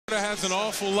Has an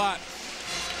awful lot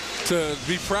to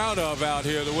be proud of out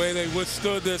here, the way they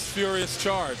withstood this furious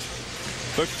charge.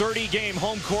 The 30-game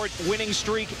home court winning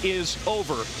streak is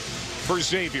over for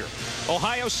Xavier.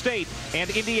 Ohio State and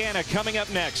Indiana coming up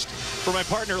next. For my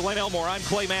partner, Len Elmore, I'm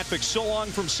Clay Matvick. So long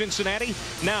from Cincinnati.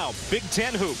 Now, Big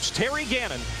Ten Hoops, Terry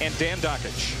Gannon and Dan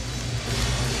Dockich.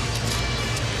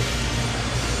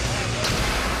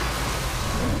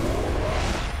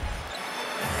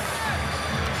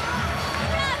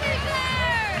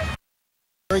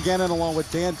 Terry Gannon along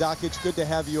with Dan Dockich. Good to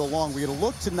have you along. We're going to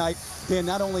look tonight, Dan,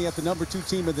 not only at the #2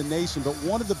 team in the nation, but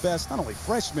one of the best, not only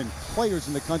freshman players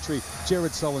in the country,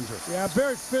 Jared Sullinger. Yeah,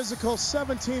 very physical,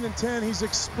 17-10. He's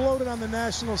exploded on the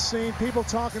national scene. People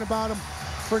talking about him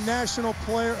for National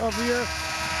Player of the Year.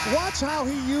 Watch how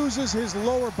he uses his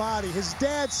lower body. His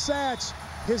dad, Satch,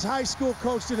 his high school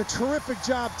coach, did a terrific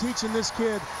job teaching this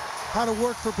kid how to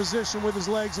work for position with his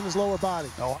legs and his lower body.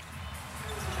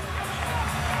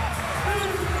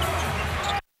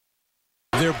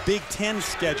 Their Big Ten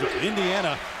schedule.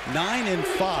 Indiana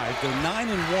 9-5. They're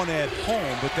 9-1 at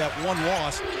home, but that one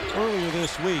loss earlier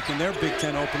this week in their Big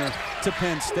Ten opener to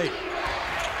Penn State.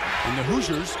 And the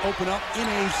Hoosiers open up in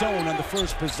a zone on the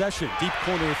first possession. Deep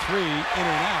corner three, in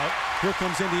and out. Here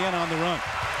comes Indiana on the run.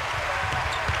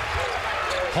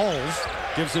 Hulls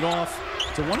gives it off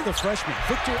to one of the freshmen,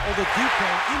 Victor Oladipo,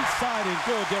 inside and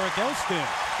good. Derek Elston,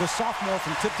 the sophomore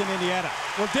from Tipton, Indiana.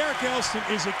 Well, Derek Elston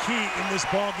is a key in this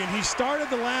ballgame. He started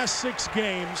the last 6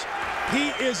 games.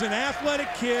 He is an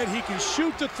athletic kid. He can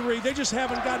shoot the three. They just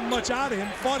haven't gotten much out of him.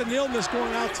 Fought an illness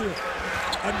going out to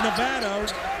Nevada,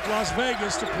 Las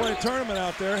Vegas, to play a tournament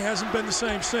out there. Hasn't been the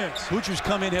same since. Hoosiers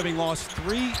come in having lost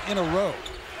 3 in a row.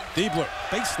 Diebler,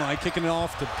 baseline, kicking it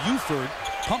off to Buford.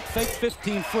 Pump fake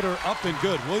 15-footer up and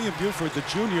good. William Buford, the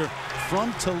junior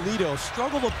from Toledo,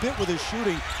 struggled a bit with his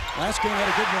shooting. Last game had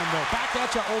a good one, though. Back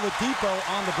at you, Oladipo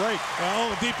on the break.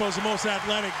 Well, Oladipo's the most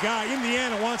athletic guy.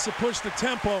 Indiana wants to push the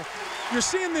tempo. You're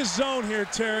seeing this zone here,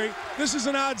 Terry. This is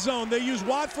an odd zone. They use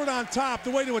Watford on top.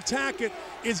 The way to attack it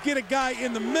is get a guy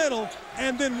in the middle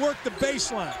and then work the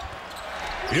baseline.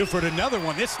 Buford, another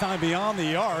one, this time beyond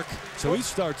the arc. So he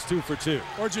starts 2 for 2.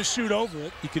 Or just shoot over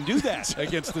it. You can do that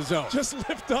against the zone. Just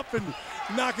lift up and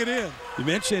knock it in. You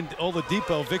mentioned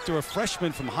Oladipo, Victor, a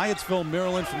freshman from Hyattsville,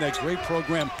 Maryland, from that great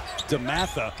program,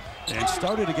 DeMatha, and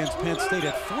started against Penn State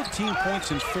at 14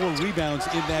 points and 4 rebounds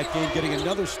in that game, getting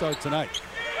another start tonight.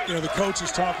 You know, the coach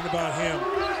is talking about him.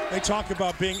 They talk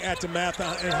about being at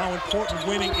DeMatha and how important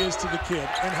winning is to the kid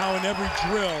and how in every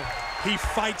drill he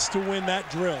fights to win that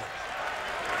drill.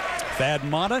 Thad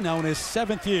Matta now in his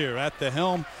 7th year at the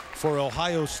helm for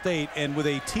Ohio State, and with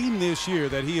a team this year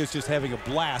that he is just having a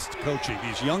blast coaching.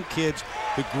 These young kids,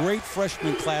 the great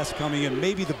freshman class coming in,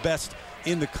 maybe the best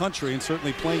in the country, and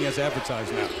certainly playing as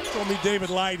advertised now. Told me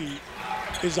David Leidy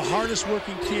is the hardest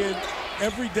working kid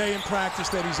every day in practice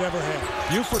that he's ever had.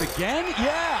 Buford again?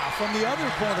 Yeah, from the other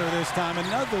corner this time.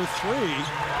 Another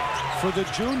 3 for the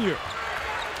junior.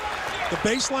 The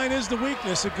baseline is the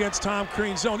weakness against Tom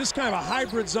Crean's zone. This is kind of a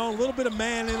hybrid zone, a little bit of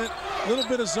man in it, a little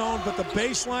bit of zone, but the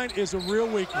baseline is a real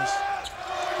weakness.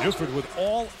 Buford with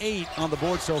all 8 on the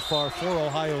board so far for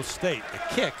Ohio State.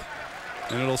 The kick,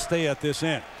 and it'll stay at this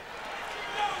end.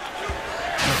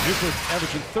 Buford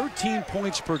averaging 13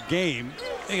 points per game.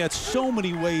 They got so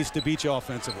many ways to beat you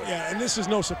offensively. Yeah, and this is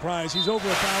no surprise. He's over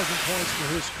 1,000 points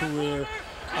for his career.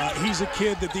 He's a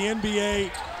kid that the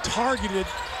NBA targeted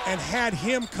and had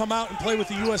him come out and play with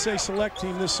the USA Select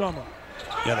team this summer.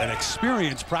 Yeah, that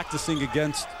experience practicing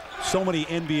against so many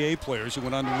NBA players who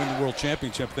went on to win the World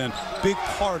Championship, then big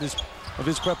part of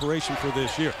his preparation for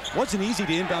this year. Wasn't easy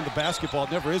to inbound the basketball.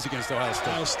 It never is against Ohio State.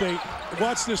 Ohio State,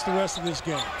 watch this the rest of this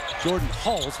game. Jordan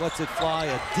Hulls lets it fly,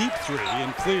 a deep 3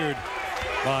 and cleared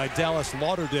by Dallas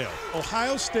Lauderdale.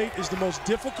 Ohio State is the most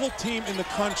difficult team in the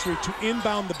country to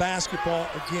inbound the basketball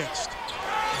against.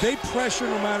 They pressure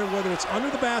no matter whether it's under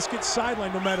the basket,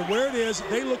 sideline, no matter where it is,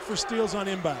 they look for steals on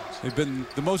inbounds. They've been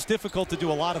the most difficult to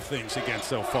do a lot of things against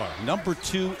so far.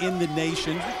 #2 in the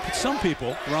nation. Some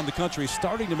people around the country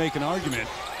starting to make an argument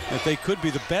that they could be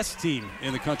the best team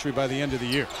in the country by the end of the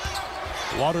year.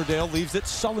 Lauderdale leaves it.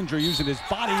 Sullinger using his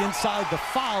body inside the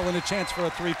foul and a chance for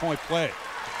a 3-point play.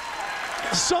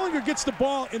 Sullinger gets the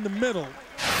ball in the middle,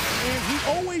 and he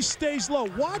always stays low.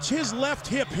 Watch his left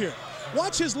hip here.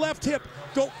 Watch his left hip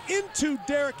go into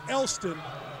Derek Elston.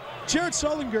 Jared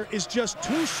Sullinger is just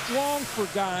too strong for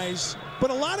guys, but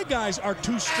a lot of guys are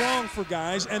too strong for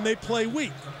guys, and they play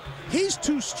weak. He's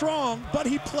too strong, but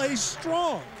he plays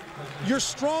strong. You're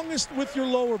strongest with your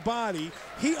lower body.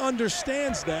 He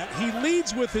understands that. He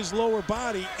leads with his lower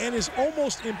body and is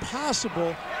almost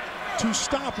impossible to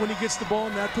stop when he gets the ball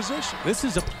in that position. This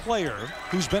is a player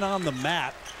who's been on the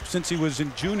mat since he was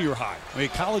in junior high. I mean,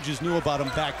 colleges knew about him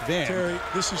back then. Terry,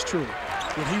 this is true.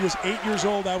 When he was 8 years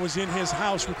old, I was in his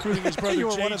house recruiting his brother You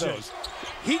were JJ. one of those.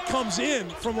 He comes in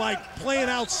from like playing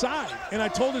outside, and I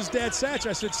told his dad, Satch,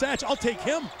 I said, Satch, I'll take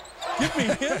him. Give me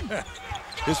him.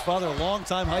 His father, a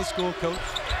longtime high school coach,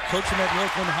 coached him at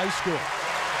Northland High School.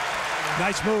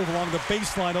 Nice move along the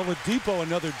baseline. Oladipo,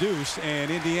 another deuce,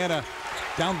 and Indiana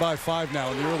down by 5 now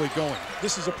in the early going.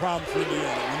 This is a problem for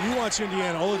Indiana. When you watch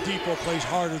Indiana, Oladipo plays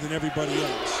harder than everybody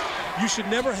else. You should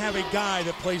never have a guy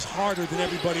that plays harder than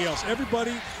everybody else.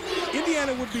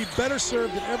 Indiana would be better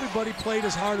served if everybody played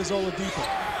as hard as Oladipo.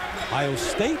 Ohio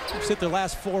State sit their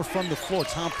last 4 from the floor.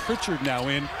 Tom Pritchard now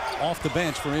in off the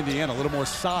bench for Indiana. A little more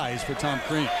size for Tom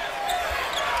Crean.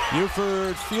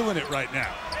 Buford feeling it right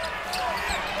now.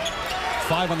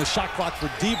 5 on the shot clock for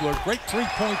Diebler. Great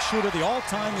three-point shooter, the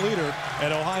all-time leader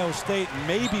at Ohio State,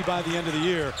 maybe by the end of the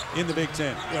year in the Big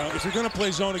Ten. Well, if you're going to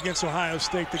play zone against Ohio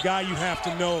State, the guy you have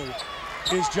to know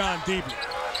is John Diebler.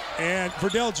 And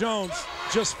Verdell Jones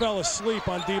just fell asleep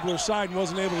on Diebler's side and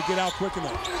wasn't able to get out quick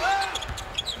enough.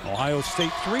 Ohio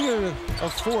State 3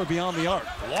 of 4 beyond the arc.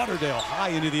 Lauderdale high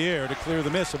into the air to clear the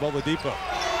miss of Oladipo.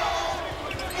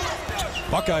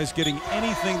 Buckeyes getting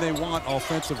anything they want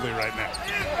offensively right now.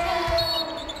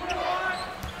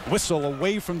 Whistle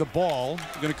away from the ball.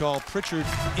 Going to call Pritchard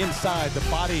inside the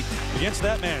body against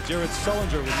that man, Jared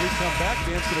Sullinger. When we come back,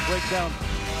 Dan's going to break down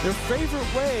their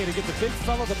favorite way to get the big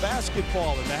fella the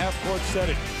basketball in the half-court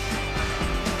setting.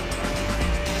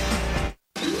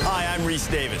 Hi, I'm Reese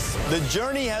Davis. The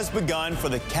journey has begun for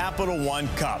the Capital One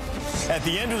Cup. At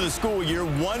the end of the school year,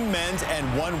 1 men's and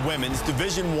 1 women's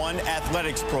Division I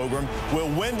athletics program will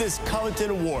win this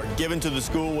coveted award given to the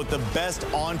school with the best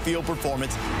on-field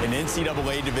performance in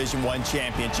NCAA Division I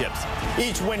championships.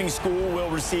 Each winning school will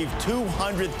receive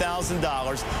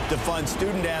 $200,000 to fund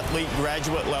student-athlete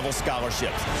graduate-level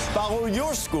scholarships. Follow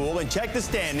your school and check the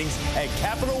standings at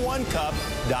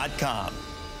CapitalOneCup.com.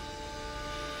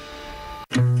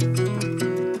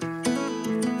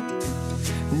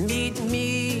 Meet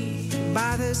me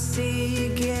by the sea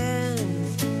again,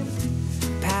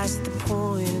 past the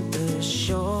point the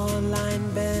shoreline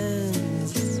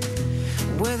bends,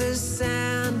 where the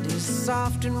sand is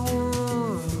soft and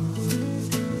warm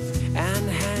and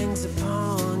hangs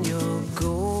upon your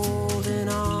golden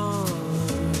arm,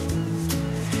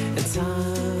 and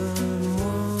time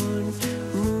won't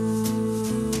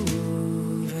move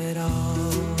at all.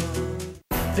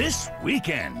 This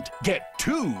weekend, get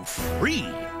 2 free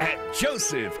at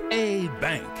Joseph A.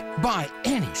 Bank. Buy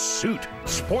any suit,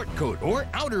 sport coat, or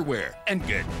outerwear and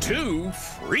get 2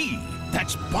 free.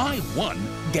 That's buy 1,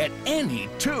 get any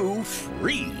 2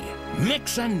 free.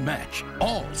 Mix and match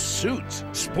all suits,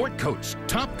 sport coats,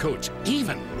 top coats,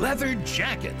 even leather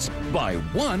jackets. Buy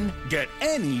 1, get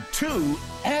any 2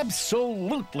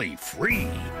 absolutely free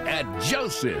at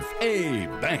Joseph A.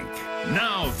 Bank.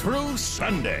 Now through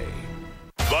Sunday.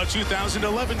 The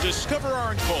 2011 Discover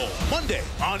Orange Bowl, Monday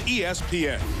on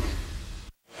ESPN.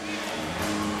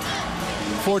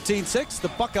 14-6, the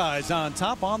Buckeyes on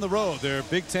top on the road. Their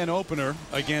Big Ten opener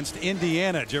against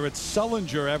Indiana. Jared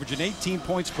Sullinger averaging 18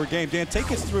 points per game. Dan,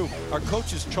 take us through our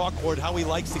coach's chalkboard, how he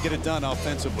likes to get it done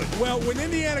offensively. Well, when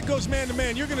Indiana goes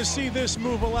man-to-man, you're going to see this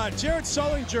move a lot. Jared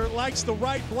Sullinger likes the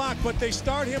right block, but they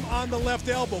start him on the left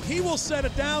elbow. He will set a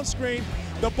down screen.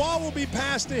 The ball will be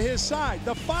passed to his side.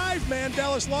 The 5-man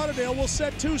Dallas Lauderdale will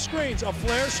set 2 screens, a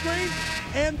flare screen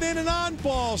and then an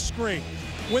on-ball screen.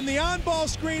 When the on-ball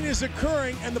screen is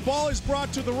occurring and the ball is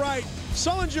brought to the right,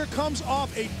 Sullinger comes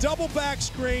off a double back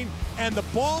screen and the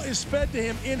ball is fed to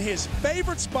him in his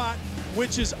favorite spot,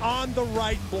 which is on the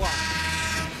right block.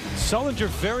 Sullinger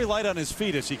very light on his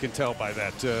feet, as you can tell by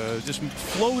that, just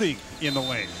floating in the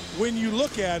lane. When you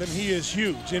look at him, he is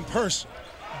huge in person,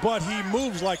 but he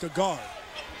moves like a guard.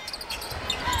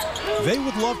 They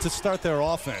would love to start their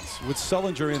offense with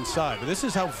Sullinger inside, but this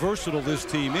is how versatile this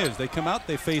team is. They come out,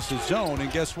 they face a zone,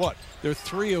 and guess what? They're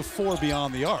 3 of 4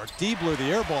 beyond the arc. Diebler the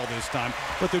air ball this time,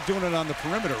 but they're doing it on the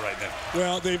perimeter right now.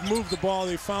 Well, they've moved the ball.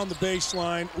 They found the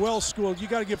baseline. Well-schooled. You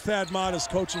got to give Thad Matta's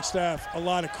coaching staff a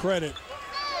lot of credit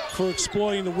for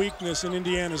exploiting the weakness in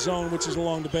Indiana's zone, which is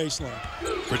along the baseline.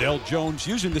 Verdell Jones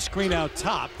using the screen out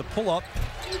top. The pull-up,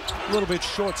 a little bit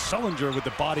short. Sullinger with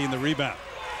the body and the rebound.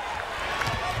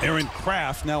 Aaron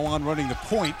Kraft now on running the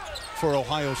point for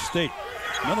Ohio State.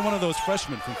 Another one of those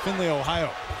freshmen from Findlay, Ohio.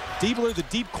 Diebler, the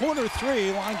deep corner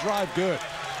 3, line drive good.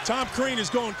 Tom Crean is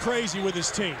going crazy with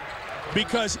his team.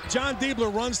 because John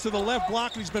Diebler runs to the left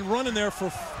block, and he's been running there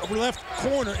for left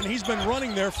corner, and he's been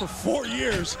running there for 4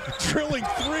 years, drilling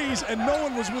threes, and no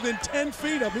one was within 10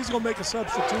 feet of him. He's going to make a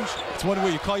substitution. It's one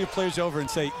where you call your players over and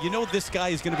say, you know, this guy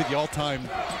is going to be the all-time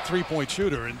three-point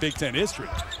shooter in Big Ten history.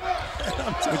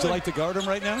 Would you like to guard him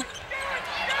right now?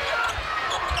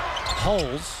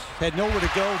 Hulls had nowhere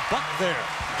to go but there.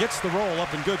 Gets the roll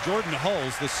up and good. Jordan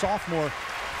Hulls, the sophomore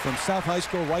from South High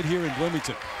School right here in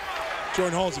Bloomington.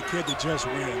 Jordan Hall's a kid that just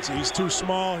wins. He's too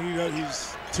small.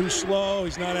 He's too slow.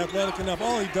 He's not athletic enough.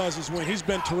 All he does is win. He's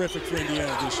been terrific for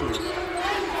Indiana this year.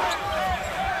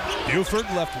 Buford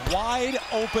left wide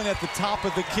open at the top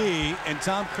of the key, and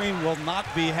Tom Crean will not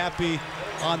be happy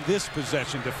on this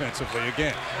possession defensively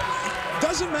again.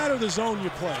 Doesn't matter the zone you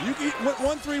play. You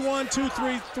 1-3-1,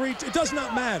 2-3-3. It does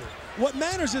not matter. What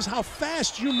matters is how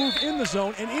fast you move in the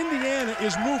zone, and Indiana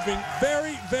is moving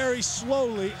very, very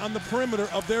slowly on the perimeter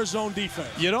of their zone defense.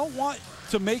 You don't want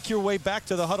to make your way back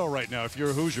to the huddle right now if you're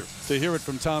a Hoosier, to hear it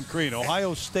from Tom Crean.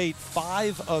 Ohio State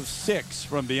 5 of 6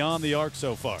 from beyond the arc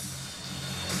so far.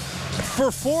 For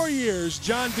 4 years,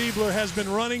 John Diebler has been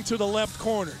running to the left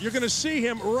corner. You're going to see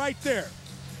him right there.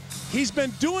 He's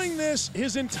been doing this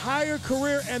his entire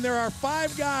career, and there are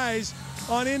 5 guys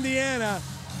on Indiana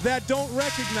that don't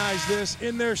recognize this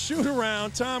in their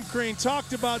shoot-around. Tom Crean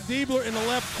talked about Diebler in the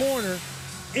left corner.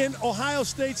 In Ohio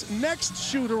State's next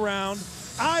shoot-around,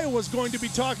 Iowa's going to be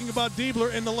talking about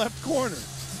Diebler in the left corner.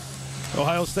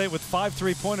 Ohio State with 5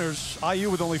 3-pointers.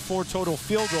 IU with only 4 total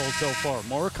field goals so far.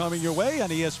 More coming your way on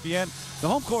ESPN, the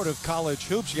home court of college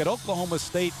hoops. You got Oklahoma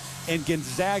State and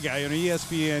Gonzaga on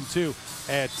ESPN2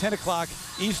 at 10 o'clock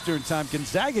Eastern time.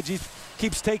 Gonzaga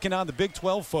keeps taking on the Big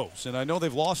 12 foes, and I know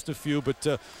they've lost a few,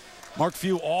 but Mark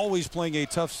Few always playing a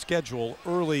tough schedule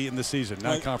early in the season,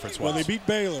 not conference-wise. Well, they beat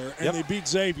Baylor and they beat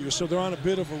Xavier, so they're on a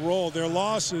bit of a roll. Their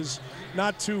losses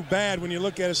not too bad when you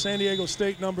look at it. San Diego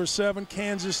State #7,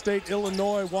 Kansas State,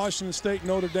 Illinois, Washington State,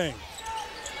 Notre Dame.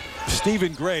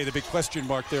 Stephen Gray, the big question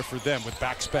mark there for them with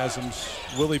back spasms.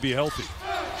 Will he be healthy?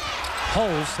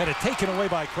 Hulls had it taken away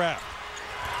by Kraft.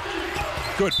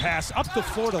 Good pass up the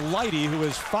floor to Lighty, who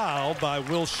is fouled by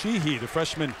Will Sheehy, the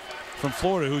freshman from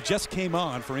Florida, who just came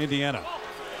on for Indiana.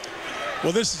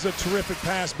 Well, this is a terrific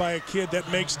pass by a kid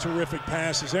that makes terrific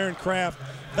passes. Aaron Kraft,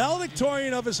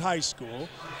 valedictorian of his high school,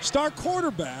 star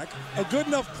quarterback, a good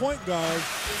enough point guard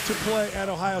to play at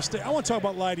Ohio State. I want to talk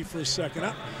about Lighty for a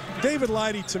second. David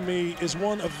Lighty, to me, is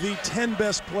one of the 10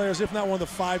 best players, if not one of the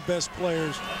 5 best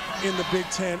players in the Big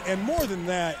Ten. And more than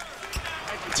that,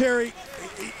 Terry,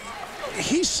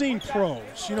 he's seen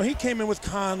pros. You know, he came in with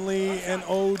Conley and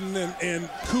Oden, and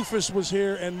Kufis was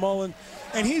here, and Mullen.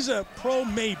 And he's a pro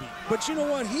maybe. But you know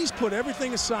what? He's put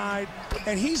everything aside,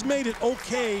 and he's made it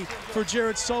okay for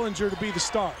Jared Sullinger to be the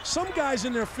star. Some guys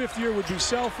in their 5th year would be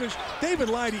selfish. David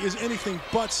Lighty is anything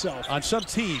but selfish. On some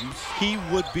teams, he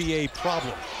would be a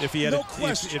problem if he had,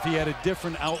 if he had a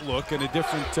different outlook and a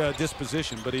different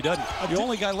disposition, but he doesn't. The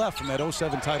only guy left from that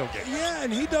 07 title game. Yeah,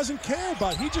 and he doesn't care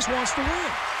about it. He just wants to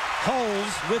win.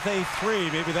 Hulls with a 3.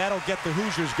 Maybe that'll get the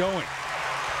Hoosiers going.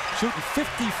 Shooting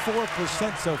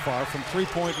 54% so far from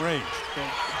 3-point range.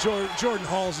 Jordan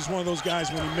Hulls is one of those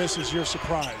guys, when he misses, you're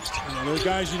surprised. You know, there are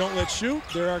guys you don't let shoot.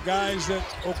 There are guys that,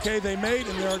 okay, they made,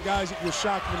 and there are guys that you're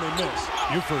shocked when they miss.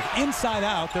 Buford inside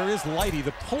out. There is Lighty,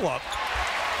 the pull-up.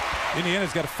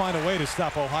 Indiana's got to find a way to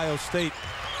stop Ohio State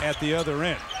at the other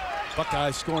end.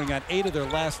 Buckeyes scoring on 8 of their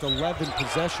last 11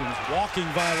 possessions. Walking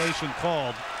violation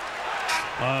called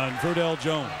on Verdell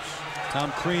Jones.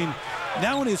 Tom Crean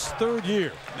now in his 3rd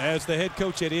year as the head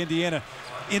coach at Indiana.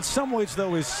 In some ways,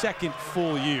 though, his 2nd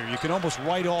full year. You can almost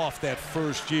write off that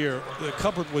 1st year. The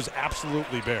cupboard was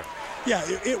absolutely bare. Yeah,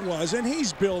 it was, and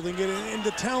he's building it, and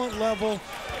the talent level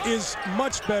is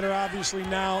much better, obviously,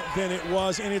 now than it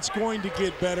was, and it's going to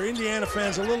get better. Indiana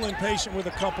fans a little impatient with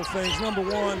a couple things. Number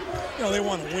one, you know, they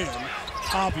want to win,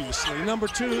 obviously. Number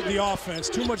 2, the offense.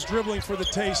 Too much dribbling for the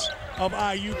taste of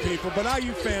IU people, but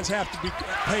IU fans have to be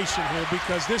patient here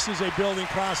because this is a building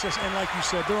process, and like you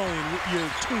said, they're only in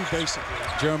year 2, basically.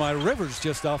 Jeremiah Rivers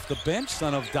just off the bench,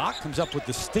 son of Doc, comes up with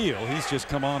the steal. He's just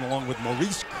come on along with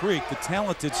Maurice Creek, the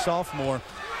talented sophomore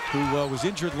who was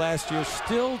injured last year,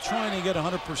 still trying to get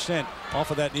 100%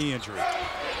 off of that knee injury.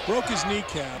 Broke his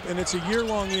kneecap, and it's a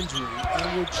year-long injury,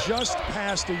 and we're just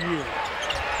past a year.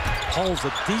 Pulls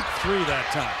a deep 3 that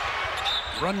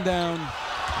time. Run down,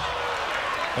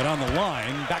 but on the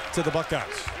line, back to the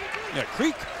Buckeyes. Yeah,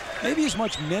 Creek, maybe as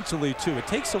much mentally, too. It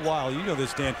takes a while, you know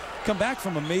this, Dan, come back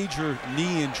from a major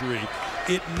knee injury.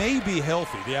 It may be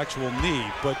healthy, the actual knee,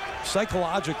 but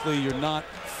psychologically, you're not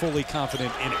fully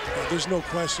confident in it. There's no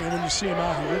question. And when you see him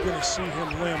out here, you're going to see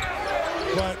him limp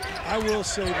But I will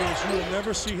say this, you will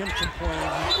never see him complain.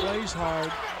 He plays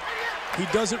hard. He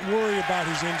doesn't worry about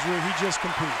his injury. He just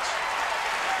competes.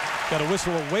 Got a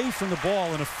whistle away from the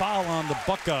ball and a foul on the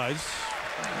Buckeyes.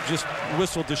 Just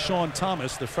whistled Deshaun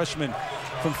Thomas, the freshman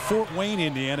from Fort Wayne,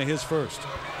 Indiana, his first.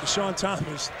 Deshaun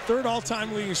Thomas, third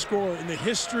all-time leading scorer in the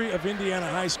history of Indiana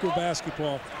high school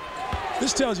basketball.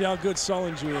 This tells you how good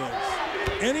Sullinger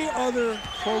is. Any other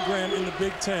program in the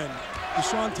Big Ten,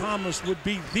 Deshaun Thomas would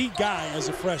be the guy as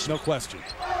a freshman. No question.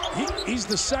 He's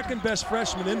the second best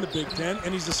freshman in the Big Ten,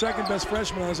 and he's the second best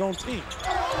freshman on his own team.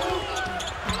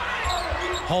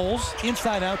 Holes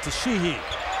inside out to Sheehy.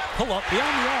 Pull up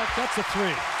beyond the arc. That's a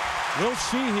three. Will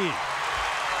Sheehy,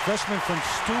 freshman from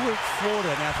Stuart,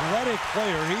 Florida, an athletic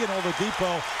player. He and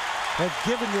Oladipo have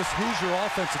given this Hoosier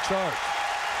offense a charge.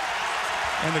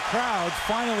 And the crowd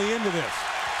finally into this.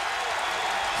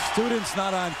 Students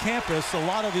not on campus. A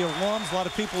lot of the alums, a lot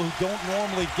of people who don't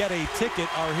normally get a ticket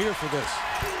are here for this.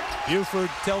 Buford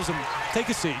tells him, take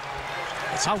a seat.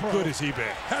 How good has he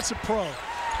been? That's a pro.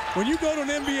 When you go to an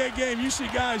NBA game, you see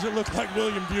guys that look like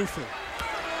William Buford.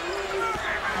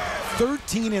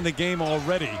 13 in the game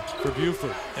already for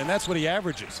Buford, and that's what he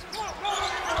averages.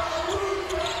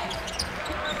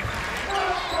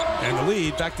 And the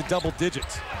lead back to double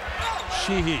digits.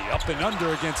 Sheehy up and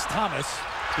under against Thomas,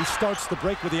 who starts the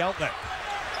break with the outlet.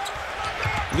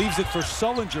 Leaves it for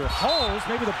Sullinger. Holes,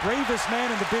 maybe the bravest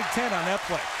man in the Big Ten on that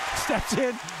play. Steps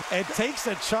in and takes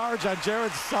a charge on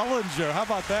Jared Sullinger. How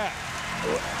about that?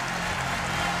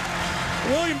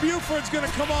 William Buford's going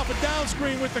to come off a down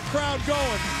screen with the crowd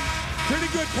going. Pretty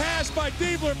good pass by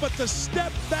Diebler, but the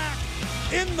step back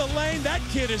in the lane, that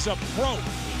kid is a pro.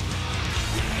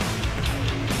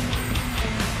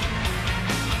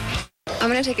 I'm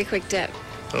going to take a quick dip.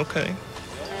 Okay.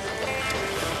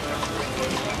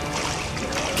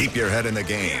 Keep your head in the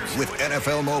game with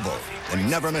NFL Mobile and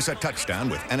never miss a touchdown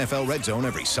with NFL Red Zone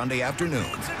every Sunday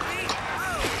afternoon.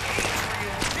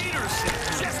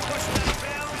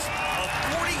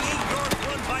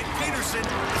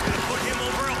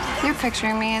 You're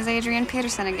picturing me as Adrian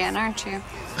Peterson again, aren't you?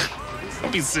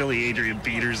 Don't be silly, Adrian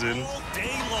Peterson.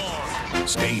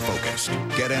 Stay focused.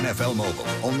 Get NFL Mobile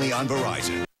only on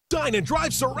Verizon. Dine and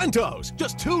drive Sorrentos.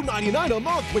 Just $2.99 a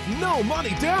month with no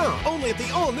money down. Only at the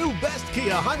all-new Best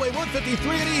Kia Highway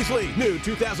 153 at Easley. New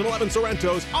 2011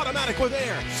 Sorrentos, automatic with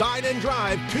air. Sign and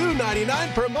drive,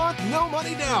 $2.99 per month, no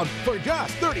money down for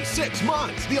just 36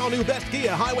 months. The all-new Best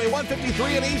Kia Highway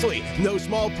 153 in Easley. No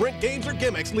small print games or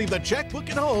gimmicks. Leave the checkbook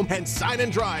at home and sign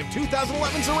and drive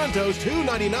 2011 Sorrentos,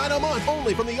 $2.99 a month.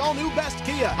 Only from the all-new Best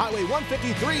Kia Highway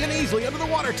 153 in Easley under the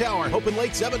water tower. Open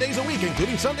late 7 days a week,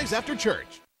 including Sundays after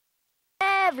church.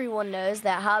 Everyone knows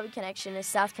that Hobby Connection is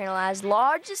South Carolina's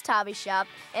largest hobby shop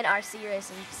and RC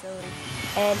racing facility.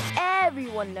 And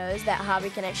everyone knows that Hobby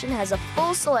Connection has a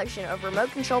full selection of remote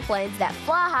control planes that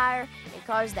fly higher and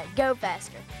cars that go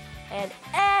faster. And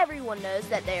everyone knows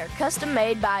that they are custom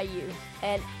made by you.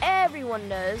 And everyone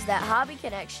knows that Hobby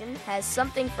Connection has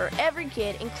something for every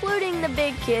kid, including the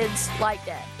big kids like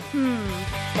Dad.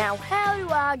 Now how do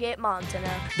I get Montana?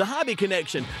 The Hobby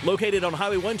Connection, located on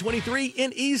Highway 123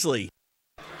 in Easley.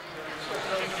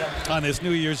 On this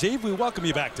New Year's Eve, we welcome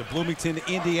you back to Bloomington,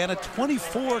 Indiana,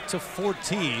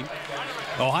 24-14.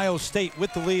 Ohio State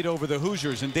with the lead over the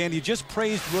Hoosiers. And Dan, you just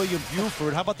praised William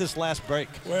Buford. How about this last break?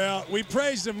 Well, we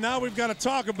praised him. Now we've got to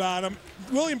talk about him.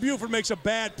 William Buford makes a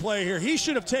bad play here. He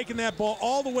should have taken that ball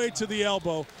all the way to the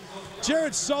elbow.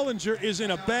 Jared Sullinger is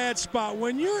in a bad spot.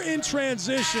 When you're in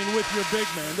transition with your big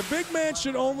man, the big man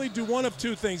should only do one of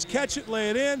two things: catch it, lay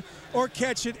it in, or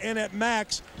catch it and at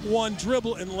max one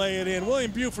dribble and lay it in. William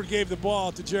Buford gave the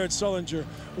ball to Jared Sullinger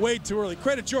way too early.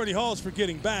 Credit Jordy Halls for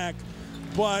getting back,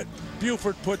 but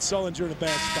Buford put Sullinger in a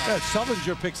bad spot. Yeah,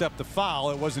 Sullinger picks up the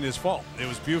foul. It wasn't his fault. It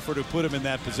was Buford who put him in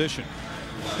that position.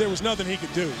 There was nothing he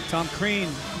could do. Tom Crean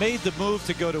made the move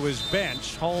to go to his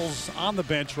bench. Hall's on the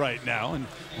bench right now, and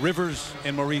Rivers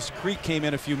and Maurice Creek came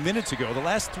in a few minutes ago. The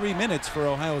last 3 minutes for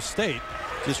Ohio State,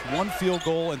 just one field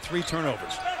goal and 3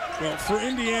 turnovers. Well, for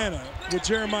Indiana, with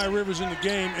Jeremiah Rivers in the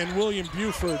game and William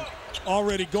Buford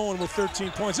already going with 13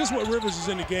 points, this is what Rivers is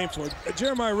in the game for.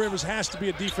 Jeremiah Rivers has to be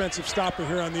a defensive stopper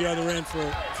here on the other end for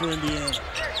Indiana.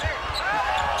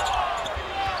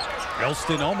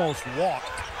 Elston almost walked.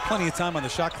 Plenty of time on the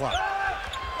shot clock.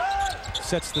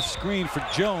 Sets the screen for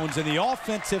Jones, and the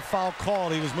offensive foul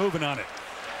called. He was moving on it.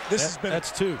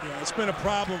 That's two. Yeah, it's been a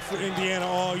problem for Indiana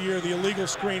all year. The illegal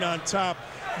screen on top.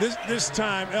 This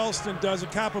time, Elston does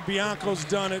it. Capobianco's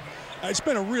done it. It's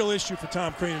been a real issue for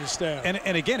Tom Crean and his staff.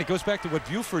 And again, it goes back to what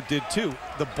Buford did too.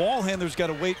 The ball handler's got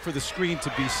to wait for the screen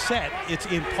to be set. It's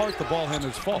in part the ball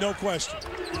handler's fault. No question.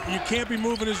 You can't be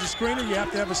moving as a screener. You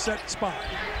have to have a set spot.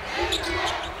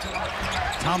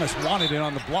 Thomas wanted it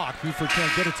on the block. Buford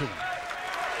can't get it to him.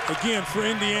 Again, for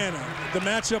Indiana, the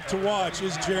matchup to watch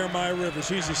is Jeremiah Rivers.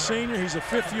 He's a senior. He's a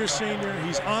fifth-year senior.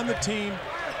 He's on the team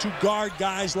to guard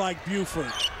guys like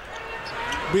Buford.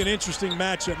 Be an interesting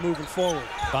matchup moving forward.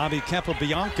 Bobby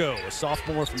Capobianco, a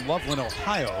sophomore from Loveland,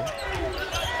 Ohio,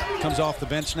 comes off the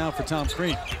bench now for Tom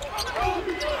Crean.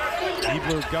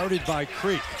 Ebler guarded by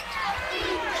Creek,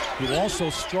 who also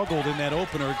struggled in that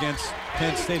opener against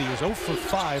Penn State. He was 0 for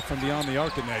 5 from beyond the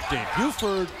arc in that game.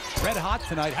 Buford red hot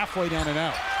tonight, halfway down and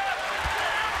out.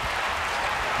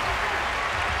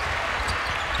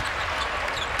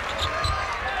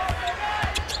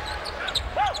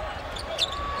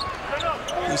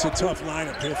 It's a tough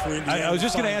lineup here for Indiana. I was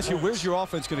just going to ask you, where's your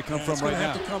offense going to come from right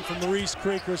now? It's going to have to come from Maurice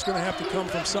Creek, or it's going to have to come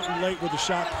from something late with a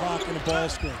shot clock and a ball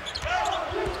screen.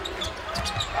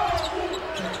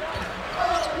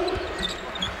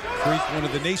 Creek, one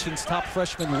of the nation's top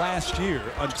freshmen last year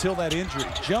until that injury.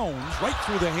 Jones right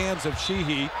through the hands of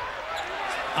Sheehy.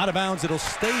 Out of bounds. It'll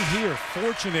stay here.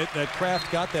 Fortunate that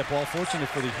Kraft got that ball. Fortunate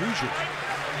for the Hoosiers.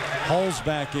 Hull's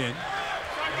back in.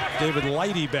 David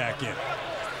Lighty back in.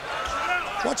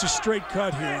 Watch a straight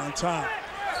cut here on top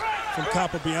from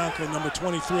Capobianco, number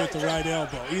 23 at the right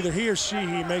elbow. Either he or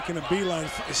Sheehy making a beeline,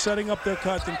 setting up their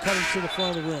cut, then cutting to the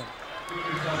front of the rim.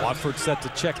 Watford set to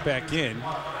check back in.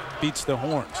 Beats the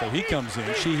horn, so he comes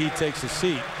in. Sheehy takes a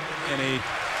seat, and a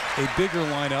bigger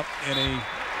lineup and a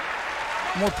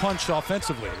more punch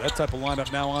offensively. That type of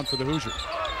lineup now on for the Hoosiers.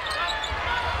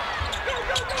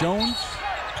 Jones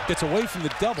gets away from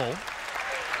the double,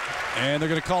 and they're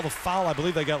going to call the foul. I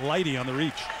believe they got Lighty on the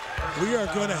reach. We are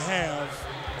going to have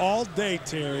all day,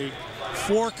 Terry,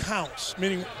 4 counts,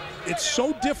 meaning it's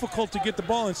so difficult to get the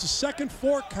ball. It's the second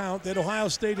 4 count that Ohio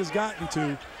State has gotten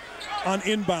to on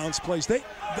inbounds plays. They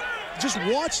just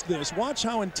watch this. Watch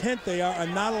how intent they are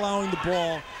on not allowing the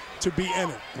ball to be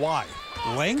entered. Why?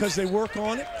 Length? Because they work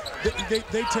on it.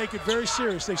 They take it very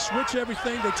serious. They switch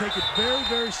everything. They take it very,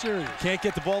 very serious. Can't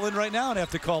get the ball in right now and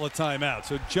have to call a timeout.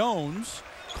 So Jones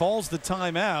calls the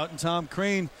timeout, and Tom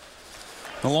Crean,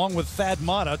 along with Thad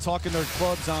Matta, talking their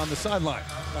clubs on the sideline.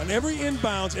 On every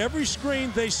inbounds, every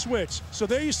screen, they switch. So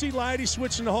there you see Lighty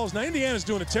switching the holes. Now, Indiana's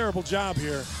doing a terrible job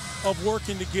here of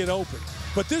working to get open.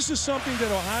 But this is something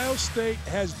that Ohio State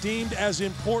has deemed as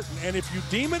important. And if you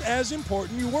deem it as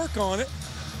important, you work on it.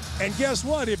 And guess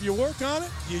what? If you work on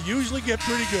it, you usually get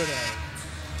pretty good at it.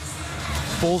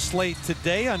 Full slate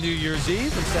today on New Year's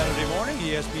Eve and Saturday morning.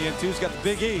 ESPN2's got the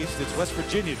Big East. It's West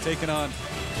Virginia taking on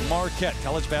Marquette.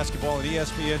 College basketball on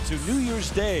ESPN2 New Year's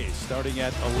Day starting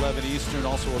at 11 Eastern,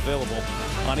 also available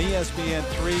on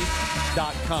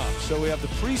ESPN3.com. So we have the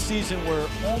preseason where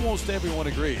almost everyone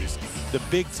agrees the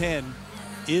Big Ten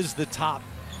is the top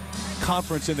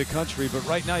conference in the country, but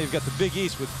right now you've got the Big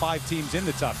East with 5 teams in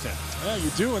the top 10. Yeah, you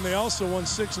do, and they also won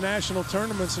 6 national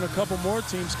tournaments, and a couple more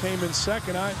teams came in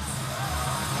second. I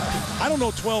don't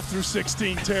know 12 through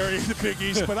 16, Terry, in the Big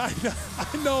East, but I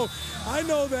know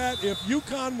that if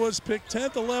UConn was picked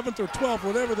 10th, 11th, or 12th,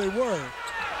 whatever they were,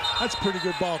 that's a pretty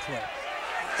good ball club.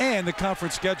 And the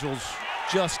conference schedule's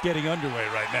just getting underway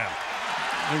right now.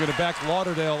 They're going to back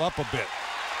Lauderdale up a bit.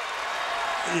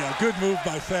 Yeah, good move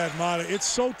by Thad Matta. It's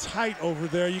so tight over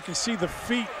there. You can see the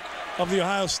feet of the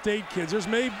Ohio State kids. There's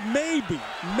maybe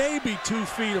 2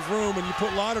 feet of room, and you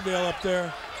put Lauderdale up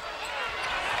there.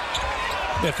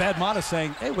 Yeah, Thad Matta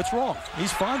saying, hey, what's wrong?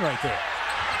 He's fine right there.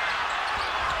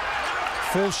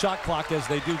 Full shot clock as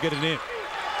they do get it in.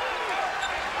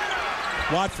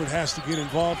 Watford has to get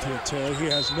involved here, Terry. He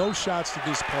has no shots to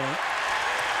this point.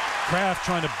 Kraft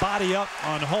trying to body up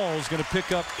on Hull is going to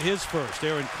pick up his first.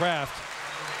 Aaron Kraft.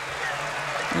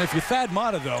 And if you're Thad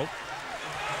Matta, though,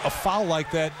 a foul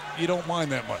like that, you don't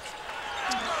mind that much.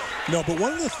 No, but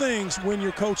one of the things when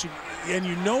you're coaching, and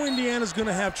you know Indiana's going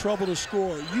to have trouble to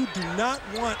score, you do not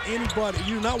want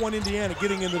Indiana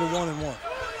getting into the 1-and-1,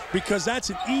 because that's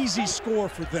an easy score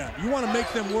for them. You want to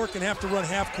make them work and have to run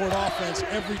half-court offense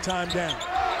every time down.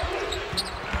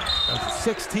 A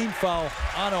 16 foul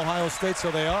on Ohio State,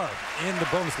 so they are in the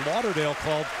bonus. Lauderdale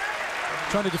called,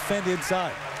 trying to defend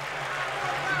inside.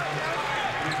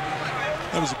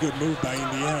 That was a good move by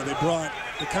Indiana. They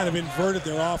kind of inverted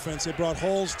their offense. They brought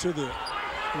holes to the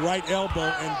right elbow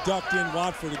and ducked in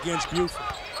Watford against Buford.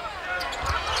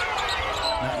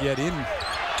 Not yet in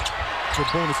The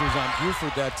bonus was on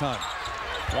Buford that time.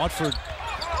 Watford,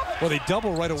 well, they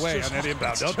double right away on that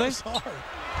inbound, don't they?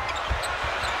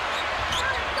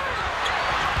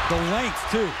 The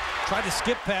length, too. Tried to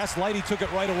skip past. Lighty took it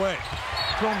right away.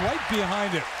 Thrown right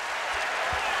behind him.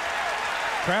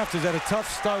 Kraft has had a tough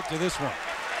start to this one.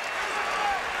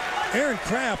 Aaron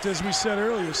Kraft, as we said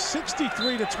earlier,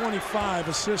 63 to 25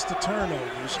 assists to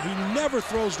turnovers. He never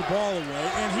throws the ball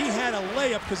away, and he had a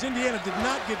layup because Indiana did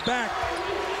not get back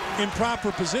in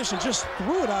proper position, just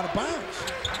threw it out of bounds.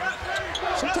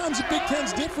 Sometimes the Big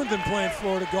Ten's different than playing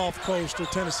Florida Gulf Coast or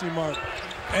Tennessee Martin.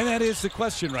 And that is the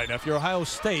question right now. If you're Ohio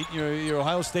State, you're an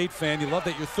Ohio State fan, you love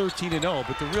that you're 13-0,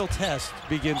 but the real test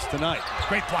begins tonight.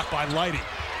 Great block by Lighty.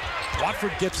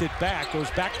 Watford gets it back, goes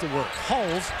back to work.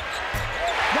 Hulls,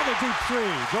 another deep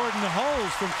three. Jordan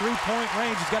Hulls from three-point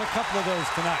range. He's got a couple of those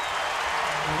tonight.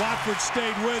 Watford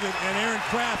stayed with it, and Aaron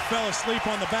Kraft fell asleep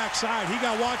on the backside. He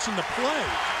got watching the play.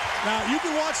 Now, you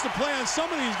can watch the play on some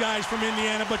of these guys from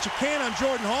Indiana, but you can't on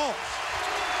Jordan Hulls.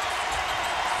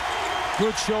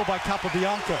 Good show by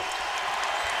Capobianco.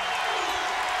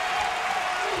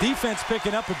 Defense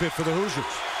picking up a bit for the Hoosiers.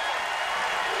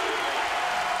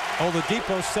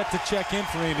 Oladipo set to check in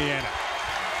for Indiana.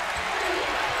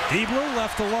 Diebler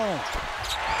left alone.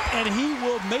 And he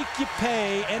will make you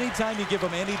pay anytime you give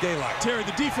him any daylight. Terry,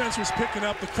 the defense was picking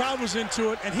up. The crowd was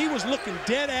into it. And he was looking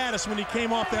dead at us when he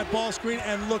came off that ball screen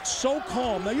and looked so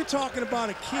calm. Now, you're talking about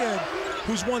a kid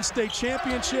who's won state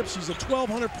championships. He's a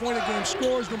 1,200-point-a-game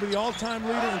scorer. He's going to be the all-time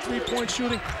leader in three-point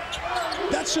shooting.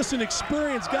 That's just an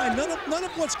experienced guy. None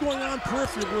of what's going on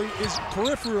peripherally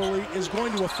is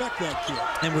going to affect that kid.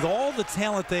 And with all the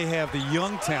talent they have, the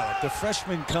young talent, the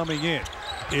freshmen coming in,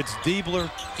 it's Diebler,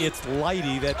 it's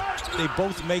Lighty, that they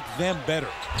both make them better.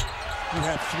 You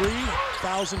have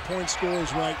 3,000-point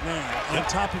scorers right now on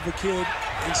top of a kid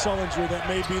in Sullinger that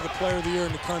may be the player of the year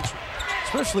in the country.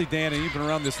 Especially, Dan, and you've been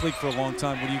around this league for a long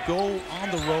time, when you go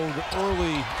on the road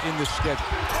early in the schedule.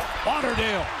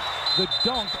 Lauderdale, the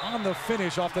dunk on the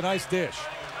finish off the nice dish.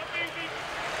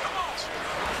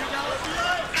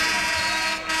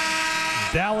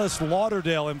 Dallas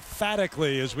Lauderdale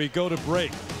emphatically as we go to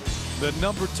break. The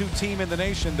number 2 team in the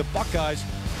nation, the Buckeyes,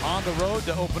 on the road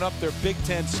to open up their Big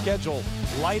Ten schedule.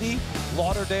 Lighty,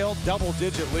 Lauderdale,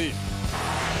 double-digit lead.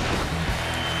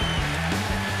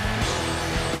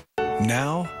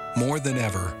 Now, more than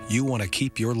ever, you want to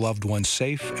keep your loved ones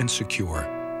safe and secure.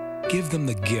 Give them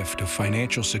the gift of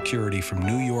financial security from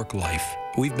New York Life.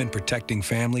 We've been protecting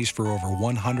families for over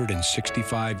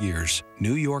 165 years.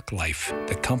 New York Life,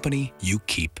 the company you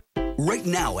keep. Right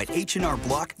now at H&R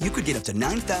Block, you could get up to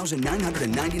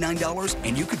 $9,999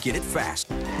 and you could get it fast.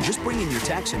 Just bring in your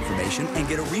tax information and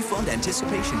get a refund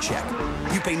anticipation check.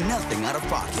 You pay nothing out of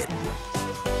pocket.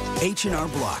 H&R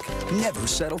Block. Never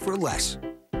settle for less.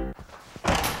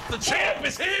 The champ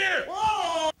is here!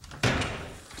 Whoa!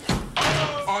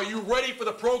 Are you ready for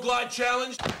the Pro Glide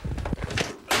Challenge?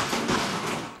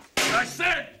 I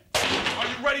said, are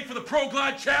you ready for the Pro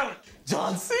Glide Challenge?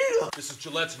 John Cena! This is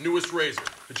Gillette's newest razor,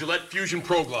 the Gillette Fusion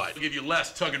Pro Glide. It'll give you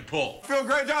less tug and pull. Feel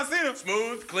great, John Cena.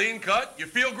 Smooth, clean cut. You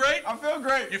feel great? I feel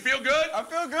great. You feel good? I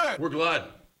feel good. We're glad.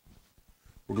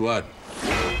 We're glad.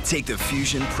 Take the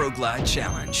Fusion Pro Glide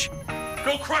Challenge.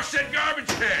 Go crush that garbage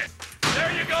can.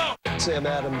 There you go. Sam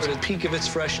Adams, at the peak of its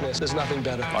freshness, there's nothing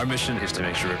better. Our mission is to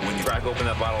make sure when you crack open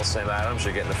that bottle of Sam Adams,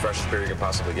 you're getting the freshest beer you can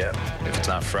possibly get. If it's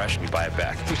not fresh, we buy it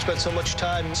back. We've spent so much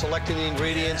time selecting the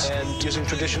ingredients and using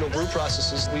traditional brew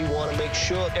processes. We want to make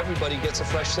sure everybody gets a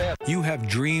fresh Sam. You have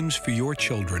dreams for your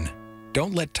children.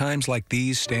 Don't let times like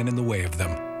these stand in the way of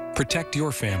them. Protect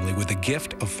your family with the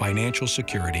gift of financial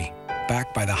security,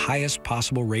 backed by the highest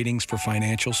possible ratings for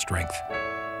financial strength.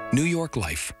 New York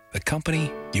Life, the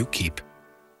company you keep.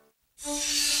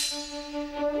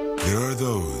 There are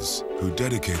those who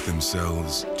dedicate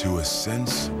themselves to a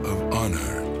sense of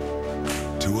honor,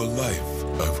 to a life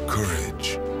of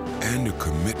courage, and a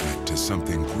commitment to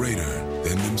something greater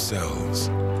than themselves.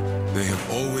 They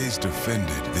have always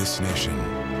defended this nation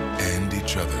and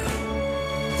each other.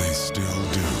 They still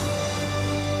do.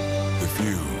 The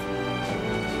few,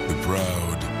 the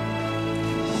proud,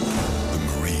 the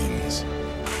Marines.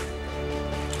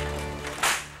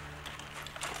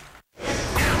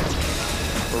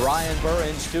 Ryan Burr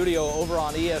in studio over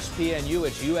on ESPNU.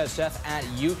 It's USF at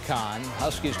UConn.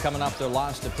 Huskies coming off their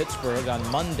loss to Pittsburgh on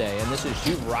Monday. And this is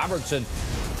Hugh Robertson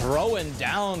throwing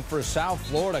down for South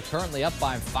Florida, currently up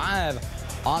by 5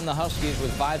 on the Huskies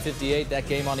with 5:58. That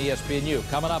game on ESPNU.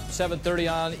 Coming up 7:30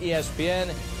 on ESPN,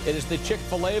 it is the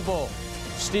Chick-fil-A Bowl.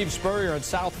 Steve Spurrier in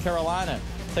South Carolina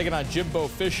taking on Jimbo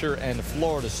Fisher and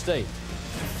Florida State.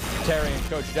 Terry and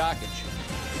Coach Dockage.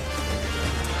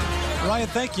 Ryan,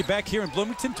 thank you. Back here in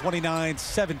Bloomington,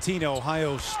 29-17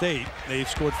 Ohio State. They've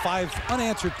scored 5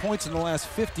 unanswered points in the last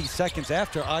 50 seconds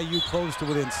after IU closed to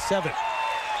within 7.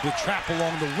 The trap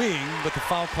along the wing, but the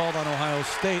foul called on Ohio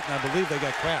State, and I believe they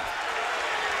got Kraft.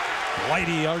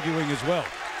 Lighty arguing as well.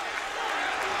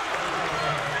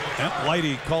 Yep,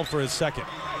 Lighty called for his second.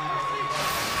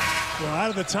 Well,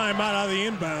 out of the timeout, out of the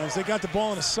inbounds, they got the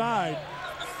ball on the side.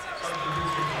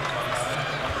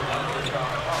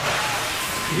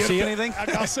 You see anything?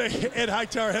 I'll say Ed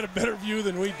Hightower had a better view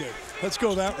than we did. Let's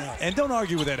go that route. And don't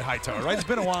argue with Ed Hightower, right? It's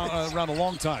been a while, around a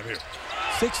long time here.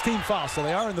 16 fouls, so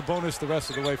they are in the bonus the rest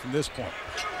of the way from this point.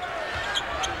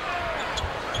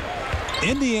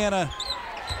 Indiana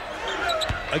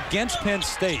against Penn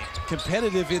State,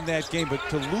 competitive in that game, but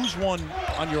to lose one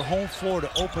on your home floor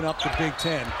to open up the Big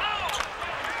Ten,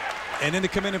 and then to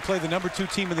come in and play the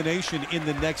 #2 team in the nation in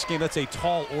the next game, that's a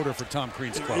tall order for Tom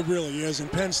Crean's club. It really is,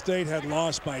 and Penn State had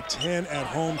lost by 10 at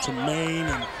home to Maine,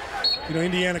 and you know,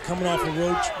 Indiana coming off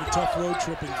a tough road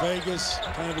trip in Vegas,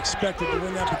 kind of expected to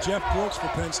win that, but Jeff Brooks for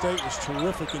Penn State was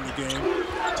terrific in the game.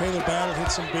 Taylor Battle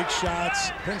hit some big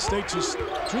shots. Penn State just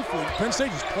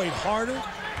played harder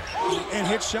and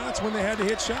hit shots when they had to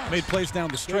hit shots. Made plays down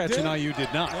the stretch, and IU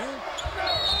did not.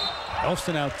 Yeah.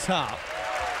 Elston out top.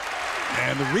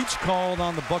 And the reach called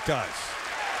on the Buckeyes.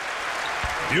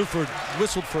 Buford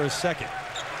whistled for his second.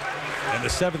 And the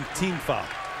 7th team foul.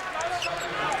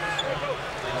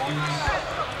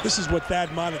 This is what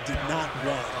Thad Matta did not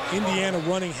want. Indiana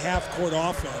running half-court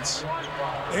offense.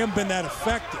 They haven't been that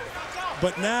effective.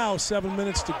 But now, 7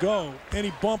 minutes to go,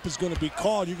 any bump is going to be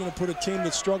called. You're going to put a team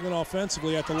that's struggling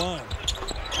offensively at the line.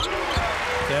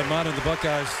 Thad Matta and the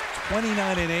Buckeyes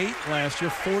 29-8 last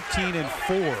year,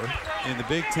 14-4 in the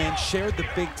Big Ten. Shared the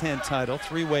Big Ten title,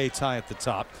 3-way tie at the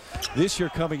top. This year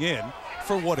coming in,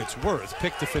 for what it's worth,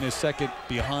 picked to finish second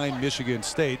behind Michigan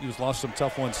State, who's lost some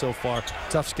tough ones so far.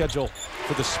 Tough schedule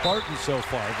for the Spartans so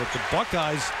far, but the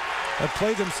Buckeyes have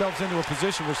played themselves into a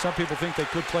position where some people think they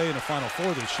could play in the Final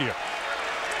Four this year.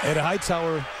 Ed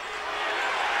Hightower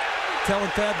telling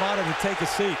Thad Matta to take a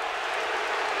seat.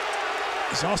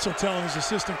 He's also telling his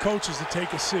assistant coaches to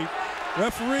take a seat.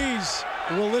 Referees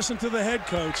will listen to the head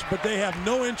coach, but they have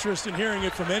no interest in hearing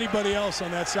it from anybody else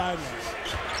on that sideline.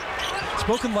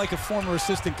 Spoken like a former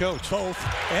assistant coach. Both.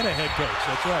 And a head coach,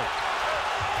 that's right.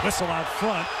 Whistle out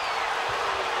front.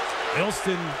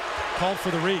 Elston called for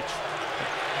the reach.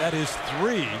 That is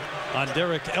 3 on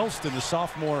Derek Elston, the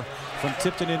sophomore from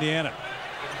Tipton, Indiana.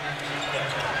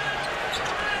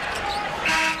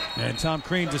 And Tom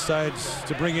Crean decides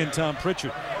to bring in Tom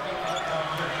Pritchard.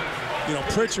 You know,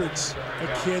 Pritchard's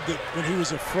a kid that when he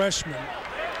was a freshman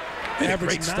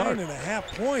averaged 9.5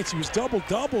 points. He was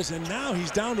double-doubles, and now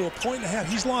he's down to 1.5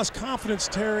 points. He's lost confidence,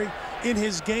 Terry, in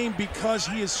his game because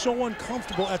he is so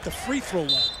uncomfortable at the free throw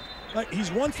line. Like,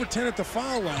 he's 1 for 10 at the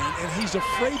foul line, and he's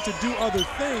afraid to do other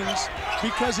things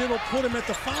because it'll put him at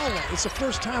the foul line. It's the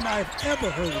first time I've ever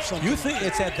heard of something. You think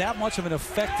it's had that much of an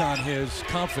effect on his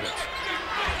confidence?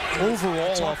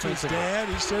 Overall, I talked to his dad,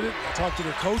 he said it. I talked to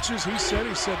their coaches, he said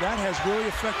that has really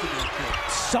affected that kid.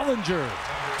 Sullinger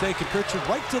taking Pritchard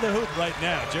right to the hoop right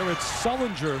now. Jared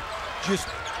Sullinger just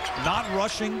not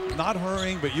rushing, not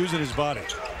hurrying, but using his body.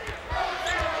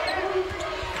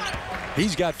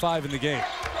 He's got 5 in the game.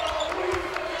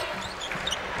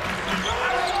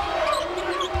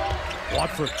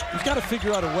 Watford, he's got to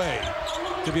figure out a way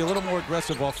to be a little more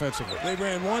aggressive offensively. They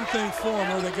ran one thing for him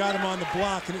where they got him on the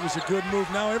block, and it was a good move.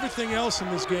 Now everything else in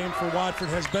this game for Watford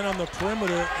has been on the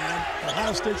perimeter, and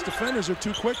Ohio State's defenders are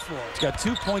too quick for him. He's got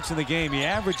 2 points in the game. He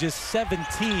averages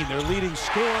 17, their leading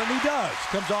scorer, and he does.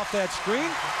 Comes off that screen,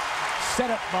 set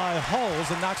up by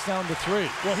Hulls, and knocks down the 3.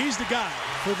 Well, he's the guy.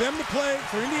 For them to play,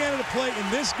 for Indiana to play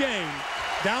in this game,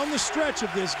 down the stretch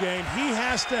of this game, he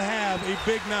has to have a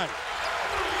big night.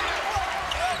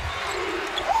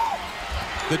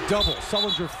 The double.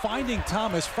 Sullinger finding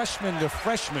Thomas, freshman to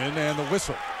freshman, and the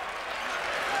whistle.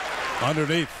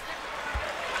 Underneath.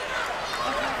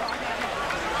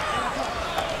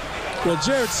 Well,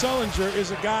 Jared Sullinger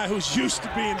is a guy who's used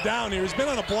to being down here. He's been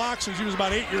on a block since he was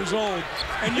about 8 years old.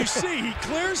 And you see, he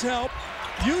clears help,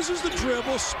 uses the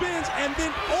dribble, spins, and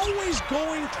then always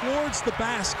going towards the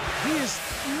basket. He is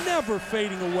never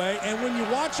fading away. And when you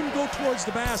watch him go towards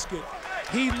the basket,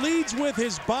 he leads with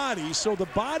his body, so the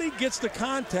body gets the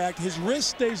contact. His wrist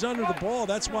stays under the ball.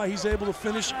 That's why he's able to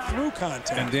finish through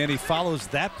contact. And Danny follows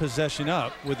that possession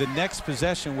up with the next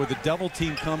possession where the double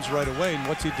team comes right away. And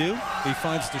what's he do? He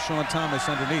finds Deshaun Thomas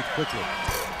underneath quickly.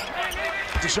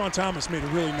 Deshaun Thomas made a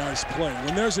really nice play.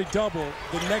 When there's a double,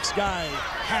 the next guy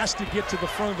has to get to the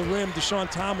front of the rim.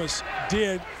 Deshaun Thomas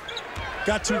did.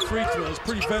 Got 2 free throws.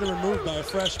 Pretty veteran move by a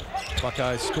freshman.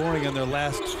 Buckeyes scoring on their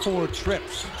last 4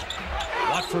 trips.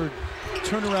 Watford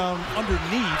turnaround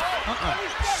underneath.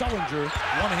 Sullinger,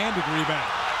 one-handed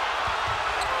rebound.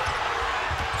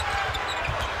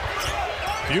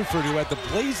 Buford, who had the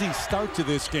blazing start to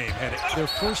this game, had their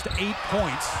first 8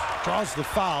 points, draws the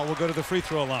foul, will go to the free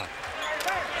throw line.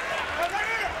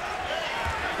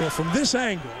 Well, from this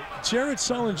angle, Jared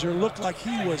Sullinger looked like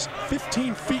he was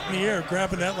 15 feet in the air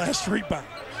grabbing that last rebound.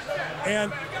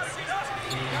 And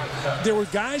there were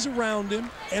guys around him,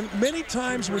 and many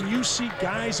times when you see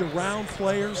guys around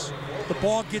players, the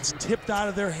ball gets tipped out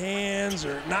of their hands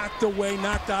or knocked away,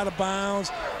 knocked out of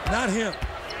bounds. Not him.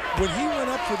 When he went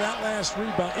up for that last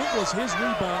rebound, it was his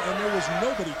rebound, and there was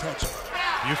nobody touching.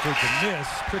 Buford the miss.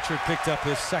 Pritchard picked up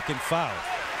his second foul.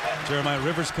 Jeremiah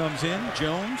Rivers comes in.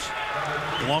 Jones,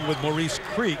 along with Maurice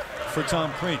Creek for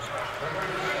Tom Crean.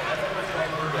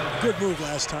 Good move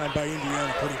last time by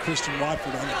Indiana, putting Christian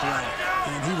Watford on the block.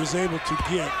 And he was able to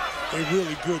get a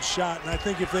really good shot. And I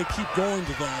think if they keep going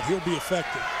to that, he'll be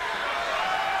effective.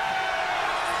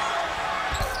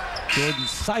 Jordan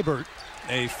Seibert,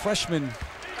 a freshman,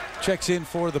 checks in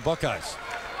for the Buckeyes.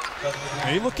 Now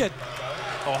you look at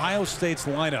Ohio State's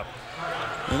lineup.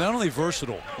 They're not only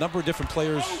versatile, a number of different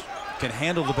players can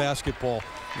handle the basketball.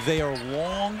 They are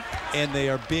long and they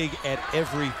are big at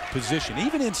every position.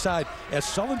 Even inside, as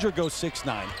Sullinger goes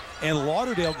 6'9", and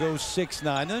Lauderdale goes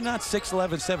 6'9". They're not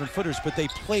 6'11", 7-footers, but they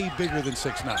play bigger than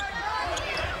 6'9".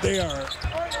 They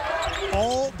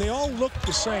all look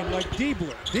the same, like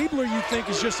Diebler. Diebler, you think,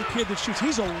 is just a kid that shoots.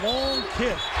 He's a long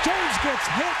kid. Jones gets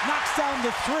hit, knocks down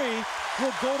the 3,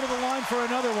 will go to the line for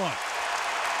another one.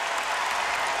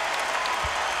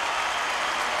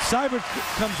 Seibert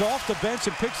comes off the bench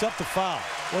and picks up the foul.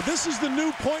 Well, this is the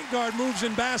new point guard moves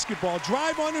in basketball.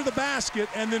 Drive under the basket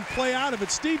and then play out of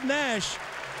it. Steve Nash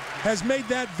has made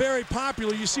that very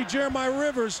popular. You see Jeremiah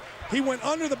Rivers, he went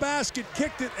under the basket,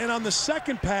 kicked it, and on the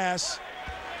second pass,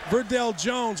 Verdell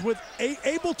Jones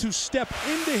able to step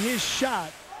into his shot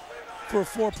for a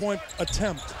 4-point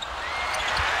attempt.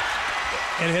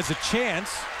 And has a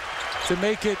chance to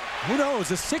make it, who knows,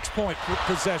 a 6-point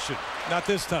possession. Not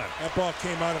this time. That ball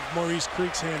came out of Maurice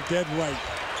Creek's hand dead right.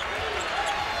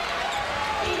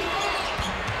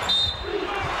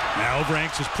 Now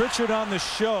overanxious Pritchard on the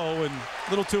show and a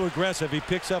little too aggressive. He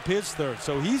picks up his 3rd,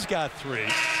 so he's got 3.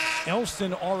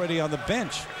 Elston already on the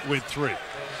bench with 3.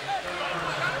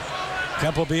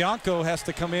 Capobianco has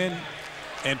to come in,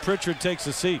 and Pritchard takes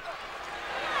a seat.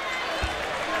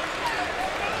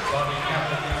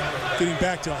 Getting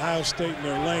back to Ohio State in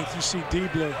their length, you see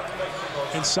Diebler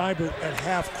and Seibert at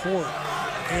half court.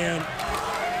 And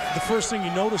the first thing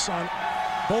you notice on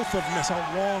both of them is how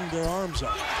long their arms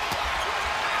are.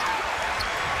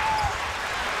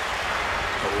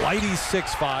 Lighty's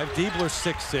 6'5", Diebler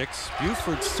 6'6",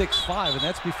 Buford 6'5", and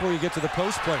that's before you get to the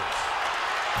post players.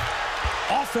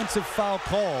 Offensive foul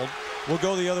called, will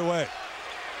go the other way.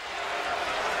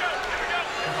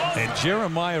 And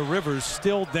Jeremiah Rivers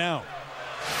still down.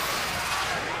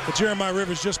 But Jeremiah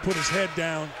Rivers just put his head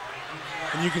down.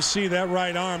 And you can see that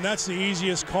right arm. That's the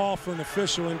easiest call for an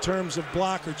official in terms of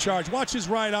block or charge. Watch his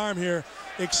right arm here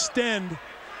extend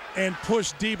and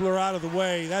push Diebler out of the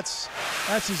way. That's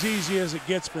as easy as it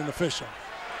gets for an official.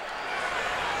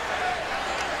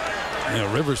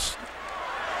 Yeah, Rivers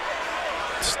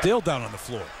still down on the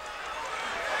floor.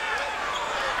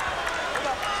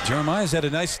 Jeremiah's had a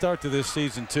nice start to this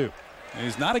season too. And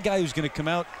he's not a guy who's going to come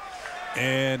out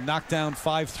and knock down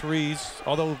 5 threes,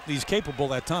 although he's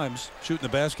capable at times shooting the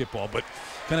basketball, but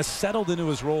kind of settled into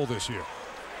his role this year.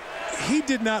 He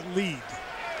did not lead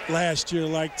last year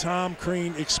like Tom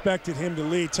Crean expected him to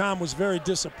lead. Tom was very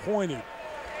disappointed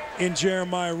in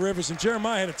Jeremiah Rivers, and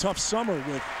Jeremiah had a tough summer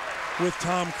with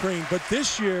Tom Crean, but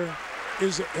this year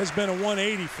has been a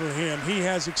 180 for him. He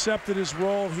has accepted his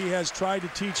role. He has tried to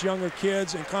teach younger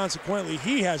kids, and consequently,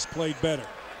 he has played better.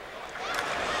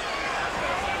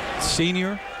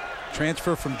 Senior,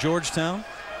 transfer from Georgetown,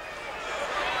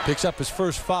 picks up his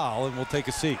first foul and will take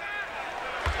a seat.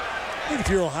 I think if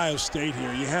you're Ohio State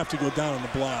here, you have to go down on the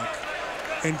block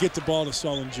and get the ball to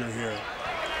Sullinger here.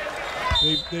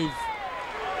 They've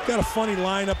got a funny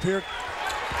lineup here.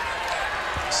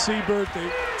 Seibert,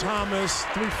 Thomas,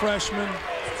 3 freshmen.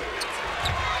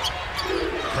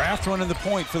 Kraft running the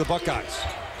point for the Buckeyes.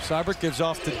 Seibert gives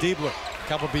off to Diebler.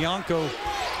 Capobianco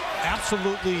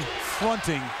absolutely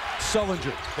fronting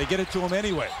Sullinger. They get it to him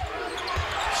anyway.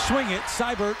 Swing it.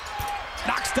 Seibert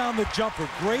knocks down the jumper.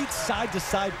 Great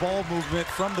side-to-side ball movement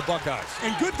from the Buckeyes.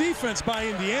 And good defense by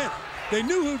Indiana. They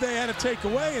knew who they had to take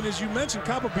away, and as you mentioned,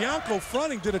 Capobianco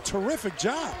fronting did a terrific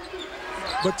job.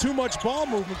 But too much ball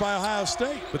movement by Ohio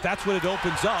State. But that's what it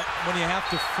opens up when you have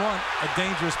to front a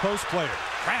dangerous post player.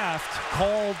 Kraft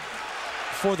called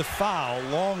for the foul,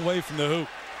 long way from the hoop.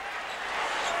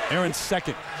 Aaron's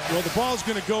second. Well, the ball's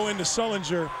going to go into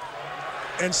Sullinger,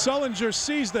 and Sullinger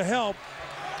sees the help,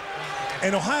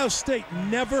 and Ohio State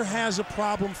never has a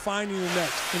problem finding the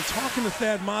net. In talking to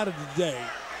Thad Matta today,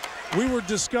 we were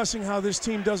discussing how this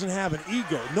team doesn't have an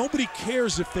ego. Nobody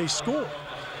cares if they score.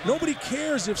 Nobody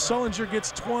cares if Sullinger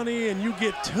gets 20 and you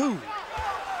get 2.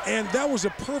 And that was a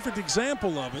perfect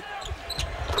example of it.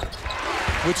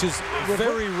 Which is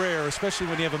very rare, especially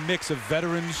when you have a mix of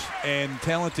veterans and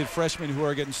talented freshmen who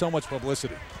are getting so much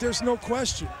publicity. There's no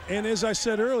question. And as I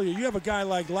said earlier, you have a guy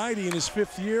like Leidy in his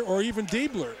 5th year, or even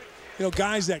Diebler,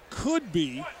 guys that could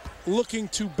be looking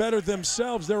to better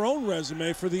themselves, their own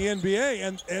resume for the NBA,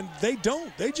 and they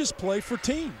don't. They just play for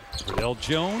team. Verdell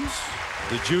Jones,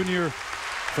 the junior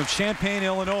from Champaign,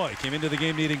 Illinois, came into the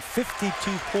game needing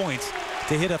 52 points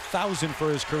to hit 1,000 for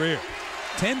his career.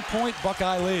 10-point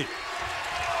Buckeye lead.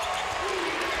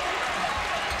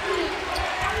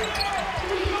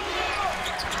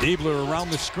 Diebler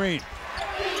around the screen.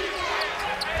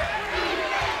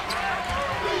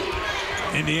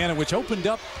 Indiana, which opened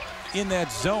up in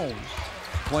that zone,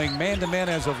 playing man-to-man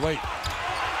as of late.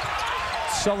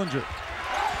 Sullinger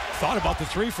thought about the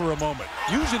 3 for a moment,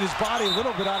 using his body a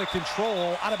little bit out of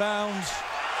control, out of bounds.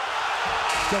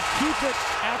 They'll keep it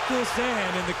at this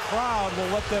end, and the crowd will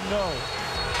let them know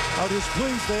how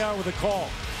displeased they are with the call.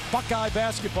 Buckeye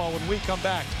basketball when we come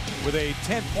back with a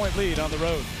 10-point lead on the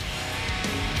road.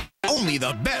 Only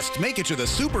the best make it to the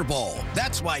Super Bowl.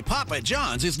 That's why Papa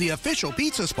John's is the official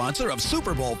pizza sponsor of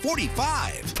Super Bowl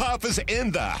 45. Papa's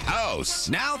in the house.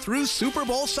 Now through Super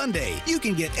Bowl Sunday, you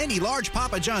can get any large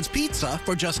Papa John's pizza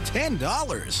for just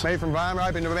 $10. Made from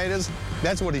vine-ripened tomatoes,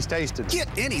 that's what he's tasted. Get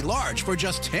any large for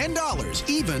just $10,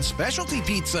 even specialty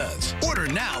pizzas. Order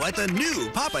now at the new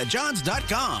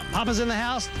papajohns.com. Papa's in the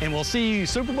house, and we'll see you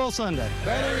Super Bowl Sunday.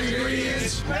 Better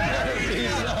ingredients, better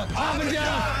pizza. Papa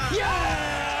John's,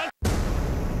 yeah!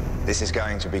 This is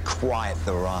going to be quite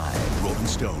the ride. Rolling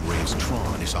Stone raves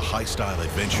Tron is a high-style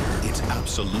adventure. It's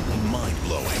absolutely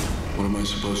mind-blowing. What am I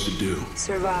supposed to do?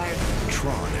 Survive.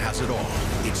 Tron has it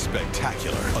all. It's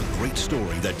spectacular. A great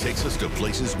story that takes us to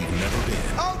places we've never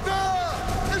been. Out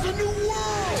there! There's a new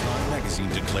world! Time Magazine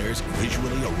declares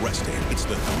visually arresting. It's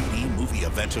the 3D movie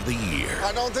event of the year.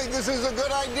 I don't think this is a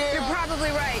good idea. You're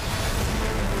probably right.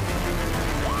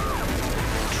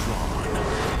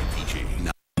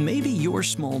 Maybe your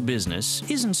small business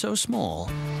isn't so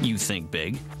small. You think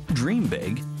big, dream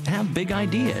big, have big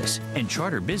ideas, and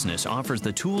Charter Business offers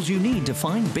the tools you need to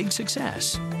find big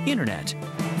success. Internet,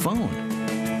 phone,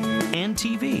 and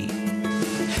TV.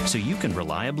 So you can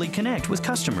reliably connect with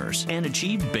customers and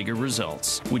achieve bigger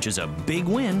results, which is a big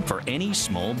win for any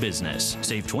small business.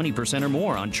 Save 20% or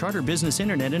more on Charter Business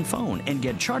Internet and phone and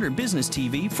get Charter Business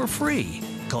TV for free.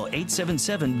 Call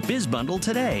 877-BIZBUNDLE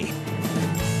today.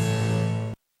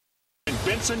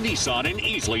 Benson Nissan in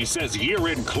Easley says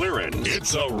year-end clearance.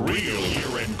 It's a real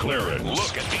year-end clearance.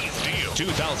 Look at these deals.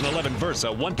 2011 Versa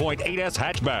 1.8S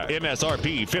hatchback.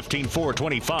 MSRP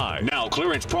 $15,425. Now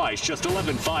clearance price just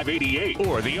 $11,588.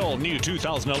 Or the all-new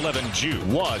 2011 Juke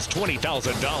was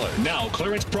 $20,000. Now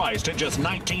clearance priced at just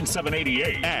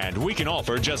 $19,788. And we can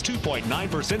offer just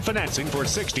 2.9% financing for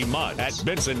 60 months. At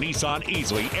Benson Nissan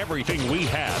Easley, everything we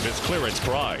have is clearance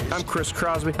price. I'm Chris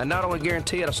Crosby. I not only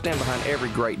guarantee it, I stand behind every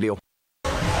great deal.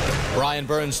 Brian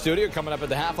Burns Studio coming up at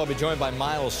the half. I'll be joined by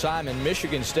Miles Simon.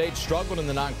 Michigan State struggled in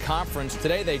the non-conference.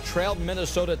 Today they trailed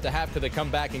Minnesota at the half. Could they come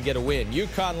back and get a win?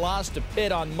 UConn lost to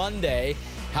Pitt on Monday.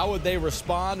 How would they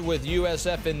respond with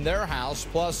USF in their house?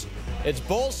 Plus, it's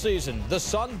bowl season. The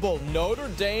Sun Bowl, Notre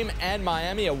Dame and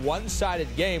Miami, a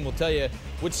one-sided game. We'll tell you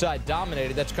which side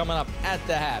dominated. That's coming up at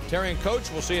the half. Terry and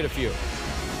Coach, we'll see you in a few.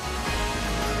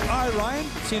 All right, Ryan,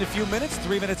 seen a few minutes,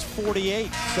 3 minutes,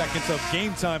 48 seconds of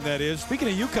game time, that is. Speaking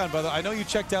of UConn, brother, I know you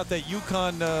checked out that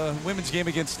UConn women's game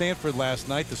against Stanford last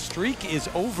night. The streak is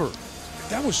over.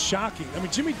 That was shocking. I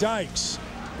mean, Jimmy Dykes,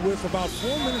 with about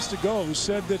 4 minutes to go,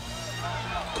 said that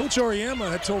Coach Auriemma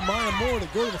had told Maya Moore to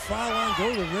go to the foul line, go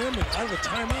to the rim, and out of the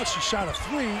timeout, she shot a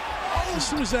 3. As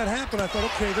soon as that happened, I thought,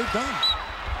 okay, they're done.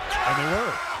 And they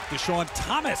were. Deshaun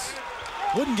Thomas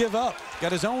wouldn't give up.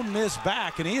 Got his own miss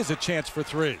back, and he has a chance for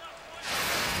 3.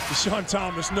 Deshaun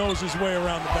Thomas knows his way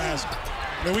around the basket.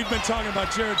 Now, we've been talking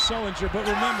about Jared Sullinger, but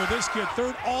remember, this kid,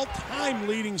 3rd all-time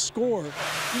leading scorer.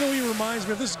 You know, he reminds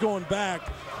me of, this is going back,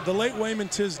 the late Wayman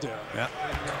Tisdale. Yeah.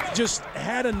 Just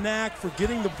had a knack for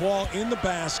getting the ball in the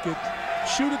basket,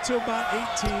 shoot it to about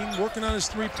 18, working on his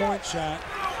 3-point shot.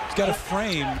 He's got a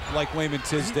frame like Wayman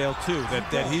Tisdale, too,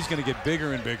 that he's going to get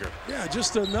bigger and bigger. Yeah,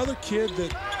 just another kid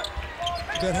that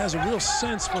has a real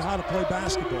sense for how to play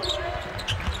basketball.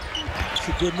 It's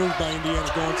a good move by Indiana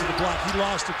going to the block. He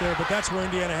lost it there, but that's where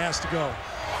Indiana has to go.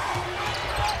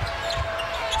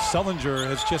 Sullinger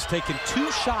has just taken 2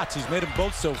 shots. He's made them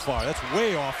both so far. That's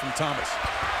way off from Thomas.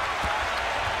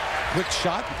 Quick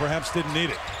shot and perhaps didn't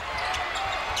need it.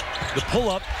 The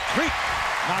pull-up, Creek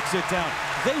knocks it down.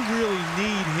 They really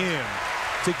need him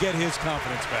to get his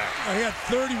confidence back. He had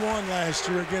 31 last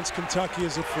year against Kentucky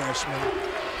as a freshman.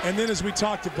 And then, as we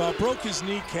talked about, broke his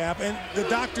kneecap. And the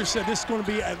doctor said this is going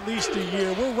to be at least a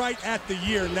year. We're right at the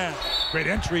year now. Great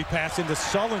entry pass into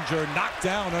Sullinger, knocked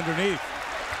down underneath.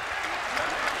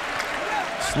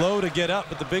 Slow to get up,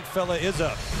 but the big fella is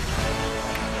up.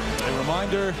 A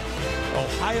reminder,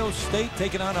 Ohio State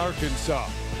taking on Arkansas.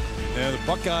 The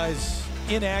Buckeyes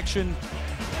in action.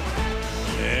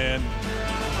 And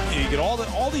you get all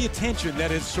the attention that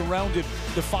has surrounded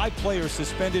the 5 players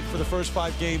suspended for the first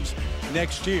 5 games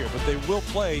next year, but they will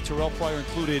play, Terrell Pryor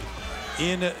included,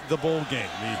 in the bowl game,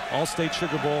 the All-State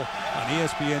Sugar Bowl on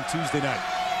ESPN Tuesday night.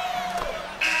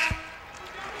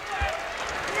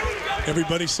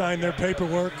 Everybody signed their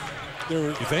paperwork.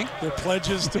 You think? Their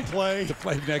pledges to play. To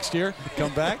play next year,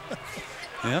 come back.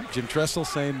 Yeah, Jim Tressel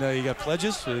saying you got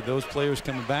pledges for those players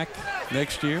coming back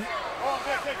next year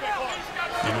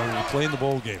in order to play in the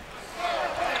bowl game.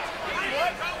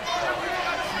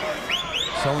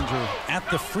 Sullinger at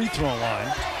the free throw line,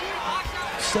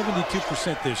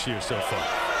 72% this year so far.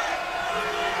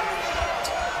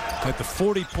 Had the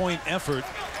 40-point effort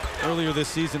earlier this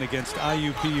season against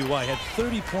IUPUI. Had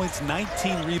 30 points,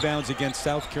 19 rebounds against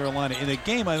South Carolina in a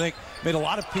game I think made a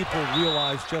lot of people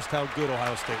realize just how good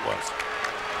Ohio State was.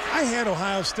 I had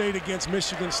Ohio State against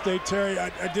Michigan State, Terry.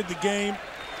 I did the game.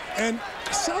 And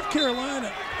South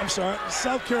Carolina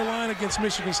against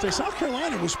Michigan State. South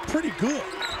Carolina was pretty good.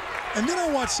 And then I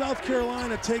watched South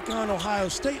Carolina take on Ohio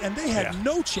State, and they had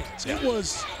no chance. It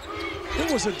was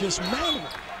a dismantling.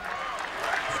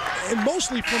 And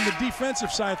mostly from the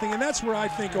defensive side thing, and that's where I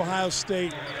think Ohio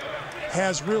State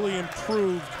has really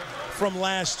improved from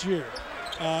last year.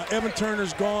 Evan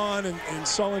Turner's gone, and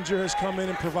Sullinger has come in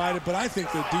and provided, but I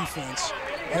think their defense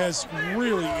has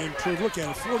really improved. Look at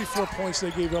it, 44 points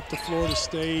they gave up to Florida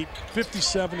State,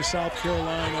 57 to South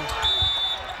Carolina.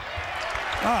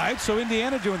 All right, so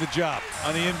Indiana doing the job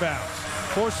on the inbound.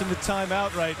 Forcing the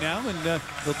timeout right now, and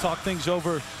they'll talk things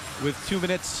over with 2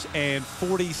 minutes and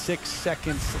 46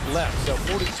 seconds left. So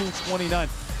 42-29.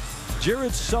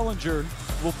 Jared Sullinger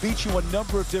will beat you a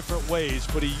number of different ways,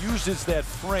 but he uses that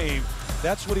frame.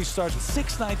 That's what he starts with.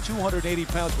 6'9", 280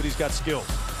 pounds, but he's got skills.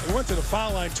 He went to the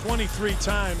foul line 23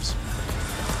 times.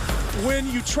 When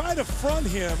you try to front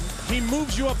him, he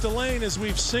moves you up the lane, as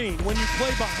we've seen. When you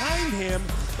play behind him,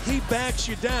 he backs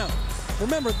you down.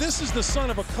 Remember, this is the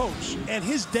son of a coach, and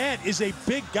his dad is a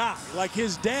big guy. Like,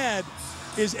 his dad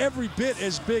is every bit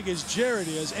as big as Jared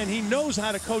is, and he knows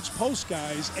how to coach post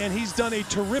guys, and he's done a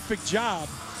terrific job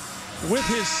with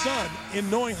his son in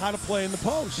knowing how to play in the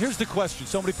post. Here's the question.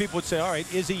 So many people would say, all right,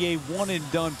 is he a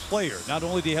one-and-done player? Not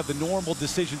only do you have the normal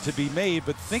decision to be made,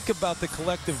 but think about the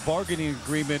collective bargaining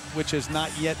agreement, which has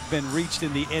not yet been reached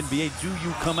in the NBA. Do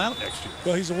you come out next year?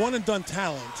 Well, he's a one-and-done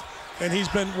talent, and he's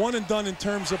been one-and-done in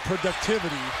terms of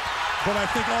productivity. But I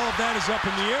think all of that is up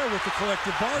in the air with the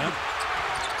collective bargaining.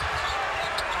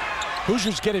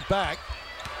 Hoosiers get it back,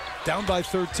 down by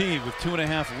 13 with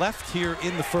 2.5 left here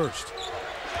in the first.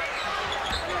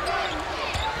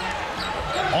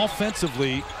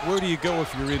 Offensively, where do you go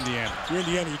if you're Indiana? If you're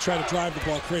Indiana, you try to drive the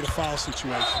ball, create a foul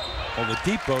situation.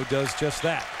 Oladipo does just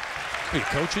that. Are you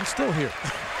coaching still here?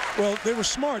 Well, they were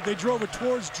smart. They drove it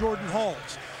towards Jordan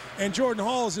Halls. And Jordan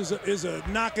Halls is a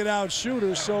knock-it-out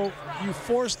shooter, so you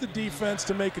force the defense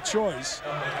to make a choice,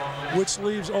 which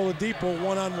leaves Oladipo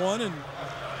one-on-one and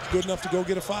good enough to go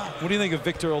get a foul. What do you think of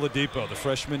Victor Oladipo, the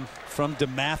freshman from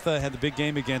DeMatha? Had the big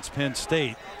game against Penn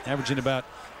State, averaging about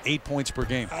 8 points per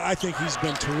game. I think he's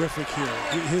been terrific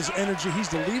here. His energy, he's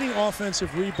the leading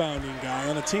offensive rebounding guy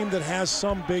on a team that has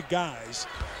some big guys.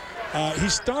 He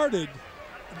started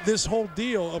this whole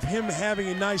deal of him having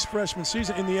a nice freshman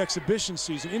season in the exhibition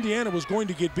season. Indiana was going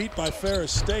to get beat by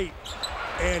Ferris State,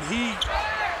 and he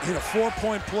hit a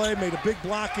 4-point play, made a big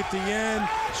block at the end,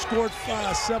 scored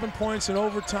 7 points in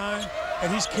overtime,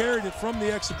 and he's carried it from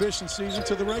the exhibition season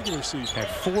to the regular season. Had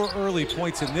 4 early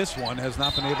points in this one, has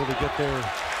not been able to get there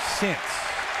since.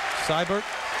 Seibert,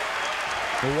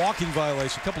 the walking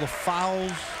violation, a couple of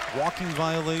fouls, walking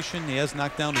violation. He has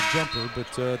knocked down a jumper, but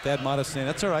Thad Matta saying,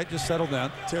 that's all right, just settle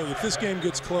down. I tell you, if this game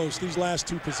gets close, these last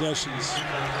 2 possessions,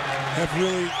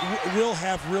 will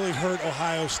have really hurt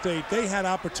Ohio State. They had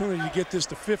opportunity to get this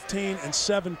to 15 and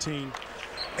 17.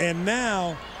 And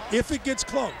now, if it gets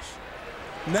close,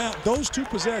 now those two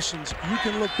possessions you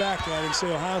can look back at and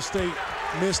say Ohio State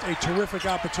missed a terrific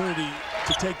opportunity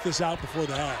to take this out before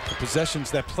the half. The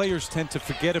possessions that players tend to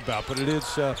forget about, but it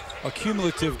is a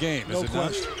cumulative game, is it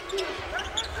not?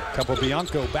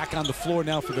 Capobianco back on the floor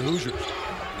now for the Hoosiers.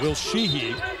 Will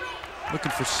Sheehy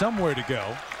looking for somewhere to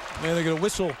go. And they're going to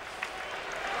whistle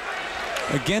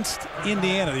against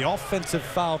Indiana. The offensive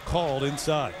foul called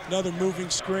inside. Another moving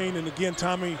screen, and again,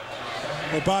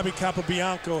 Bobby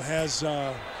Capobianco has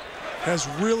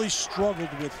really struggled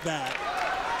with that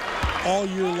all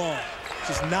year long.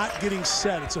 Just not getting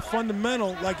set. It's a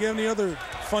fundamental, like any other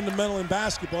fundamental in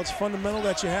basketball. It's a fundamental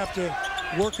that you have to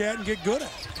work at and get good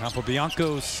at.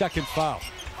 Capobianco's second foul.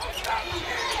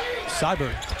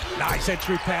 Seibert, nice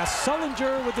entry pass.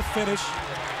 Sullinger with the finish.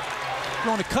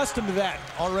 Grown accustomed to that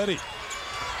already.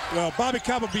 Well, Bobby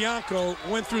Capobianco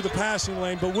went through the passing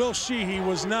lane, but Will Sheehy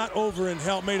was not over and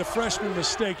helped, made a freshman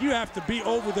mistake. You have to be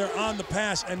over there on the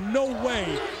pass, and no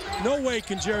way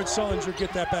can Jared Sullinger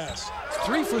get that pass.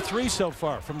 3 for 3 so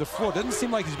far from the floor. Doesn't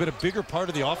seem like he's been a bigger part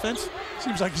of the offense.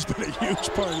 Seems like he's been a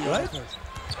huge part of the offense.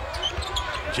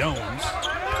 Jones.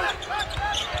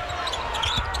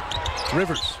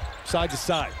 Rivers, side to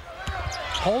side.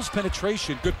 Hull's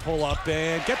penetration, good pull up,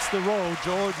 and gets the roll,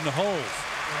 Jordan Hulls.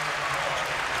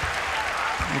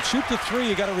 And shoot the three,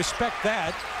 you got to respect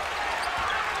that.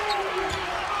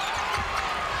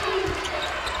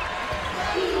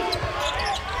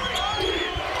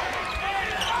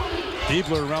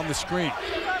 Diebler around the screen.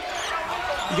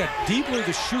 You got Diebler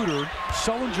the shooter,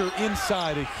 Sullinger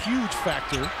inside, a huge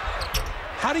factor.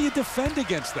 How do you defend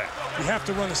against that? You have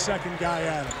to run a second guy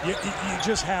at him. You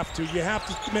just have to. You have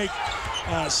to make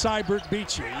Seibert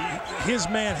beat you. His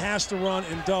man has to run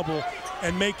and double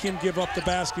and make him give up the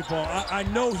basketball. I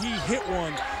know he hit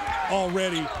one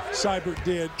already, Seibert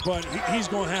did, but he's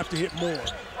going to have to hit more.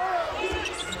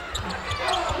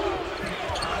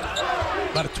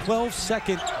 About a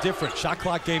 12-second difference. Shot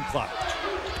clock, game clock.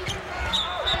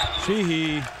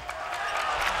 Sheehy.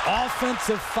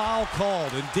 Offensive foul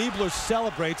called, and Diebler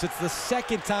celebrates. It's the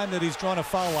second time that he's drawn a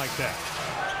foul like that.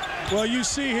 Well, you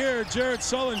see here, Jared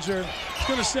Sullinger is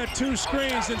going to set two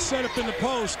screens and set up in the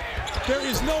post. There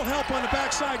is no help on the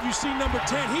backside. You see number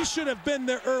 10. He should have been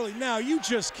there early. Now, you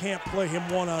just can't play him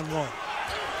one-on-one.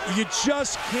 You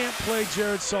just can't play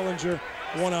Jared Sullinger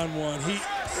one-on-one.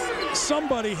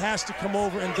 Somebody has to come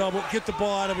over and double, get the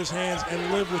ball out of his hands,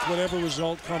 and live with whatever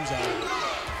result comes out of it.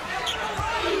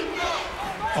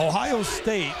 Ohio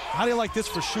State, how do you like this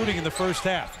for shooting in the first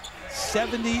half?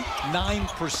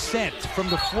 79% from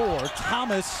the floor.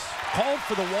 Thomas called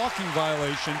for the walking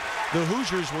violation. The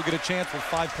Hoosiers will get a chance with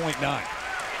 5.9.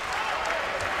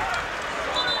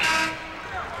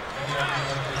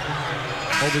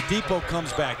 Oladipo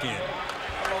comes back in.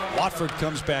 Watford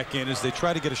comes back in as they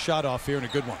try to get a shot off here, and a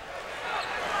good one.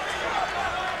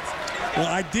 Well,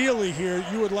 ideally here,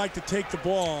 you would like to take the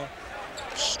ball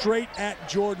straight at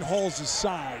Jordan Hulls'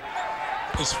 side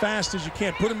as fast as you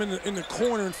can. Put him in the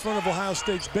corner in front of Ohio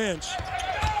State's bench.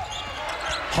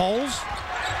 Hulls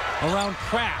around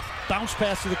Kraft. Bounce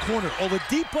pass to the corner.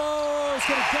 Oladipo is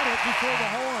going to get it before the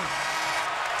horn.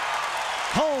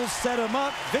 Hulls set him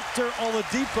up. Victor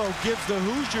Oladipo gives the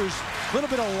Hoosiers a little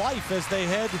bit of life as they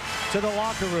head to the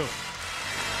locker room.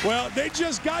 Well, they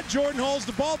just got Jordan Hulls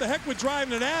the ball. The heck with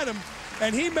driving it at him,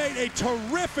 and he made a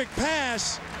terrific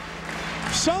pass.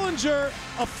 Sullinger,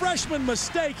 a freshman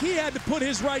mistake. He had to put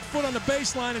his right foot on the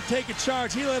baseline and take a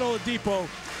charge. He let Oladipo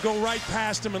go right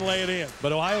past him and lay it in.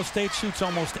 But Ohio State shoots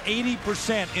almost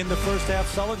 80% in the first half.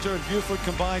 Sullinger and Buford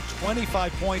combined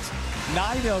 25 points,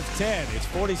 9 of 10. It's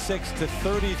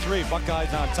 46-33.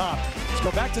 Buckeyes on top. Let's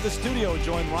go back to the studio and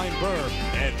join Ryan Burr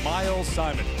and Miles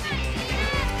Simon.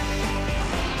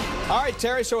 All right,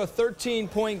 Terry, so a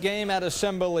 13-point game at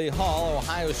Assembly Hall.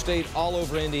 Ohio State all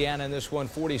over Indiana in this one,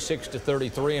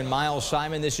 46-33. And Miles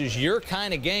Simon, this is your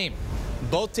kind of game.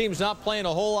 Both teams not playing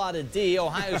a whole lot of D.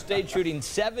 Ohio State shooting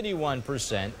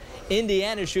 71%.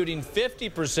 Indiana shooting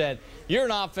 50%. You're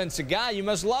an offensive guy. You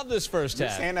must love this first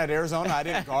half. You're saying that Arizona, I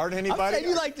didn't guard anybody? I'm saying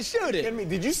you like to shoot it.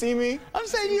 Did you see me? I'm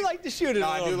saying you like to shoot it. No,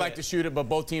 I do like to shoot it, but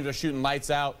both teams are shooting lights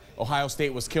out. Ohio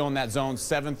State was killing that zone,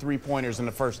 7 3-pointers in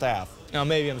the first half. Now,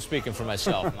 maybe I'm speaking for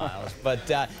myself, Miles, but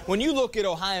when you look at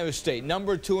Ohio State,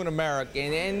 #2 in America,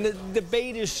 and the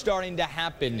debate is starting to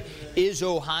happen, is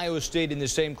Ohio State in the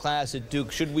same class as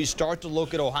Duke? Should we start to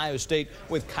look at Ohio State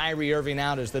with Kyrie Irving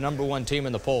out as the #1 team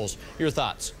in the polls? Your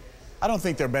thoughts? I don't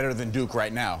think they're better than Duke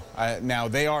right now. Now,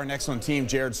 they are an excellent team.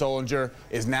 Jared Solinger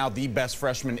is now the best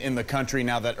freshman in the country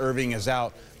now that Irving is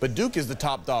out. But Duke is the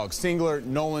top dog. Singler,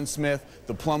 Nolan Smith,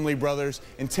 the Plumlee brothers.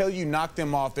 Until you knock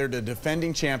them off, they're the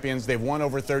defending champions. They've won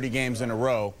over 30 games in a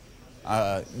row.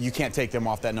 You can't take them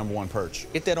off that #1 perch.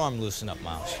 Get that arm loosened up,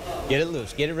 Miles. Get it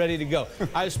loose. Get it ready to go.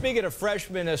 Speaking of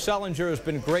freshmen, Solinger has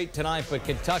been great tonight, but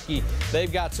Kentucky,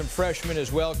 they've got some freshmen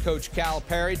as well. Coach Cal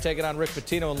Perry taking on Rick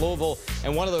Pitino in Louisville,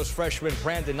 and one of those freshmen,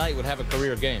 Brandon Knight, would have a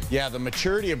career game. Yeah, the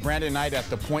maturity of Brandon Knight at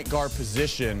the point guard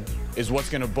position is what's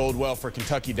going to bode well for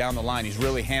Kentucky down the line. He's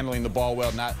really handling the ball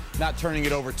well, not turning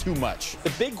it over too much.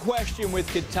 The big question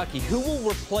with Kentucky, who will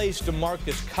replace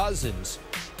DeMarcus Cousins?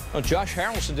 Well, Josh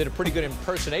Harrelson did a pretty good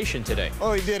impersonation today.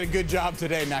 Well, he did a good job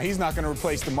today. Now, he's not going to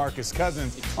replace DeMarcus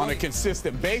Cousins on a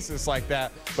consistent basis like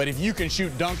that. But if you can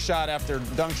shoot dunk shot after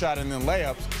dunk shot and then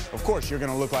layups, of course, you're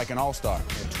going to look like an all-star.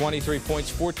 23 points,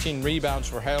 14 rebounds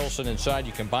for Harrelson inside.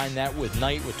 You combine that with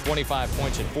Knight with 25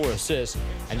 points and 4 assists,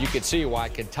 and you can see why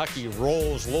Kentucky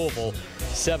rolls Louisville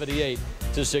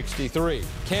 78-63.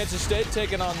 Kansas State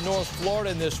taking on North Florida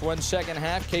in this one. Second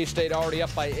half, K-State already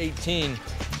up by 18.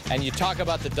 And you talk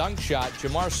about the dunk shot,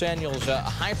 Jamar Samuels, a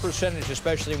high percentage,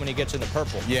 especially when he gets in the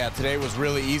purple. Yeah, today was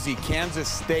really easy. Kansas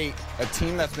State, a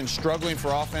team that's been struggling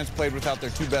for offense, played without their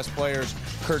 2 best players,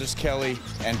 Curtis Kelly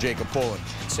and Jacob Pullen.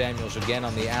 Samuels again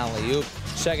on the alley-oop.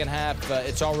 Second half,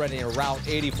 it's already a rout,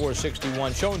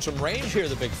 84-61. Showing some range here,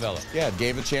 the big fella. Yeah,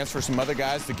 gave a chance for some other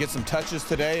guys to get some touches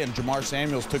today, and Jamar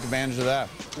Samuels took advantage of that.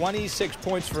 26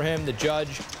 points for him. The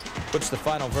judge puts the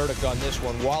final verdict on this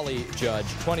one. Wally Judge,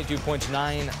 22 points,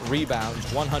 9 rebounds,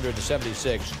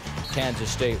 100-76. Kansas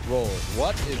State rolls.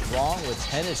 What is wrong with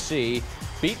Tennessee?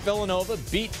 Beat Villanova,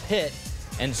 beat Pitt,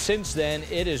 and since then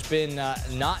it has been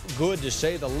not good to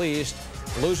say the least.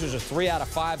 Losers of 3 out of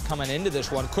 5 coming into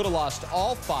this one. Could have lost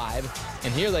all 5,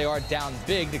 and here they are down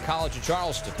big to College of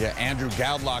Charleston. Yeah, Andrew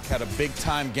Gowdlock had a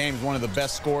big-time game, one of the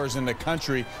best scorers in the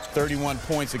country, 31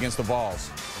 points against the Vols.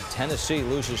 Tennessee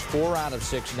loses 4 out of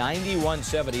 6,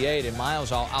 91-78. And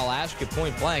Miles, I'll ask you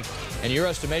point blank, in your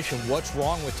estimation, what's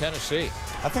wrong with Tennessee?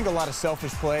 I think a lot of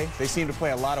selfish play. They seem to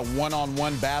play a lot of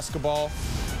one-on-one basketball.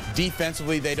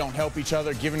 Defensively, they don't help each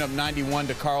other. Giving up 91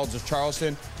 to College of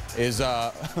Charleston is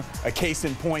a case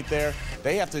in point there.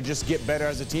 They have to just get better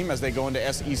as a team as they go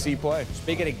into SEC play.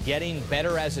 Speaking of getting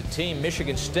better as a team,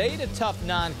 Michigan State, a tough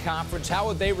non-conference. How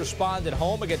would they respond at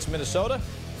home against Minnesota?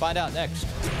 Find out next.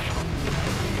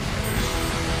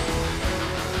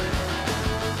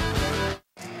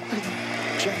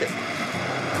 Check it.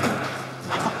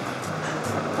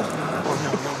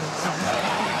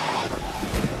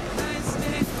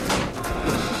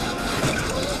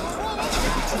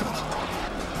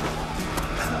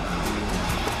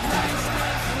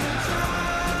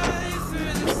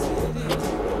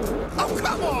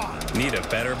 Need a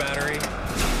better battery?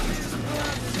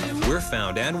 We're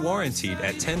found and warranted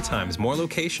at 10 times more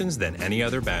locations than any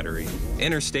other battery.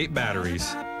 Interstate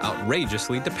Batteries.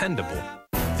 Outrageously dependable.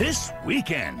 This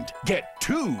weekend, get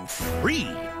 2 free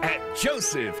at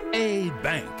Joseph A.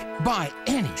 Bank. Buy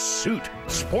any suit,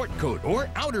 sport coat, or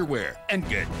outerwear and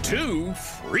get 2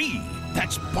 free.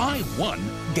 That's buy 1,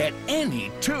 get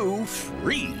any 2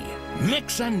 free.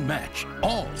 Mix and match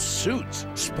all suits,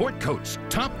 sport coats,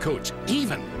 top coats,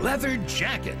 even leather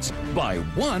jackets. Buy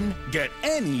 1, get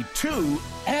any 2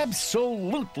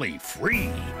 absolutely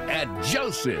free at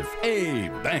Joseph A.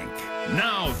 Bank.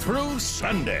 Now through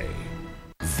Sunday.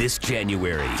 This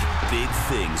January, big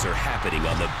things are happening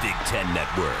on the Big Ten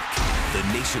Network. The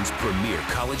nation's premier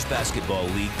college basketball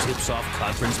league tips off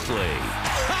conference play.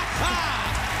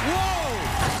 Whoa!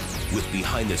 With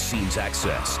behind-the-scenes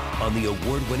access on the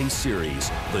award-winning series,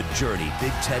 The Journey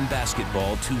Big Ten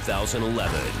Basketball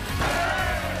 2011.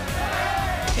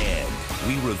 And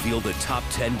we reveal the top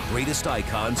 10 greatest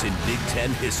icons in Big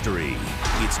Ten history.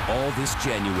 It's all this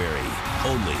January,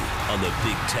 only on the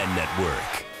Big Ten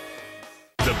Network.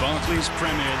 The Barclays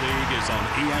Premier League is on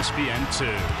ESPN2.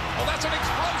 Oh, that's an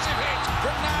explosive hit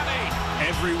from Nani.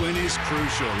 Every win is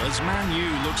crucial as Man U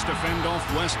looks to fend off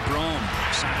West Brom.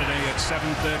 Saturday at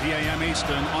 7:30 a.m.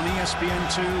 Eastern on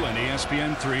ESPN2 and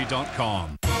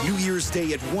ESPN3.com. New Year's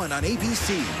Day at 1 on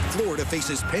ABC. Florida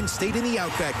faces Penn State in the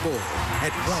Outback Bowl.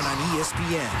 At 1 on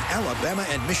ESPN, Alabama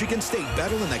and Michigan State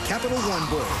battle in the Capital One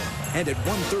Bowl. And at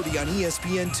 1:30 on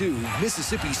ESPN2,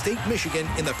 Mississippi State, Michigan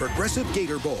in the Progressive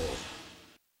Gator Bowl.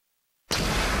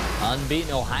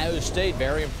 Unbeaten Ohio State,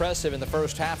 very impressive in the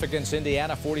first half against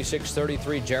Indiana,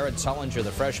 46-33. Jared Solinger,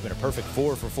 the freshman, a perfect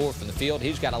 4 for 4 from the field.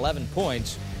 He's got 11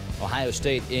 points. Ohio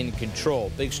State in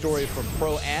control. Big story from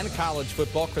pro and college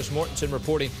football. Chris Mortensen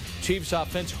reporting Chiefs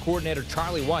offensive coordinator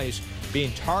Charlie Weis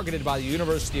being targeted by the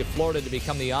University of Florida to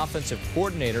become the offensive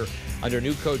coordinator under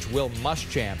new coach Will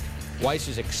Muschamp. Weis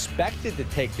is expected to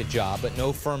take the job, but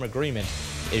no firm agreement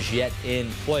is yet in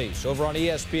place. Over on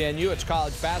ESPNU, it's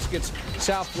college basket's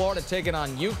South Florida taking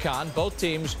on UConn. Both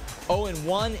teams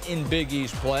 0-1 in Big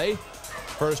East play.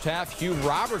 First half, Hugh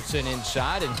Robertson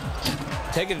inside and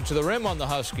taking it to the rim on the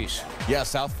Huskies. Yeah,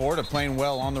 South Florida playing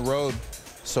well on the road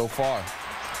so far.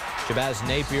 Shabazz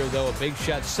Napier, though, a big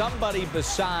shot. Somebody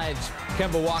besides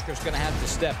Kemba Walker's going to have to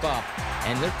step up.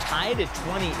 And they're tied at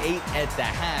 28 at the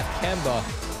half. Kemba,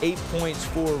 8 points,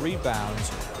 4 rebounds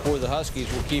for the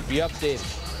Huskies. We'll keep you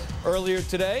updated. Earlier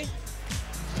today,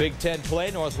 Big Ten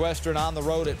play, Northwestern on the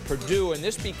road at Purdue. And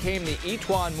this became the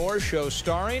E'Twaun Moore Show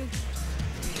starring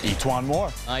E'Twaun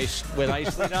Moore. Nicely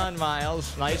done,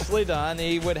 Miles. Nicely done.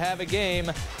 He would have a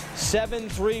game. 7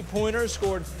 3-pointers,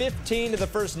 scored 15 to the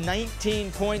first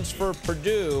 19 points for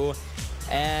Purdue.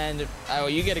 And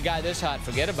you get a guy this hot,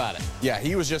 forget about it. Yeah,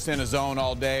 he was just in a zone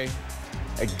all day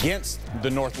against the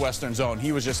Northwestern zone.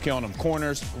 He was just killing them.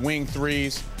 Corners, wing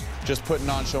threes, just putting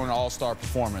on, showing an all-star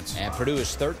performance. And Purdue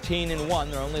is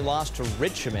 13-1. Their only loss to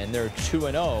Richmond. They're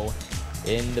 2-0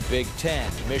 in the Big Ten.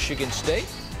 Michigan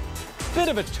State, bit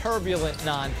of a turbulent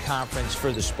non-conference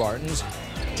for the Spartans.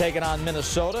 Taking on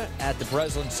Minnesota at the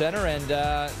Breslin Center, and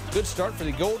good start for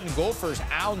the Golden Gophers.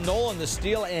 Al Nolan, the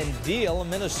steal and deal.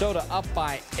 Minnesota up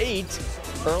by 8.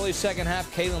 Early second half,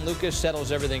 Kalen Lucas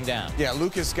settles everything down. Yeah,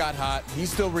 Lucas got hot.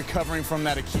 He's still recovering from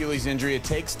that Achilles injury. It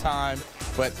takes time,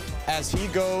 but as he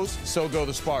goes, so go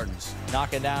the Spartans.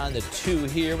 Knocking down the 2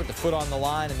 here with the foot on the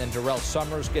line, and then Darrell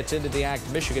Summers gets into the act.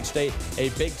 Michigan State, a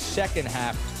big second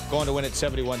half, going to win at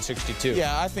 71-62.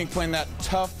 Yeah, I think playing that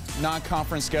tough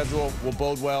non-conference schedule will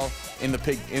bode well in the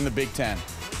Big Ten.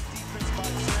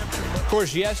 Of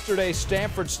course, yesterday,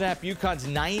 Stanford snapped UConn's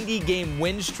 90-game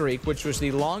win streak, which was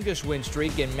the longest win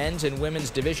streak in men's and women's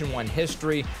Division I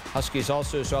history. Huskies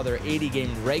also saw their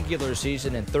 80-game regular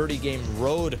season and 30-game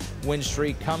road win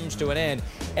streak comes to an end.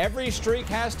 Every streak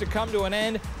has to come to an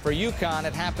end for UConn.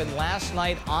 It happened last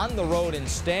night on the road in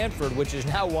Stanford, which has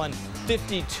now won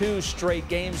 52 straight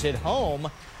games at home.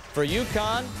 For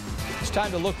UConn, it's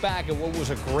time to look back at what was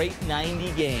a great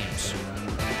 90 games.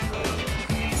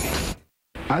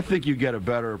 I think you get a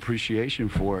better appreciation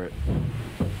for it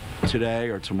today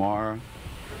or tomorrow,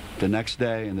 the next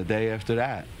day, and the day after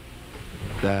that.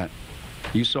 That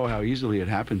you saw how easily it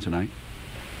happened tonight.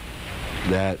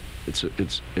 That it's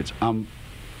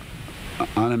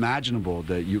unimaginable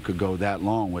that you could go that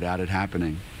long without it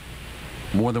happening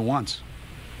more than once.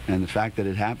 And the fact that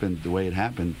it happened the way it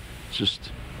happened,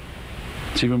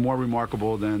 it's even more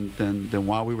remarkable than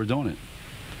while we were doing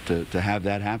it, to have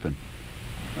that happen.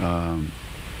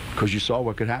 Because you saw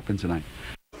what could happen tonight.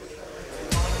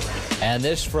 And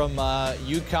this from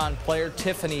UConn player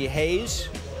Tiffany Hayes,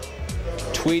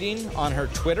 tweeting on her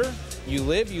Twitter, "You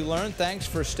live, you learn. Thanks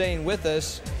for staying with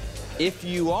us. If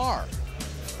you are."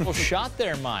 Well, shot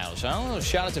there, Miles. I don't know,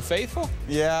 shot it to Faithful?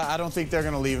 Yeah, I don't think they're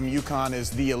going to leave him. UConn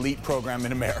is the elite program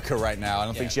in America right now. I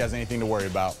don't think she has anything to worry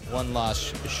about. One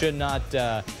loss should not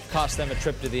cost them a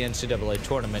trip to the NCAA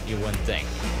tournament, you wouldn't think.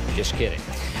 Just kidding.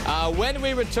 When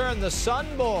we return, the Sun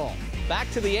Bowl.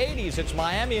 Back to the 80s. It's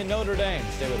Miami and Notre Dame.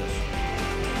 Stay with us.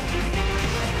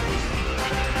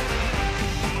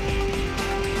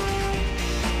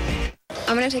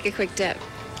 I'm going to take a quick dip.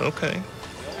 Okay.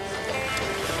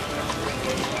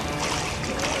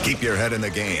 Keep your head in the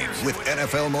game with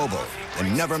NFL Mobile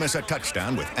and never miss a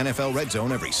touchdown with NFL Red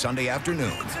Zone every Sunday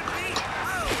afternoon.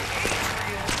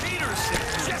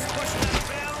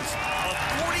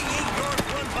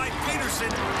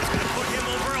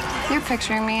 You're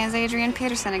picturing me as Adrian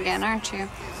Peterson again, aren't you?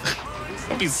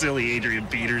 Don't be silly, Adrian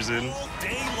Peterson.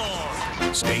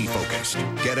 Stay focused.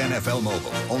 Get NFL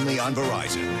Mobile only on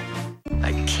Verizon.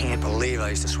 I can't believe I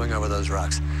used to swing over those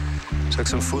rocks. Took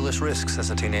some foolish risks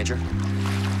as a teenager.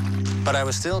 But I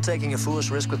was still taking a foolish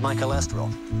risk with my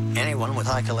cholesterol. Anyone with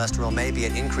high cholesterol may be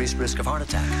at increased risk of heart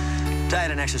attack.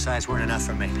 Diet and exercise weren't enough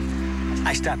for me.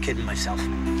 I stopped kidding myself.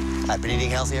 I've been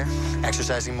eating healthier,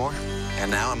 exercising more,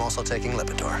 and now I'm also taking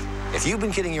Lipitor. If you've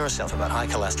been kidding yourself about high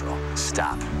cholesterol,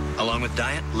 stop. Along with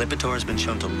diet, Lipitor has been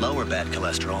shown to lower bad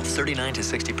cholesterol 39 to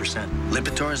 60%.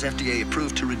 Lipitor is FDA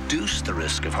approved to reduce the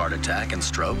risk of heart attack and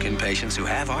stroke in patients who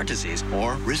have heart disease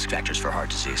or risk factors for heart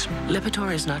disease.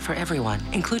 Lipitor is not for everyone,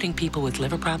 including people with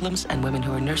liver problems and women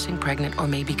who are nursing, pregnant, or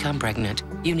may become pregnant.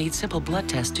 You need simple blood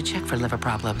tests to check for liver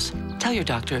problems. Tell your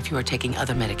doctor if you are taking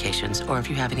other medications or if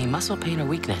you have any muscle pain or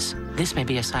weakness. This may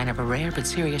be a sign of a rare but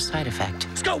serious side effect.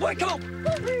 Let's go, wake up!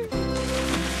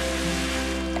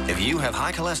 If you have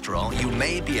high cholesterol, you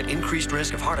may be at increased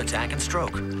risk of heart attack and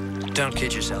stroke. Don't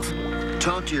kid yourself.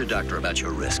 Talk to your doctor about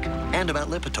your risk and about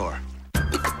Lipitor.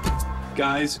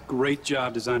 Guys, great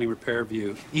job designing Repair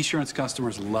View. Esurance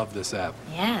customers love this app.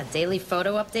 Yeah, daily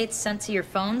photo updates sent to your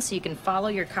phone so you can follow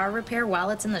your car repair while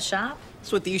it's in the shop.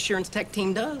 That's what the Esurance tech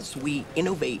team does. We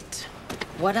innovate.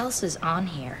 What else is on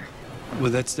here?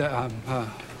 Well, that's,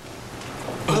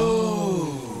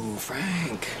 Oh,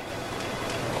 Frank.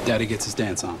 Daddy gets his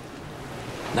dance on.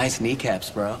 Nice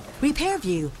kneecaps, bro. Repair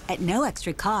View at no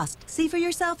extra cost. See for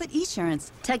yourself at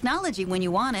Esurance. Technology when you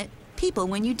want it, people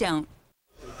when you don't.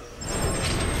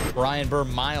 Brian Burr,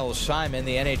 Miles Simon,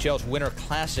 the NHL's Winter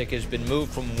Classic has been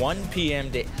moved from 1 p.m.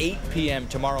 to 8 p.m.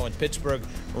 tomorrow in Pittsburgh.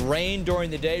 Rain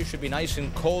during the day, should be nice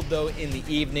and cold, though, in the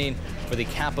evening for the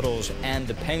Capitals and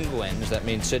the Penguins. That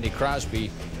means Sidney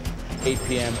Crosby, 8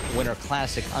 p.m. Winter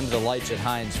Classic under the lights at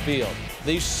Heinz Field.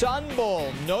 The Sun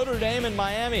Bowl, Notre Dame and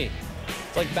Miami.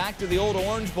 It's like back to the old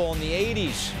Orange Bowl in the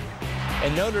 80s.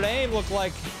 And Notre Dame looked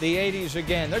like the 80s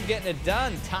again. They're getting it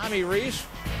done. Tommy Rees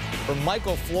from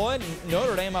Michael Floyd.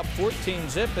 Notre Dame up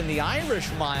 14-zip, and the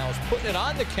Irish Miles putting it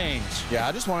on the Canes. Yeah,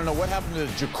 I just want to know what happened to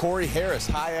Ja'Cory Harris.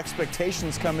 High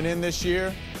expectations coming in this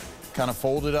year. Kind of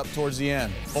folded up towards the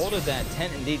end. Folded that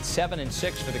 10, indeed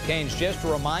 7-6 for the Canes. Just a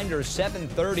reminder,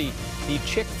 7:30, the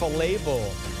Chick-fil-A Bowl.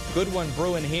 Good one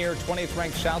brewing here. 20th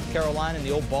ranked South Carolina and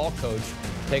the old ball coach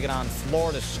taking on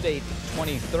Florida State,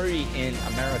 23 in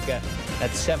America.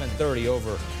 That's 7:30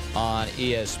 over on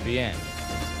ESPN.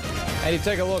 And you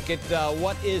take a look at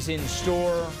what is in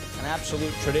store. An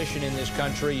absolute tradition in this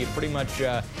country. You pretty much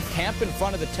camp in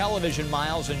front of the television,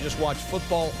 Miles, and just watch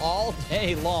football all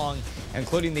day long,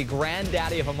 including the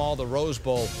granddaddy of them all, the Rose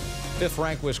Bowl.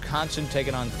 5th-ranked Wisconsin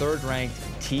taking on 3rd-ranked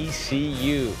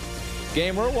TCU.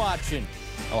 Game we're watching,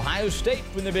 Ohio State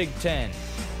from the Big Ten.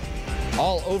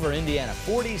 All over Indiana,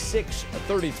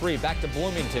 46-33. Back to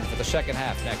Bloomington for the second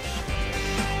half next.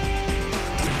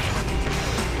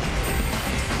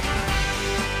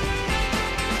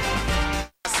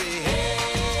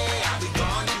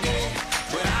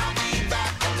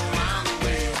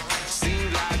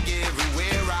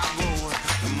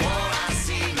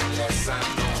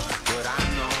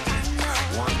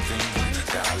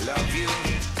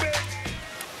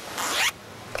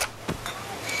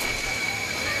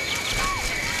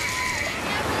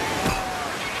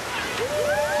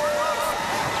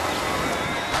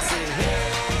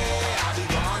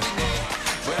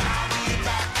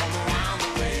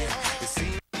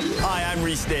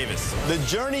 Davis. The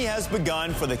journey has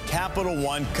begun for the Capital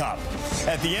One Cup.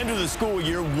 At the end of the school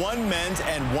year, one men's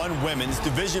and one women's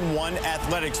Division I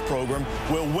athletics program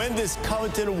will win this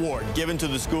coveted award given to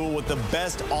the school with the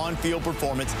best on-field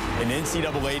performance in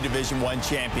NCAA Division I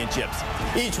championships.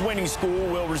 Each winning school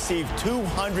will receive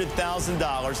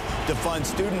 $200,000 to fund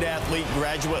student-athlete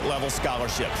graduate-level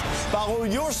scholarships. Follow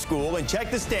your school and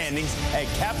check the standings at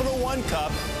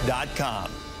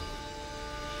CapitalOneCup.com.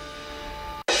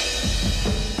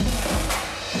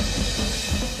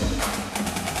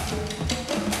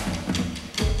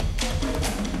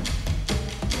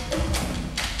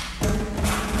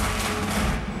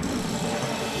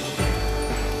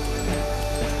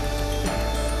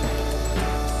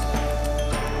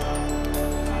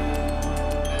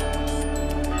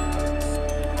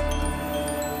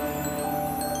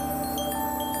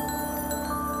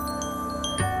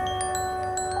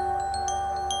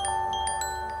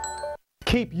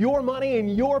 Keep your money in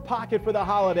your pocket for the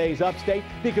holidays, Upstate,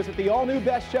 because at the all-new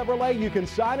Best Chevrolet, you can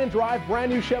sign and drive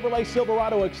brand new Chevrolet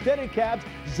Silverado extended cabs,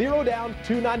 0 down,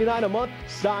 $299 a month,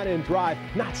 sign and drive.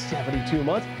 Not 72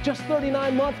 months, just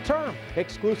 39-month term.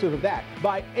 Exclusive of that,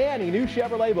 buy any new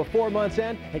Chevrolet before month's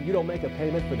end, and you don't make a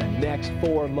payment for the next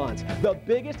 4 months. The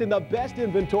biggest and the best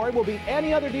inventory will beat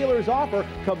any other dealer's offer.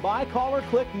 Come by, call, or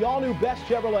click the all-new Best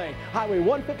Chevrolet. Highway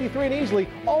 153 and Easley,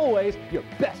 always your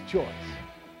best choice.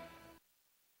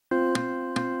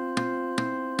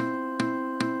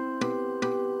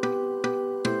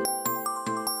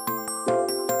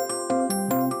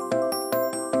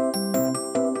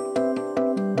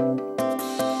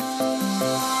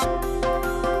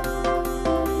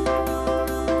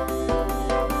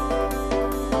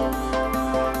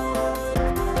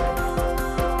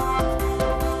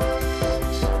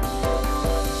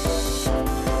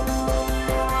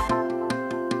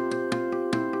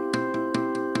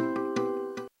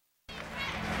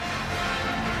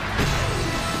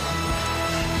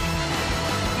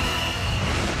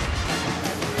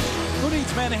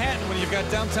 got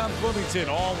downtown Bloomington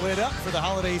all lit up for the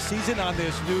holiday season on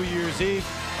this New Year's Eve.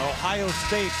 Ohio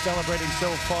State celebrating so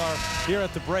far here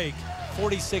at the break.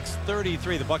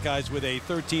 46-33, the Buckeyes with a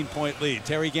 13-point lead.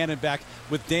 Terry Gannon back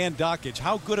with Dan Dockage.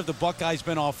 How good have the Buckeyes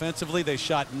been offensively? They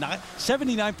shot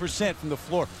 79% from the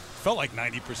floor. Felt like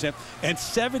 90%, and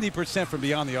 70% from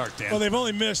beyond the arc, Dan. Well, they've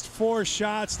only missed 4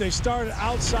 shots. They started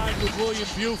outside with William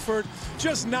Buford,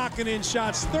 just knocking in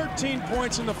shots. 13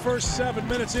 points in the first 7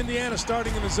 minutes. Indiana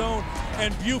starting in the zone,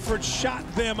 and Buford shot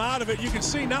them out of it. You can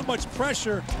see not much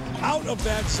pressure out of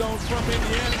that zone from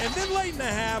Indiana. And then late in the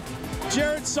half,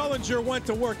 Jared Sullinger went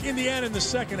to work. Indiana in the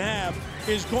second half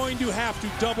is going to have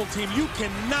to double team. You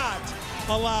cannot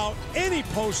allow any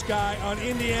post guy on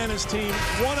Indiana's team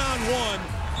one-on-one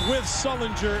with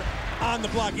Sullinger on the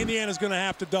block. Indiana's going to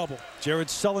have to double. Jared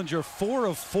Sullinger 4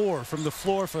 of 4 from the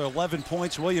floor for 11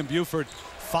 points. William Buford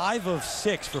 5 of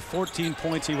 6 for 14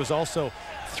 points. He was also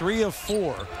 3 of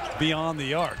 4 beyond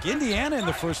the arc. Indiana in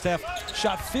the first half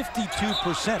shot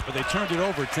 52%, but they turned it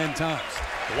over 10 times.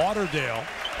 Lauderdale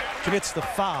commits the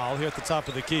foul here at the top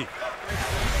of the key.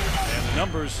 And the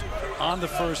numbers on the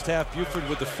first half, Buford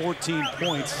with the 14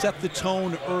 points, set the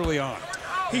tone early on.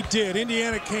 He did.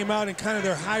 Indiana came out in kind of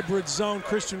their hybrid zone.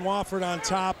 Christian Wofford on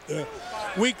top. The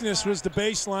weakness was the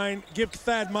baseline. Give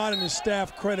Thad Mott and his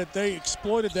staff credit. They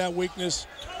exploited that weakness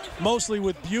mostly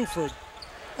with Buford.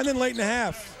 And then late in the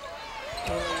half,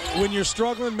 when you're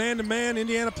struggling man-to-man,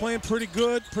 Indiana playing pretty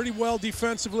good, pretty well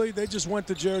defensively. They just went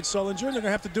to Jared Sullinger, and they're going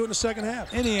to have to do it in the second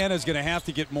half. Indiana's going to have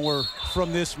to get more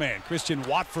from this man, Christian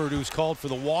Watford, who's called for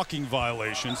the walking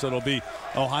violation, so it'll be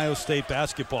Ohio State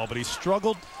basketball. But he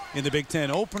struggled in the Big Ten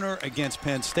opener against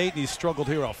Penn State, and he's struggled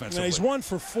here offensively. Now he's 1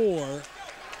 for 4.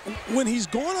 When he's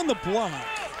gone on the block,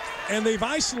 and they've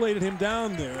isolated him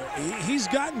down there, he's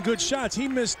gotten good shots. He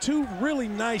missed 2 really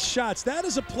nice shots. That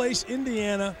is a place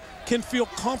Indiana can feel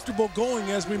comfortable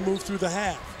going as we move through the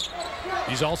half.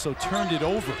 He's also turned it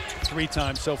over 3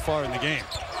 times so far in the game.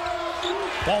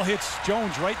 Ball hits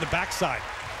Jones right in the backside.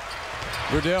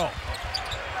 Verdell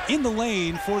in the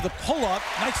lane for the pull-up.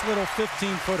 Nice little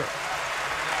 15-footer.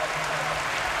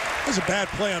 It was a bad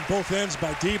play on both ends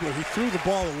by Diebler. He threw the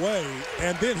ball away,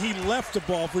 and then he left the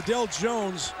ball. Verdell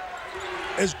Jones,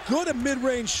 as good a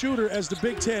mid-range shooter as the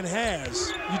Big Ten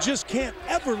has, you just can't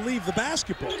ever leave the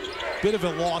basketball. Bit of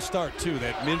a lost start, too,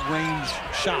 that mid-range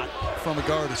shot from a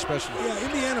guard especially. Yeah,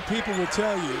 Indiana people will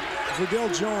tell you, Verdell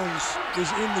Jones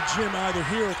is in the gym either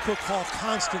here or Cook Hall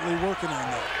constantly working on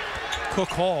that. Cook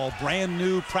Hall, brand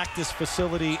new practice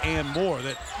facility and more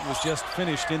that was just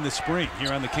finished in the spring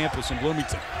here on the campus in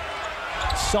Bloomington.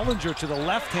 Sullinger to the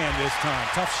left hand this time.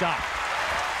 Tough shot.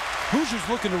 Hoosiers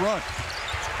looking to run.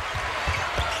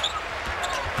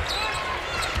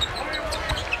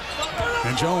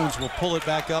 And Jones will pull it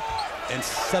back up and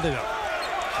set it up.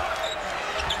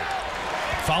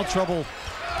 Foul trouble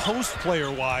post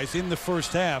player-wise in the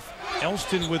first half.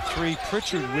 Elston with 3,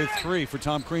 Pritchard with 3 for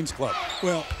Tom Crean's club.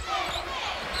 Well,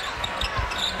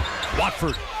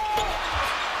 Watford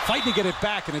fighting to get it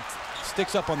back, and it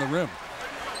sticks up on the rim.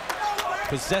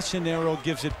 Possession arrow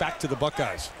gives it back to the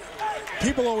Buckeyes.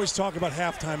 People always talk about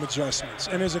halftime adjustments,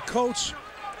 and as a coach,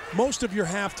 most of your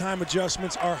halftime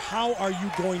adjustments are how are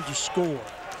you going to score.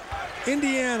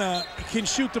 Indiana can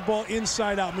shoot the ball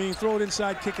inside out, meaning throw it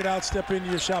inside, kick it out, step into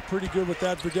your shot. Pretty good with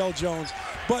that, Verdell Jones.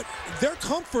 But their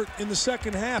comfort in the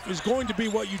second half is going to be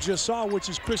what you just saw, which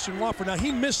is Christian Wofford. Now,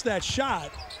 he missed that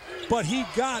shot, but he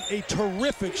got a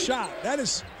terrific shot. That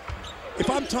is, if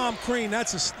I'm Tom Crean,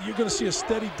 you're going to see a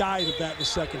steady diet of that in the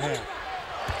second half.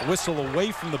 A whistle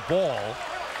away from the ball,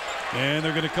 and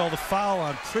they're going to call the foul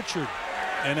on Pritchard,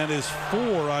 and that is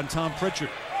 4 on Tom Pritchard.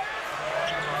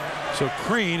 So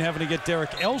Crean having to get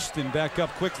Derek Elston back up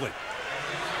quickly.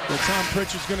 Well, Tom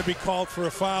Pritchard's going to be called for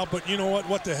a foul, but you know what?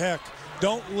 What the heck?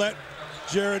 Don't let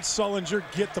Jared Sullinger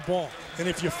get the ball. And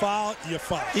if you foul, you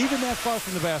foul. Even that far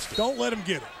from the basket. Don't let him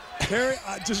get it. Terry,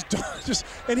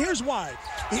 and here's why.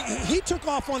 He took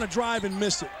off on a drive and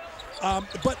missed it.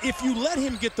 But if you let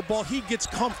him get the ball, he gets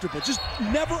comfortable. Just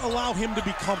never allow him to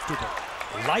be comfortable.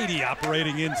 Lighty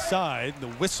operating inside. The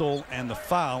whistle and the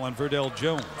foul on Verdell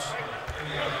Jones.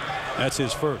 That's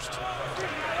his first.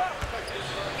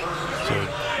 So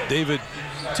David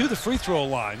to the free throw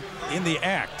line in the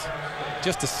act.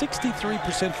 Just a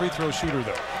 63% free throw shooter,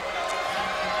 though.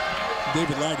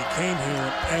 David Lighty came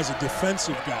here as a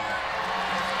defensive guy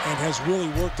and has really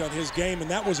worked on his game,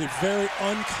 and that was a very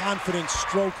unconfident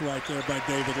stroke right there by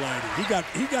David Lighty.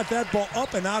 He got that ball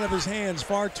up and out of his hands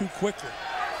far too quickly.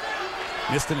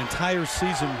 Missed an entire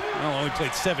season. Well, only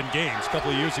played 7 games a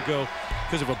couple of years ago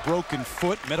because of a broken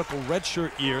foot, medical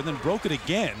redshirt year, and then broke it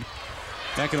again.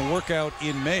 Not going to work out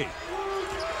in May.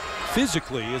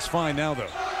 physically is fine now, though.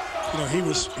 You know,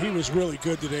 he was really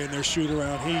good today in their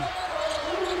shoot-around.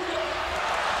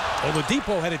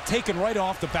 Oladipo had it taken right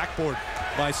off the backboard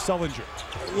by Sullinger.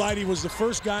 Leidy was the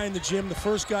first guy in the gym, the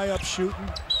first guy up shooting.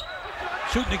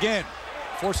 Shooting again,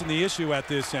 forcing the issue at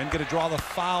this end. Going to draw the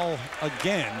foul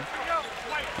again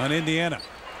on Indiana.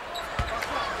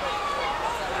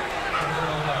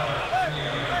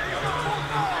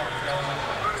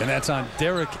 And that's on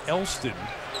Derek Elston.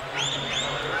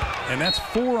 And that's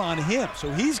 4 on him,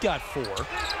 so he's got 4.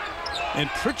 And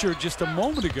Pritchard just a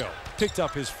moment ago picked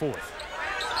up his 4th.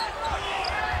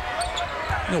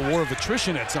 A war of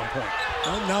attrition at some point.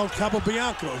 Well, now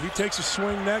Capobianco, he takes a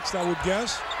swing next, I would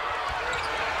guess.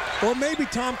 Or maybe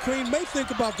Tom Crean may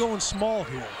think about going small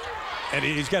here. And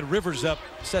he's got Rivers up,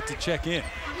 set to check in.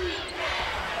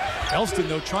 Elston,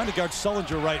 though, trying to guard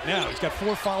Sullinger right now. He's got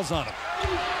 4 fouls on him.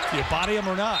 Do you body him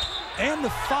or not? And the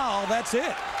foul, that's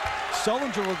it.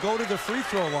 Sullinger will go to the free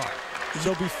throw line.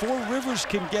 So before Rivers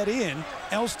can get in,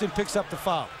 Elston picks up the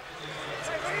foul.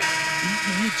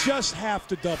 You just have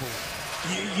to double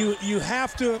it. You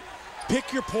have to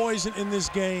pick your poison in this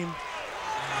game.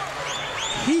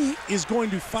 He is going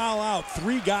to foul out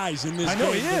 3 guys in this game. I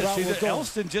know he is.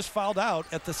 Elston just fouled out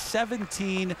at the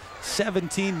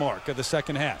 17-17 mark of the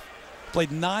second half.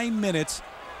 Played 9 minutes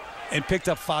and picked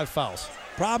up 5 fouls.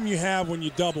 Problem you have when you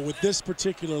double with this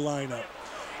particular lineup.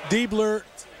 Diebler,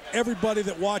 everybody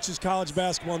that watches college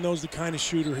basketball knows the kind of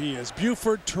shooter he is.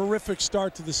 Buford, terrific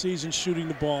start to the season shooting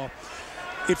the ball.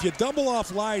 If you double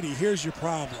off Leidy, here's your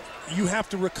problem. You have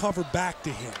to recover back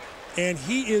to him. And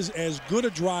he is as good a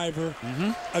driver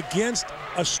against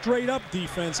a straight-up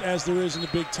defense as there is in the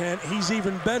Big Ten. He's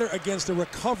even better against a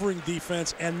recovering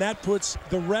defense, and that puts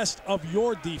the rest of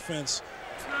your defense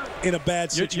in a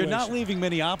bad situation. You're not leaving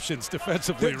many options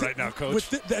defensively right now,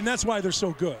 Coach. And that's why they're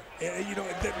so good. You know,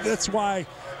 that's why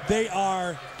they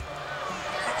are.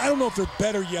 I don't know if they're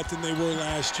better yet than they were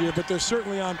last year, but they're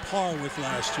certainly on par with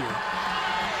last year.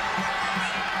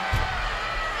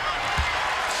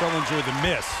 Sullinger the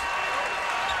miss.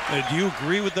 Do you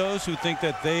agree with those who think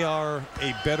that they are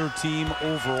a better team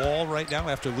overall right now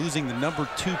after losing the number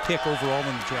 2 pick overall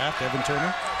in the draft, Evan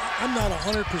Turner? I'm not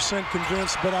 100%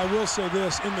 convinced, but I will say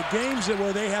this. In the games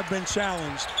where they have been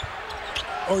challenged,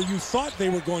 or you thought they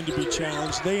were going to be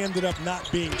challenged, they ended up not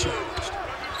being challenged.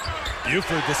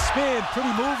 Buford, the spin, pretty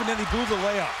move, and then he blew the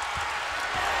layup.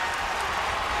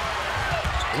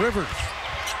 Rivers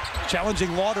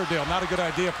challenging Lauderdale, not a good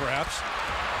idea perhaps.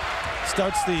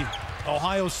 Starts the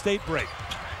Ohio State break.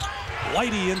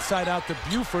 Leidy inside out to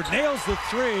Buford, nails the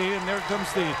 3, and there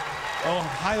comes the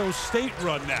Ohio State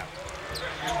run now.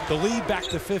 The lead back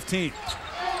to 15.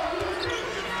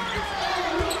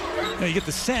 Now you get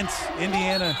the sense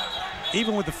Indiana,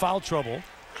 even with the foul trouble,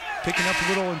 picking up a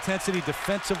little intensity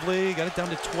defensively, got it down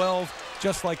to 12.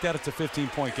 Just like that, it's a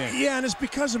 15-point game. Yeah, and it's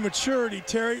because of maturity,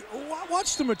 Terry.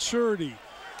 Watch the maturity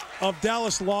of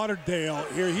Dallas Lauderdale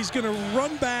here. He's going to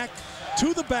run back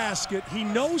to the basket. He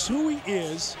knows who he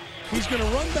is. He's going to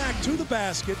run back to the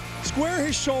basket, square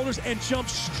his shoulders, and jump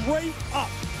straight up.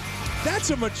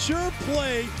 That's a mature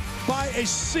play by a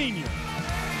senior.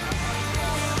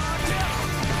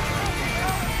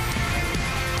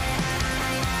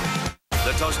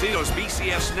 The Tostitos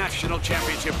BCS National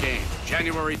Championship Game,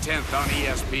 January 10th on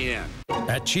ESPN.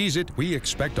 At Cheez-It, we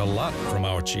expect a lot from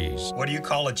our cheese. What do you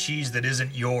call a cheese that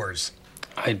isn't yours?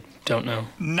 I don't know.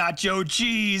 Nacho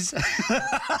cheese.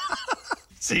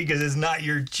 See, because it's not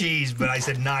your cheese, but I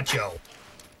said nacho.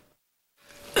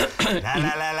 La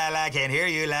la la la la, can't hear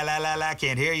you. La la la la,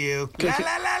 can't hear you. La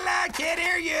la la la, can't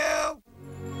hear you.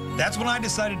 That's when I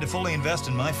decided to fully invest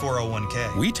in my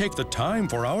 401k. We take the time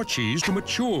for our cheese to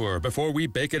mature before we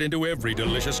bake it into every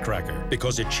delicious cracker.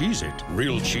 Because at Cheez-It,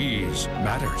 real cheese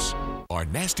matters. Are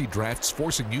nasty drafts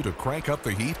forcing you to crank up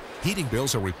the heat? Heating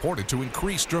bills are reported to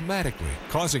increase dramatically,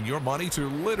 causing your money to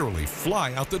literally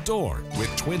fly out the door.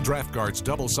 With Twin Draft Guard's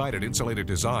double-sided insulated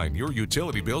design, your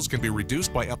utility bills can be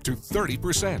reduced by up to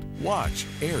 30%. Watch.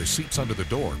 Air seeps under the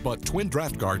door, but Twin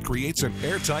Draft Guard creates an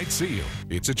airtight seal.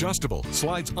 It's adjustable,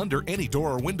 slides under any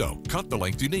door or window. Cut the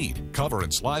length you need. Cover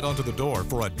and slide onto the door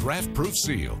for a draft-proof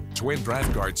seal. Twin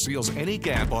Draft Guard seals any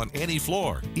gap on any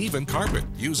floor, even carpet.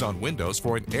 Use on windows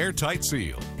for an airtight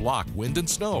seal. Block wind and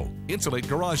snow. Insulate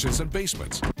garages and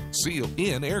basements. Seal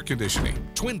in air conditioning.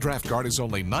 Twin Draft Guard is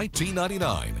only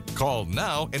 $19.99. Call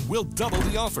now and we'll double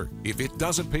the offer. If it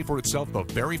doesn't pay for itself the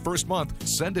very first month,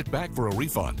 send it back for a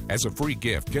refund. As a free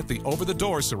gift, get the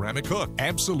over-the-door ceramic hook.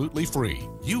 Absolutely free.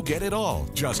 You get it all.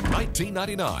 Just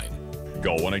 $19.99.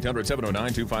 Call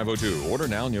 1-800-709-2502. Order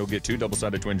now and you'll get 2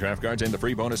 double-sided twin draft cards and the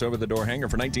free bonus over-the-door hanger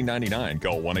for $19.99.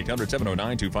 Call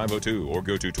 1-800-709-2502 or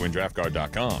go to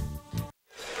twindraftcard.com.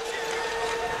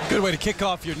 Good way to kick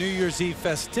off your New Year's Eve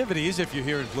festivities. If you're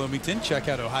here in Bloomington, check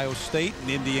out Ohio State and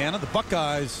Indiana. The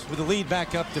Buckeyes with the lead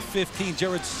back up to 15.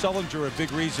 Jared Sullinger, a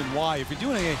big reason why. If you're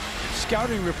doing a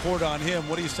scouting report on him,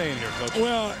 what are you saying here, Coach?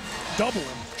 Well, double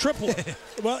him, triple him.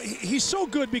 Well, he's so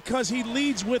good because he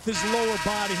leads with his lower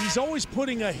body. He's always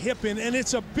putting a hip in, and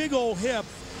it's a big old hip.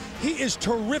 He is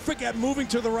terrific at moving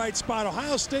to the right spot.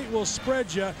 Ohio State will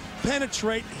spread you,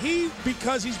 penetrate.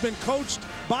 Because he's been coached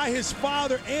by his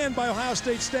father and by Ohio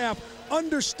State staff,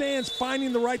 understands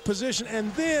finding the right position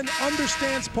and then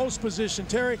understands post position.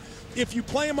 Terry, if you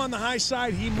play him on the high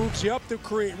side, he moves you up to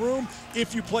create room.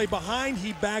 If you play behind,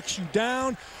 he backs you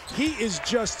down. He is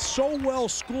just so well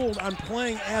schooled on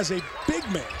playing as a big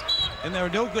man. And there are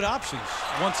no good options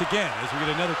once again as we get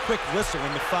another quick whistle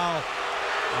in the foul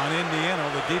on Indiana.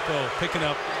 Oladipo picking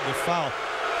up the foul.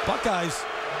 Buckeyes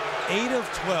 8 of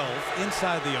 12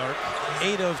 inside the arc,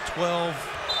 8 of 12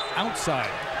 outside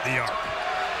the arc.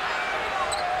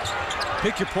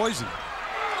 Pick your poison.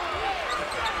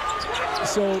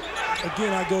 So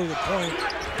again, I go to the point.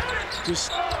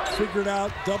 Just figured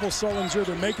out double Sullinger.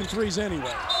 They're making threes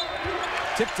anyway.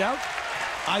 Tipped out.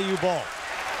 IU ball.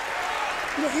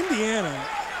 You know, Indiana,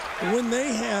 when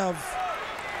they have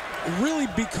really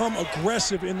become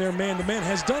aggressive in their man-to-man,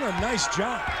 has done a nice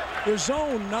job. Their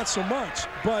zone, not so much,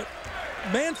 but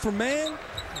man for man,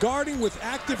 guarding with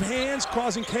active hands,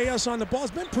 causing chaos on the ball has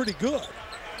been pretty good.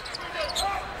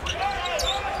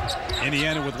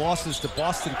 Indiana with losses to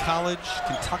Boston College,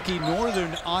 Kentucky,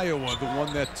 Northern Iowa, the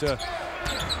one that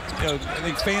I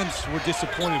think fans were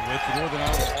disappointed with. Northern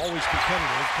Iowa always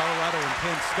competitive. Colorado and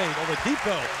Penn State.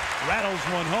 Oladipo rattles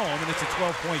one home, and it's a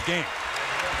 12-point game.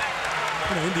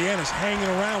 You know, Indiana's hanging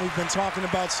around. We've been talking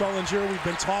about Sullinger. We've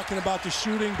been talking about the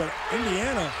shooting, but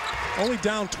Indiana only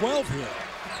down 12 here.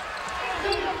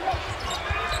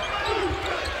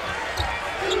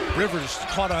 Rivers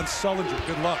caught on Sullinger.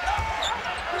 Good luck.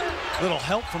 Little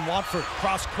help from Watford.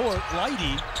 Cross court.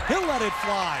 Lighty. He'll let it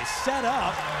fly. Set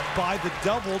up by the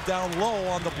double down low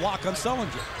on the block on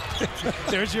Sullinger.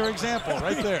 There's your example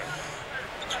right there.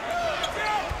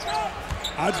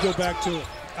 I'd go back to it.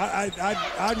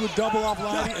 I would double off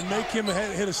Lighty and make him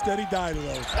hit a steady die to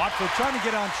those. Watford trying to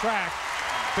get on track.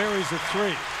 Buries a 3.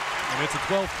 And it's a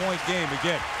 12-point game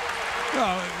again.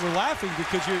 We're laughing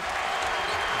because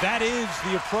that is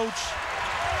the approach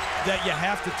that you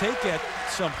have to take at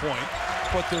some point,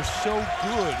 but they're so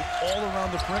good all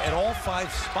around the perimeter at all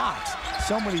 5 spots.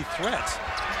 So many threats.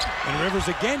 And Rivers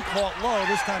again caught low.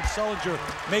 This time Sullinger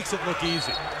makes it look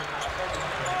easy.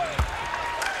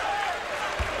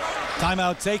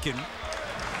 Timeout taken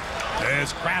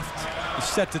as Kraft is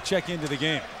set to check into the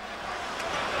game.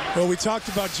 Well, we talked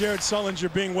about Jared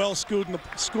Sullinger being well schooled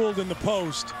in the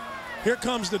post. Here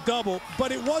comes the double,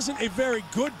 but it wasn't a very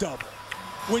good double.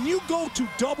 When you go to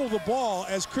double the ball,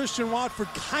 as Christian Watford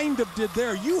kind of did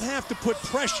there, you have to put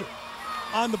pressure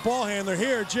on the ball handler.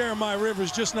 Here, Jeremiah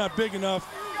Rivers just not big enough,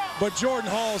 but Jordan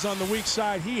Hall's on the weak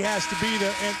side. He has to be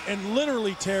there, and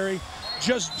literally, Terry,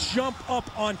 just jump up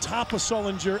on top of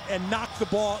Sullinger and knock the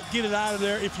ball, get it out of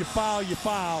there. If you foul, you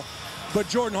foul. But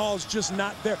Jordan Hall is just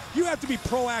not there. You have to be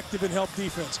proactive and help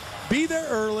defense. Be there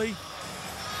early,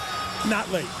 not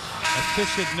late.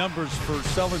 Efficient numbers for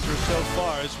Sullinger so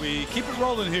far as we keep it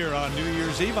rolling here on New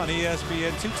Year's Eve on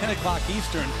ESPN 2, 10 o'clock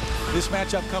Eastern. This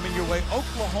matchup coming your way,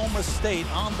 Oklahoma State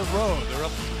on the road. They're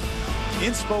up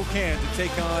in Spokane to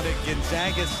take on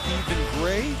Gonzaga Stephen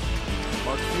Gray.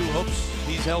 Mark Few hopes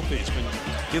he's healthy. He's been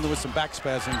dealing with some back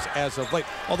spasms as of late.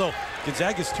 Although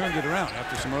Gonzaga's turned it around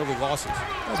after some early losses.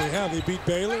 Oh, they have. They beat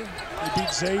Baylor. They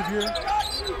beat Xavier.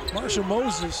 Marshall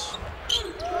Moses,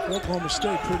 Oklahoma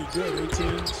State, pretty good.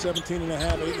 18, 17 and a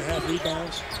half, 8.5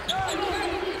 rebounds.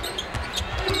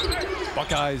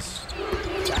 Buckeyes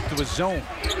back to his zone.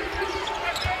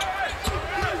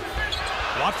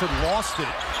 Watford lost it.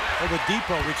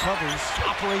 Oladipo recovers,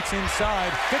 operates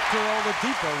inside. Victor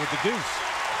Oladipo with the deuce.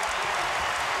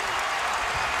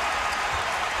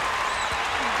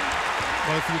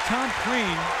 Well, if you're Tom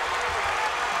Crean,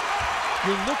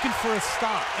 you're looking for a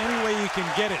stop any way you can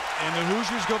get it. And the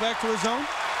Hoosiers go back to a zone.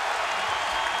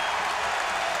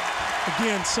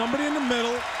 Again, somebody in the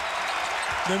middle,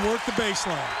 then work the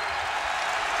baseline.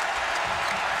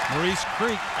 Maurice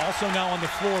Creek also now on the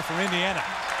floor for Indiana.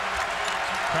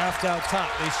 Kraft out top.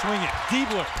 They swing it.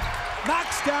 Diebler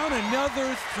knocks down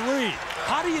another 3.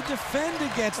 How do you defend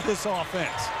against this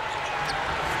offense?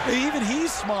 Even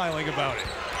he's smiling about it.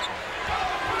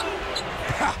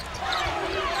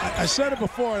 I said it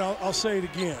before, and I'll say it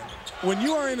again. When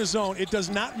you are in a zone, it does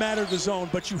not matter the zone,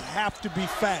 but you have to be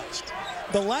fast.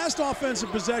 The last offensive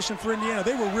possession for Indiana,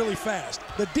 they were really fast.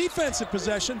 The defensive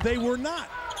possession, they were not.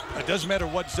 It doesn't matter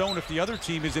what zone if the other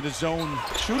team is in a zone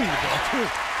shooting the ball, too.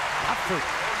 Watford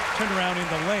turned around in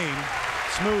the lane.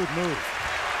 Smooth move.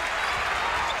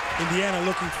 Indiana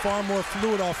looking far more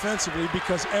fluid offensively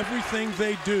because everything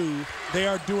they do, they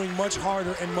are doing much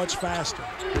harder and much faster.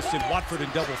 Kristen Watford in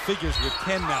double figures with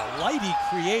 10 now. Lighty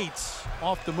creates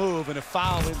off the move, and a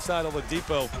foul inside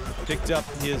Oladipo picked up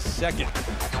his second.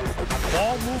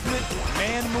 Ball movement,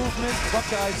 man movement.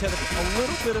 Buckeyes had a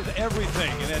little bit of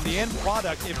everything, and then the end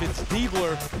product, if it's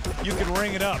Diebler, you can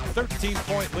ring it up.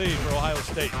 13-point lead for Ohio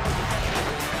State.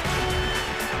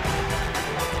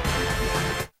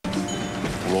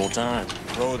 Roll Tide.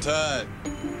 Roll Tide.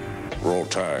 Roll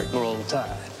Tide. Roll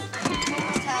Tide.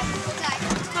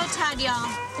 Roll Tide, y'all.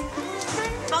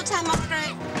 Roll Tide,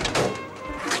 Margaret.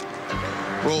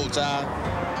 Roll Tide.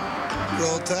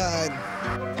 Roll Tide.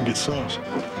 Get sauce.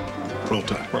 Roll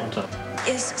Tide. Roll Tide.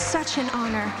 It's such an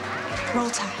honor. Roll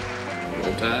Tide.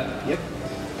 Roll Tide? Yep.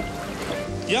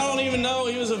 Y'all don't even know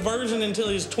he was a virgin until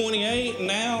he's 28, and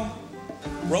now,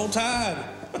 Roll Tide.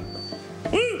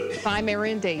 Woo! Hi,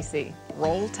 Mary and Daisy.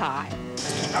 Roll Tide.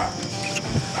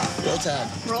 Roll Tide.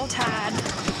 Roll Tide.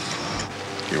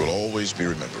 You will always be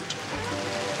remembered.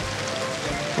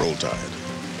 Roll Tide.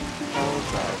 Roll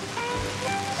Tide.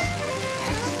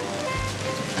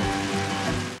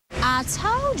 I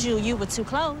told you you were too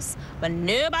close, but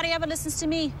nobody ever listens to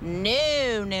me.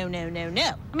 No, no, no, no,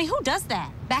 no. I mean, who does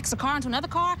that? Backs a car into another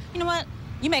car? You know what?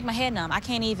 You make my head numb. I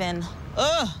can't even.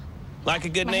 Ugh. Like a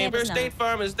good My head neighbor, is numb. State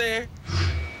Farm is there.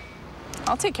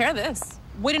 I'll take care of this.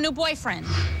 With a new boyfriend.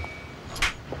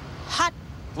 Hot.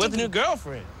 With a new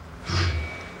girlfriend.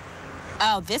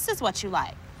 Oh, this is what you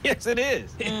like. Yes, it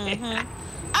is. Mm-hmm.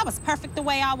 I was perfect the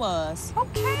way I was.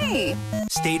 Okay.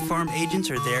 State Farm agents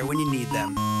are there when you need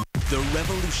them. The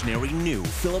revolutionary new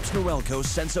Philips Norelco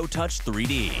Senso Touch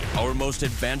 3D. Our most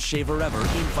advanced shaver ever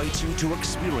invites you to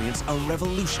experience a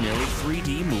revolutionary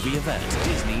 3D movie event,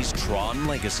 Disney's Tron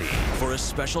Legacy. For a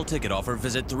special ticket offer,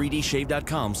 visit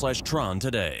 3dshave.com/Tron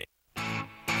today.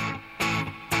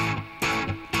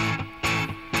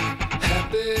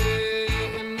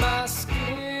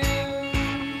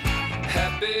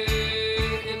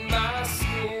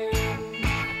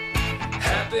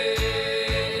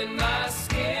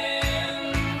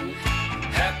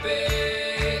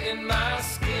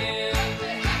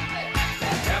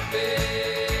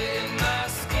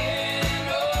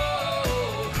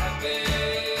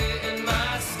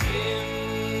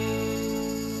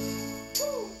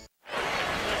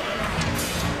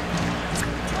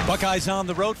 Buckeyes on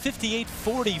the road,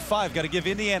 58-45. Got to give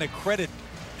Indiana credit.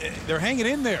 They're hanging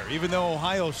in there, even though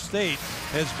Ohio State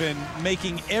has been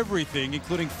making everything,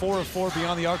 including 4 of 4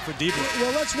 beyond the arc for Diebler.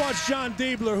 Well, let's watch John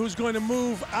Diebler, who's going to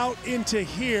move out into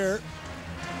here,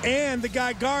 and the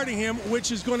guy guarding him,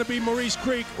 which is going to be Maurice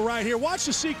Creek right here. Watch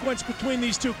the sequence between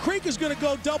these two. Creek is going to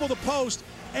go double the post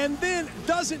and then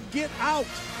doesn't get out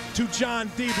to John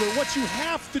Diebler. What you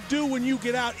have to do when you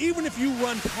get out, even if you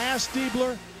run past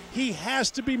Diebler, he has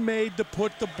to be made to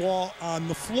put the ball on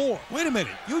the floor. Wait a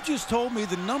minute. You just told me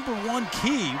the #1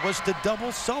 key was to double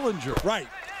Sullinger. Right.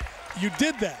 You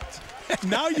did that.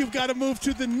 Now you've got to move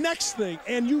to the next thing,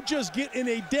 and you just get in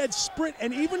a dead sprint.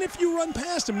 And even if you run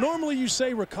past him, normally you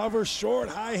say recover, short,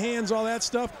 high hands, all that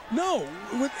stuff. No.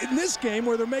 In this game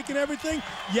where they're making everything,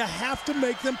 you have to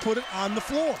make them put it on the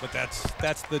floor. But that's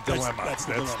the dilemma. That's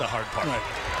the hard part. Right.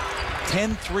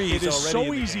 10 threes it is already so in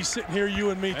the easy game. sitting here,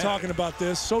 you and me, talking about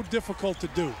this. So difficult to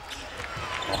do.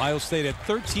 Ohio State had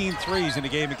 13 threes in the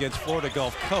game against Florida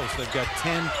Gulf Coast. They've got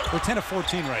 10 of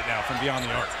 14 right now from beyond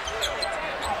the arc.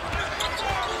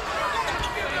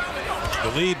 The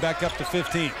lead back up to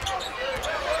 15.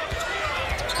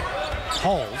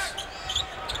 Halls.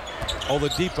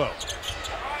 Oladipo.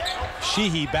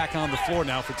 Sheehy back on the floor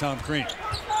now for Tom Crean.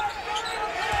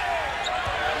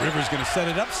 Rivers going to set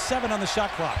it up. 7 on the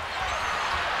shot clock.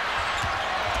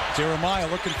 Jeremiah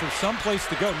looking for some place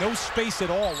to go. No space at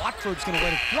all. Watford's going to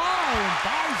let it fly and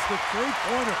buys the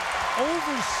three-pointer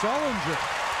over Sullinger.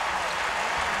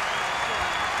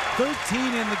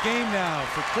 13 in the game now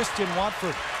for Christian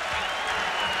Watford.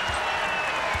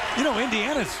 You know,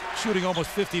 Indiana's shooting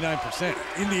almost 59%.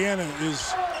 Indiana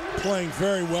is playing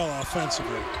very well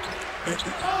offensively.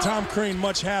 Tom Crean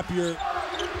much happier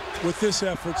with this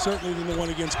effort, certainly, than the one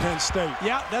against Penn State.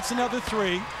 Yeah, that's another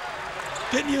 3.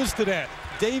 Getting used to that.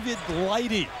 David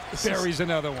Lighty buries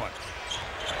another one.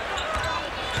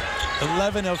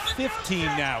 11 of 15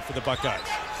 now for the Buckeyes.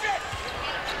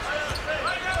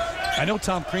 I know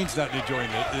Tom Crean's not enjoying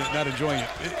it.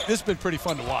 This has been pretty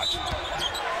fun to watch.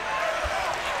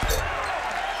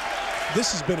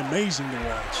 This has been amazing to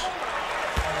watch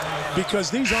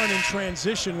because these aren't in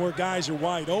transition where guys are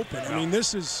wide open. I mean,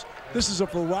 this is a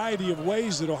variety of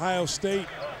ways that Ohio State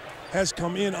has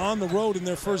come in on the road in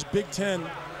their first Big Ten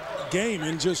game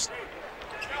and just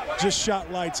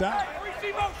shot lights out.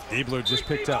 Diebler just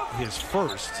picked up his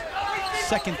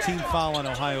second team foul on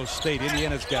Ohio State.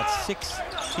 Indiana's got 6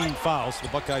 team fouls. The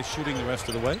Buckeyes shooting the rest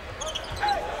of the way.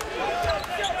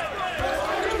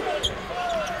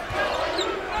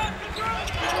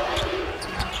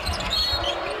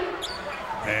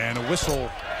 And a whistle,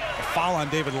 a foul on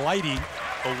David Lighty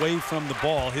away from the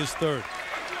ball, his third.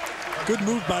 Good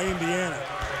move by Indiana.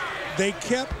 They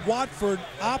kept Watford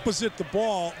opposite the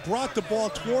ball, brought the ball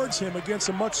towards him against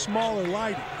a much smaller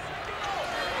Lighty.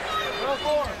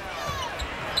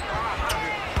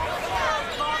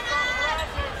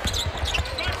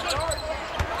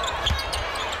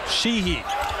 Sheehy.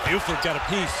 Buford got a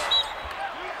piece.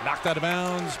 Knocked out of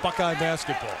bounds. Buckeye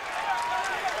basketball.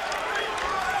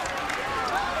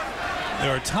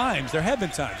 There have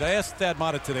been times. I asked Thad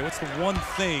Matta today, what's the one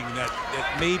thing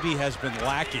that maybe has been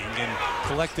lacking? And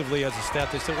collectively as a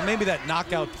staff, they said, well, maybe that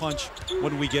knockout punch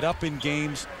when we get up in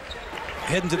games,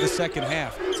 heading to the second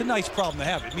half. It's a nice problem to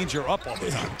have. It means you're up all the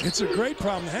time. It's a great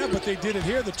problem to have, but they did it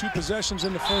here, the 2 possessions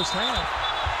in the first half.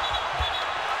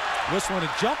 Whistle and a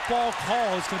jump ball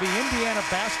call. It's going to be Indiana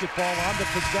basketball on the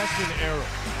possession arrow.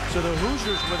 So the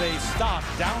Hoosiers with a stop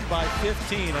down by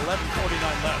 15,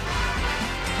 11:49 left.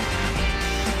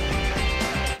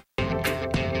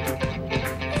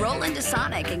 Roll into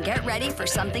Sonic and get ready for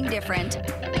something different.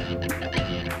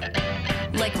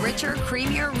 Like richer,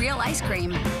 creamier real ice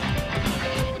cream.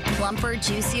 Plumper,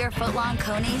 juicier footlong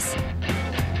conies.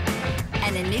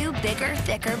 And a new, bigger,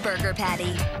 thicker burger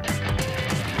patty.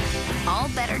 All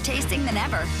better tasting than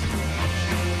ever.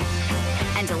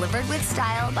 And delivered with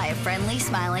style by a friendly,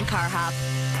 smiling car hop.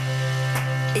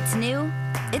 It's new,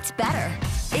 it's better.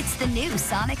 It's the new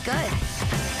Sonic Good.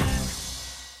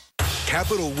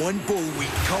 Capital One Bowl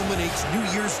Week culminates New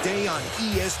Year's Day on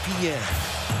ESPN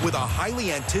with a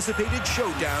highly anticipated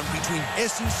showdown between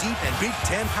SEC and Big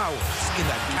Ten powers in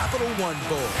the Capital One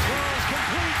Bowl.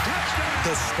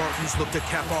 The Spartans look to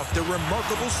cap off their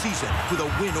remarkable season with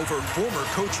a win over former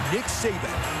coach Nick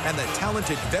Saban and the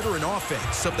talented veteran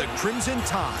offense of the Crimson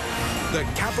Tide. The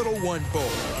Capital One Bowl,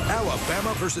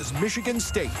 Alabama versus Michigan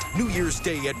State, New Year's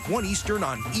Day at 1 Eastern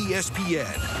on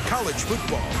ESPN. College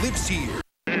football lives here.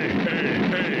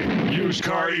 Used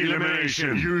car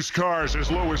elimination. Used cars as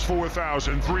low as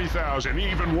 $4,000, $3,000,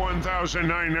 even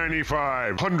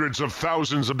 $1,995. Hundreds of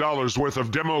thousands of dollars worth of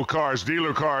demo cars,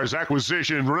 dealer cars,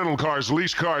 acquisition, rental cars,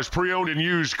 lease cars, pre-owned and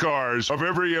used cars of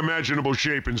every imaginable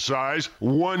shape and size.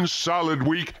 One solid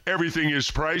week, everything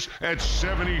is priced at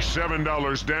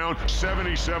 $77 down,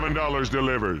 $77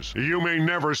 delivers. You may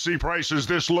never see prices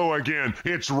this low again.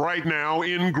 It's right now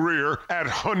in Greer at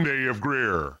Hyundai of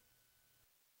Greer.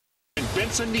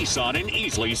 Benson Nissan in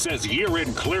Easley says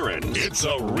year-end clearance. It's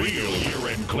a real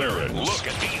year-end clearance. Look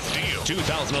at these deals.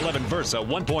 2011 Versa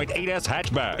 1.8S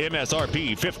hatchback.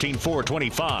 MSRP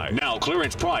 $15,425. Now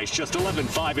clearance price just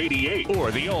 $11,588.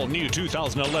 Or the all-new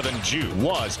 2011 Juke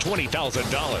was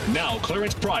 $20,000. Now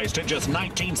clearance priced at just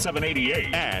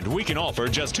 $19,788. And we can offer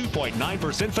just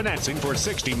 2.9% financing for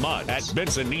 60 months. At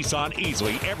Benson Nissan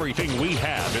Easley, everything we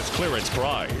have is clearance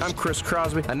price. I'm Chris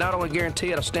Crosby. I not only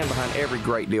guarantee it, I stand behind every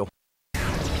great deal.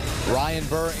 Ryan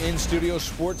Burr in studio,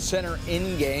 Sports Center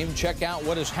in game. Check out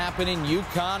what is happening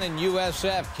UConn and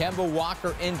USF. Kemba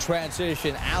Walker in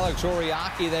transition. Alex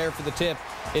Oriaki there for the tip.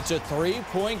 It's a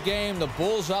 3-point game. The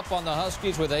Bulls up on the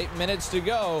Huskies with 8 minutes to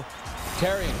go.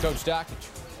 Terry and Coach Dockage.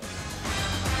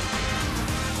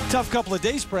 Tough couple of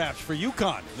days perhaps for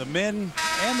UConn, the men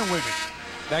and the women.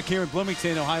 Back here in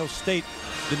Bloomington, Ohio State,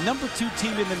 the #2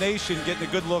 team in the nation, getting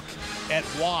a good look at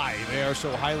why they are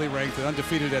so highly ranked and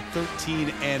undefeated at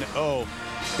 13-0.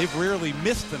 They've rarely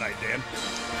missed tonight, Dan.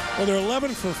 Well, they're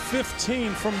 11 for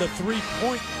 15 from the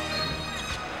three-point,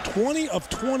 20 of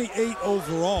 28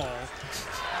 overall.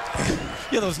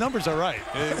 Yeah, those numbers are right.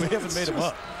 We haven't made them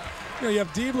up. You know, you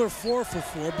have Diebler 4 for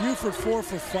 4, Buford 4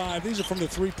 for 5. These are from the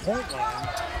three-point line.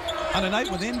 On a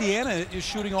night when Indiana is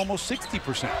shooting almost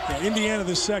 60%. Yeah, Indiana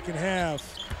the second half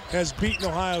has beaten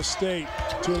Ohio State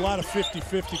to a lot of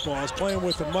 50-50 balls, playing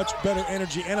with a much better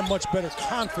energy and a much better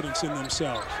confidence in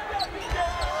themselves.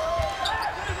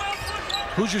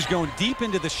 Hoosiers going deep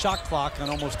into the shot clock on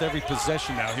almost every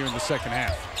possession now here in the second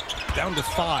half. Down to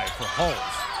 5 for Hulls.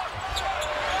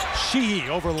 Sheehy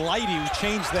over Lighty, who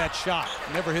changed that shot.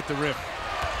 Never hit the rim.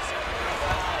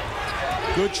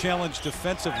 Good challenge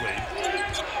defensively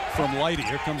from Lighty.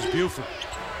 Here comes Buford.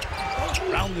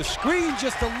 Around the screen,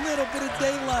 just a little bit of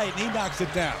daylight, and he knocks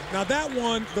it down. Now that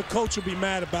one, the coach will be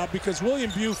mad about because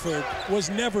William Buford was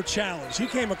never challenged. He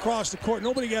came across the court.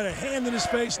 Nobody got a hand in his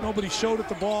face. Nobody showed at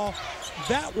the ball.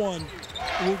 That one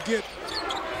will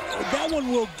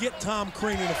get Tom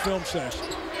Crean in a film session.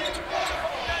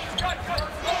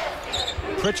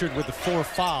 Pritchard with the 4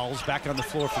 fouls back on the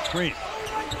floor for Crean.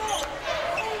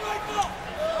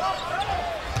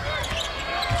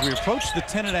 As we approach the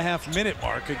 10.5-minute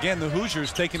mark, again, the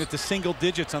Hoosiers taking it to single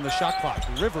digits on the shot clock.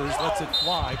 Rivers lets it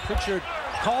fly. Pritchard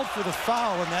called for the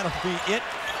foul, and that'll be it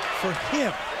for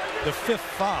him. The 5th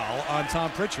foul on Tom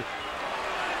Pritchard.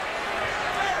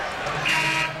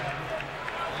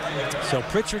 So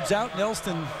Pritchard's out.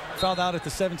 Nelston fouled out at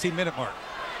the 17-minute mark.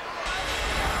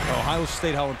 Ohio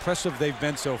State, how impressive they've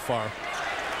been so far.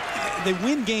 They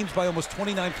win games by almost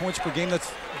 29 points per game.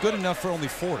 That's good enough for only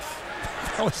 4th.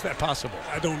 How is that possible?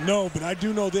 I don't know, but I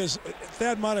do know this.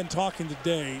 Thad Matta talking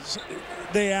today,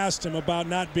 they asked him about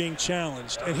not being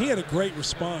challenged, and he had a great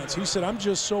response. He said, I'm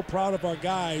just so proud of our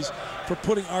guys for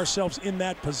putting ourselves in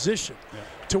that position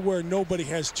to where nobody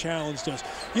has challenged us.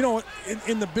 You know,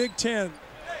 in the Big Ten,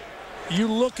 you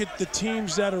look at the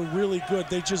teams that are really good,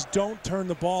 they just don't turn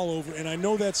the ball over, and I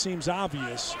know that seems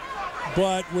obvious,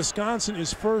 but Wisconsin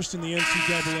is first in the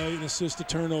NCAA in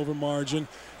assist-to-turnover margin.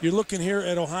 You're looking here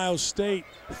at Ohio State,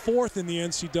 4th in the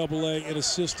NCAA in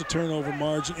assist-to-turnover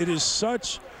margin.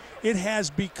 It has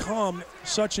become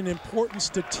such an important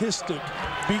statistic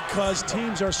because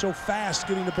teams are so fast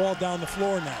getting the ball down the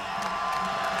floor now.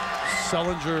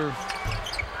 Sullinger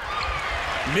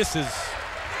misses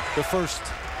the first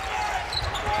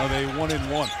of a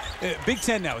 1-and-1. Big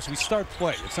Ten now as we start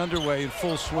play. It's underway in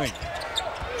full swing.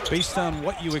 Based on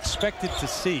what you expected to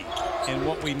see and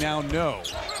what we now know,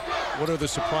 what are the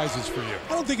surprises for you?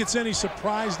 I don't think it's any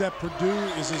surprise that Purdue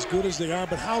is as good as they are,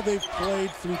 but how they've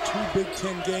played through 2 Big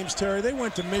Ten games, Terry. They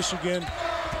went to Michigan,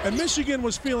 and Michigan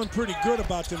was feeling pretty good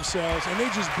about themselves, and they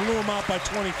just blew them out by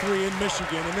 23 in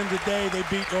Michigan. And then today they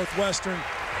beat Northwestern.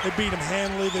 They beat them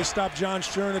handily. They stopped John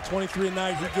Stern at 23 a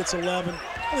night. He gets 11.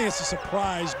 I think it's a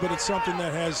surprise, but it's something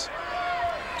that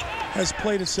has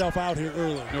played itself out here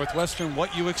early. Northwestern,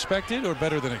 what you expected or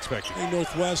better than expected? I think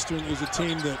Northwestern is a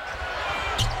team that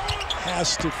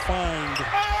has to find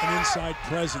an inside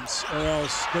presence or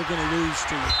else they're going to lose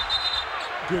to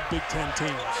good Big Ten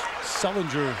teams.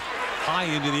 Sullinger high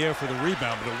into the air for the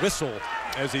rebound, but a whistle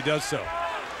as he does so.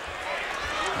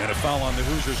 And a foul on the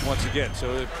Hoosiers once again.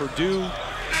 So Purdue,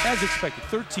 as expected,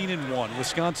 13-1.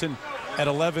 Wisconsin at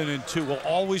 11-2. Will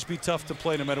always be tough to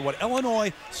play no matter what.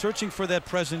 Illinois searching for that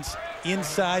presence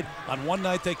inside. On one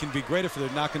night they can be great if they're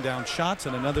knocking down shots,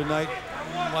 and another night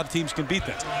a lot of teams can beat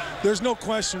them. There's no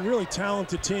question, really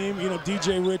talented team. You know,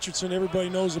 DJ Richardson, everybody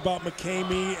knows about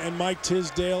McCamey and Mike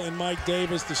Tisdale and Mike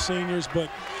Davis, the seniors, but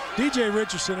DJ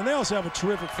Richardson, and they also have a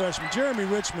terrific freshman. Jeremy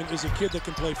Richmond is a kid that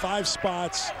can play 5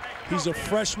 spots. He's a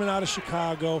freshman out of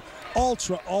Chicago,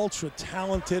 ultra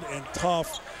talented and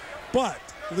tough, but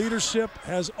leadership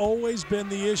has always been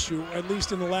the issue, at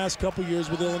least in the last couple years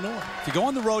with Illinois. If you go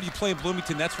on the road, you play in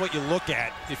Bloomington, that's what you look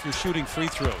at if you're shooting free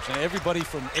throws. And everybody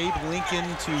from Abe Lincoln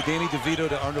to Danny DeVito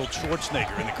to Arnold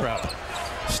Schwarzenegger in the crowd.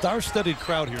 Star-studded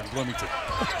crowd here in Bloomington.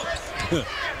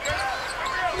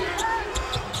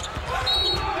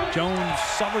 Jones,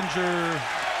 Sullinger.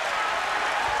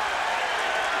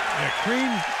 Yeah,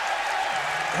 Crean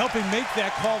helping make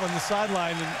that call on the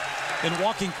sideline and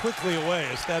walking quickly away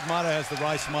as Thad Matta has the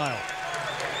wry smile.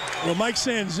 Well, Mike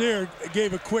Sanzier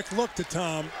gave a quick look to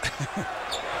Tom.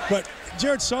 But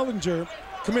Jared Sullinger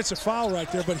commits a foul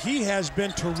right there, but he has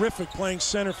been terrific playing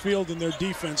center field in their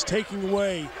defense, taking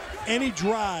away any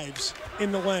drives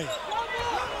in the lane.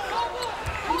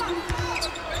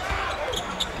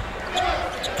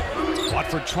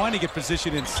 Watford trying to get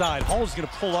position inside. Hall's going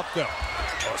to pull up, though.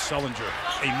 Oh, Sullinger,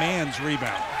 a man's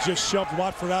rebound. Just shoved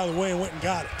Watford out of the way and went and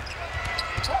got it.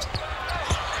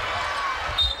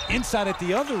 Inside at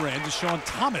the other end is Sean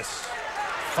Thomas.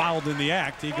 Fouled in the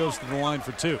act. He goes to the line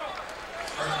for 2.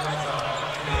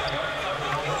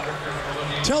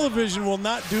 Television will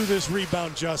not do this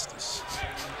rebound justice,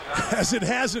 as it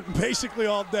hasn't basically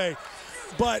all day.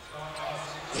 But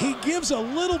he gives a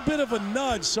little bit of a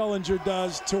nudge, Sullinger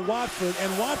does, to Watford,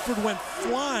 and Watford went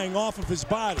flying off of his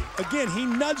body. Again, he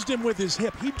nudged him with his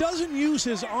hip. He doesn't use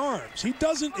his arms. He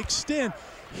doesn't extend.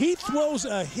 He throws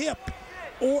a hip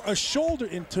or a shoulder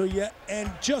into you and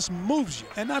just moves you.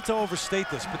 And not to overstate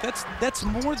this, but that's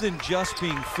more than just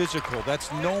being physical.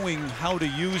 That's knowing how to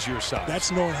use your size.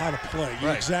 That's knowing how to play.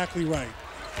 You're exactly right.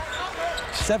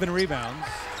 7 rebounds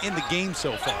in the game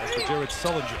so far for Jared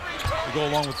Sullinger to go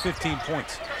along with 15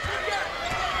 points.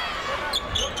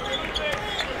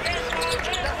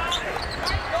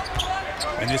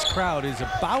 And this crowd is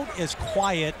about as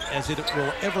quiet as it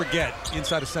will ever get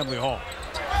inside Assembly Hall.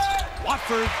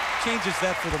 Watford changes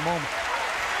that for the moment.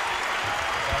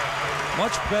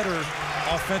 Much better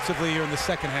offensively here in the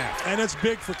second half. And it's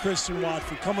big for Christian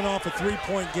Watford, coming off a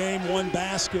 3-point game, 1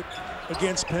 basket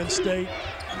against Penn State.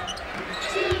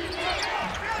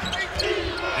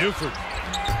 Buford.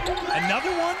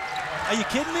 Another one? Are you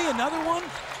kidding me? Another one?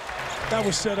 That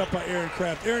was set up by Aaron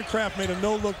Craft. Aaron Craft made a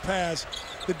no-look pass.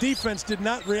 The defense did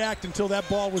not react until that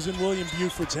ball was in William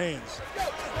Buford's hands.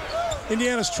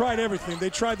 Indiana's tried everything. They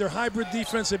tried their hybrid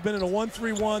defense. They've been in a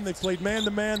 1-3-1. They played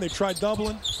man-to-man. They tried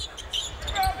doubling.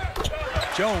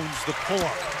 Jones, the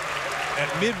pull-up.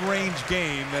 That mid-range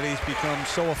game that he's become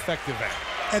so effective at.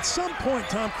 At some point,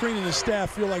 Tom Crean and his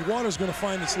staff feel like Water's going to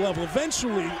find its level.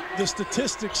 Eventually, the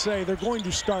statistics say they're going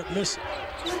to start missing.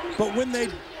 But when they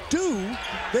do,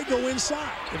 they go inside.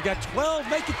 They've got 12,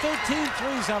 make it 13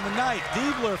 threes on the night.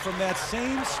 Diebler from that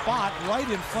same spot right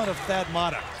in front of Thad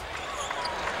Matta.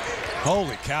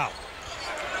 Holy cow.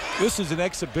 This is an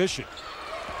exhibition.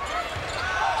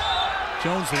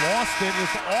 Jones lost it.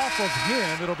 It's off of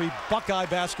him. It'll be Buckeye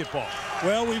basketball.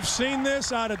 Well, we've seen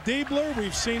this out of Diebler.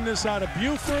 We've seen this out of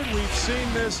Buford. We've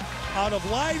seen this out of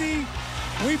Leidy.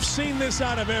 We've seen this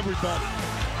out of everybody.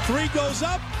 3 goes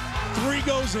up, 3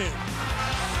 goes in.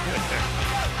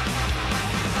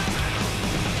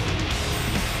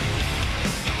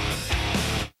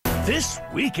 This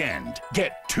weekend,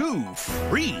 get 2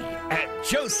 free at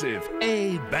Joseph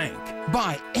A. Bank.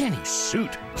 Buy any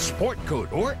suit, sport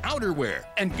coat, or outerwear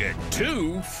and get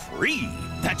 2 free.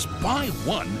 That's buy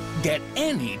 1, get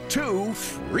any 2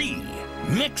 free.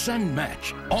 Mix and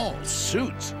match all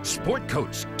suits, sport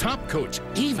coats, top coats,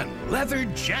 even leather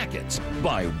jackets.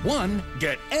 Buy 1,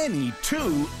 get any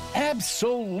 2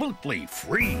 absolutely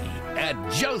free at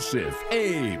Joseph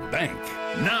A. Bank.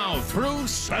 Now through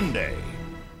Sunday.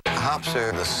 Hops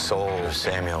are the soul of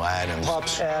Samuel Adams.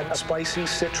 Hops add a spicy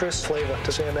citrus flavor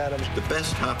to Sam Adams. The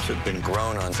best hops have been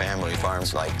grown on family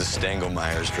farms like the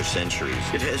Stengelmeyers for centuries.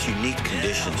 It has unique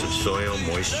conditions of soil,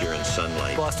 moisture, and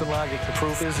sunlight. Boston Lager, the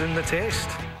proof is in the taste.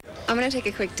 I'm going to take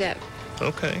a quick dip.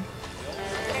 Okay.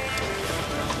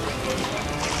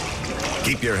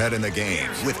 Keep your head in the game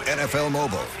with NFL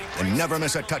Mobile. And never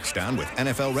miss a touchdown with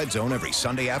NFL Red Zone every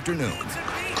Sunday afternoon.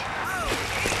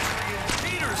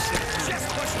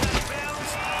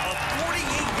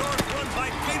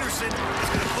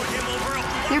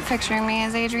 You're picturing me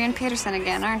as Adrian Peterson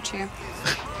again, aren't you?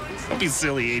 Don't be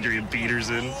silly, Adrian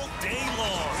Peterson.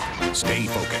 Stay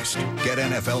focused. Get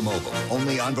NFL Mobile,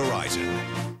 only on Verizon.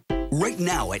 Right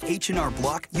now at H&R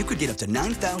Block, you could get up to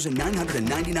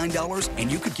 $9,999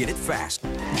 and you could get it fast.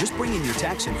 Just bring in your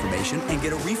tax information and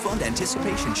get a refund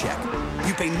anticipation check.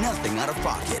 You pay nothing out of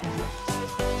pocket.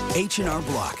 H&R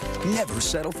Block. Never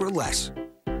settle for less.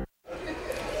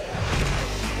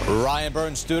 Ryan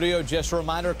Burns Studio. Just a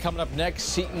reminder, coming up next,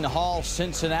 Seton Hall,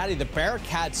 Cincinnati. The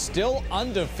Bearcats still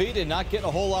undefeated, not getting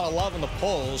a whole lot of love in the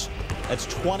polls. That's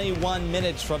 21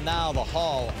 minutes from now, the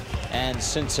Hall and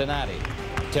Cincinnati.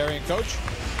 Terry and Coach.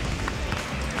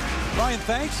 Ryan,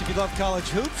 thanks. If you love college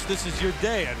hoops, this is your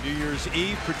day. On New Year's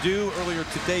Eve, Purdue earlier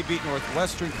today beat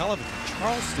Northwestern. College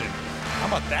Charleston. How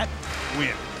about that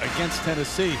win against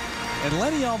Tennessee? And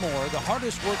Lenny Elmore, the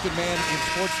hardest working man in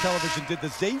sports television, did the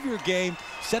Xavier game,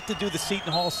 set to do the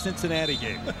Seton Hall Cincinnati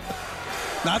game.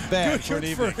 Not bad for an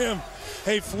evening. For him.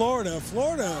 Hey, Florida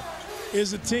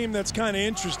is a team that's kind of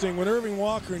interesting. When Irving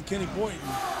Walker and Kenny Boynton,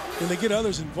 when they get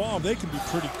others involved, they can be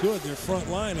pretty good. Their front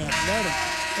line athletic.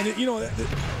 And, you know,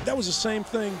 that was the same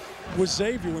thing with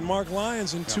Xavier when Mark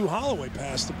Lyons and Tu Holloway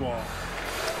passed the ball.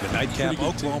 The nightcap,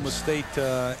 Oklahoma State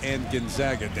and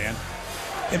Gonzaga, Dan.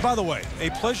 And by the way, a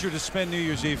pleasure to spend New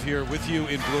Year's Eve here with you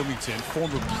in Bloomington.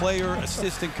 Former player,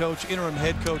 assistant coach, interim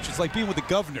head coach. It's like being with the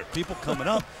governor. People coming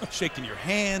up, shaking your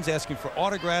hands, asking for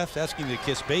autographs, asking you to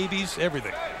kiss babies,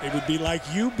 everything. It would be like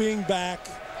you being back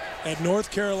at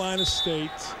North Carolina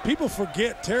State. People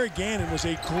forget Terry Gannon was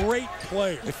a great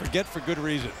player. They forget for good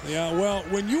reason. Yeah, well,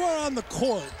 when you are on the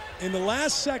court in the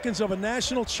last seconds of a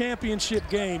national championship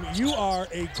game, you are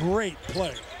a great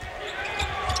player.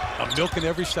 I'm milking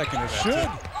every second of that. Should.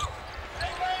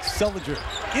 Sullinger,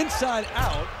 inside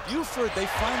out. Buford, they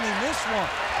finally missed one.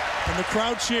 And the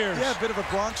crowd cheers. Yeah, a bit of a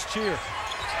Bronx cheer.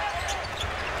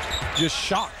 Just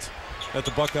shocked that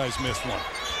the Buckeyes missed one.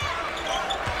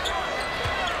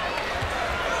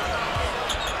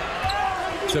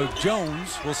 So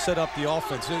Jones will set up the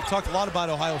offense. We talked a lot about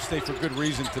Ohio State for good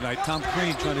reason tonight. Tom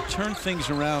Crean trying to turn things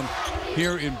around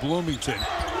here in Bloomington.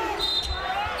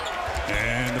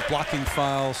 And the blocking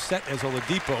foul set as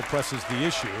Oladipo presses the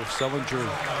issue. Sullinger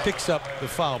picks up the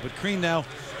foul. But Crean now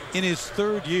in his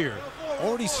third year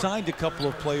already signed a couple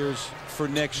of players for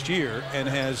next year and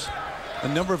has a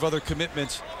number of other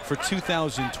commitments for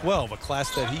 2012, a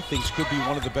class that he thinks could be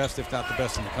one of the best, if not the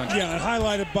best in the country. Yeah, and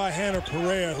highlighted by Hannah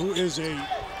Perea, who is a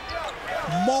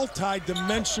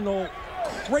multi-dimensional,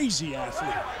 crazy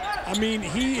athlete. I mean,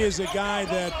 he is a guy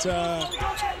that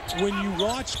when you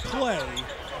watch play,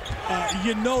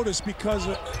 you notice because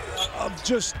of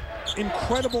just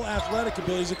incredible athletic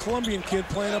ability. He's a Colombian kid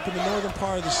playing up in the northern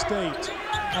part of the state.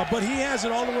 But he has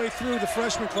it all the way through the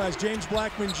freshman class. James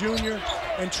Blackman Jr.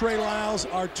 and Trey Lyles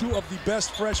are two of the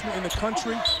best freshmen in the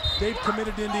country. They've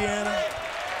committed to Indiana.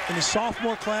 In the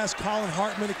sophomore class, Colin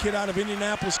Hartman, a kid out of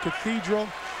Indianapolis Cathedral,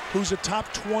 who's a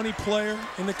top 20 player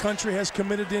in the country, has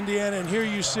committed to Indiana. And here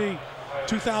you see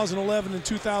 2011 and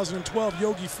 2012,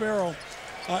 Yogi Ferrell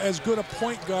as good a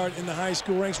point guard in the high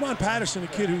school ranks. Ron Patterson, a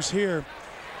kid who's here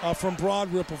from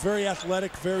Broad Ripple, very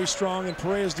athletic, very strong, and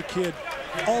Perea's the kid,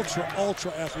 ultra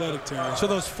athletic, Terry. So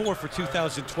those 4 for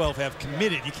 2012 have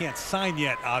committed. You can't sign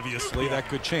yet, obviously. That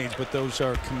could change, but those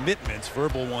are commitments,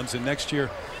 verbal ones. And next year,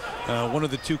 one of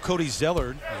the two, Cody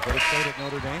Zellard, his brother played at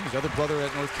Notre Dame, his other brother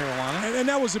at North Carolina. And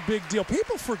that was a big deal.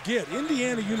 People forget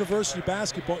Indiana University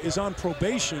basketball is on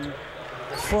probation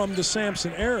from the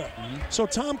Sampson era. So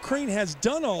Tom Crean has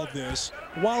done all this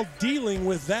while dealing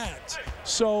with that.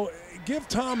 So give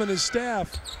Tom and his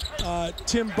staff,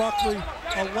 Tim Buckley,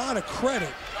 a lot of credit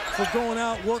for going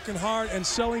out, working hard, and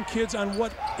selling kids on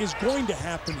what is going to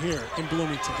happen here in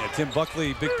Bloomington. Yeah, Tim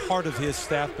Buckley, big part of his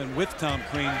staff, been with Tom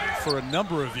Crean for a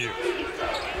number of years.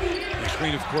 And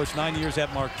Crean, of course, 9 years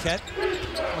at Marquette.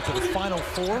 Went to the Final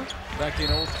Four back in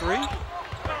 03.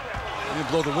 And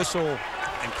blow the whistle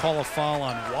and call a foul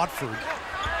on Watford.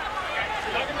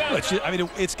 I mean,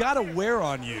 it's got to wear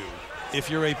on you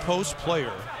if you're a post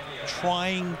player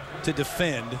trying to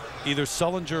defend either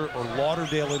Sullinger or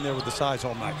Lauderdale in there with the size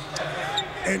all night.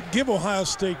 And give Ohio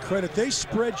State credit. They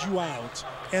spread you out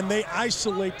and they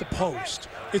isolate the post.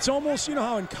 It's almost, you know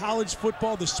how in college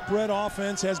football the spread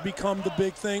offense has become the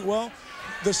big thing? Well,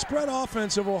 the spread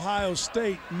offense of Ohio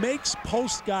State makes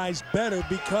post guys better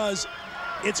because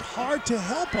it's hard to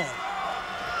help on.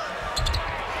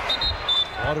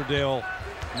 Lauderdale,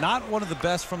 not one of the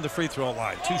best from the free throw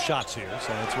line. 2 shots here, so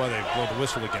that's why they blow the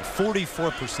whistle again.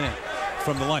 44%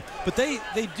 from the line. But they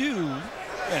do,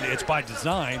 and it's by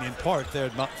design in part,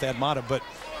 Thad Matta, but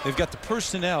they've got the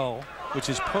personnel, which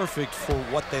is perfect for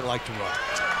what they like to run.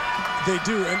 They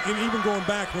do, and even going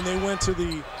back when they went to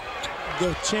the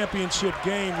championship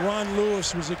game, Ron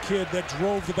Lewis was a kid that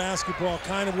drove the basketball,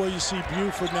 kind of where you see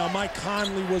Buford. Now, Mike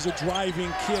Conley was a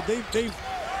driving kid.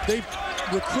 They've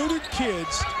recruited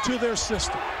kids to their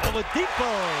system. Oladipo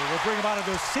will bring them out of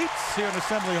their seats here in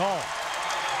Assembly Hall.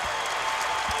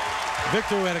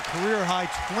 Victor had a career-high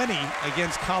 20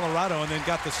 against Colorado and then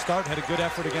got the start, had a good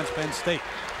effort against Penn State.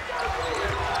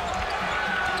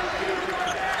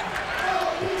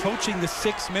 Approaching the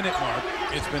 6-minute mark.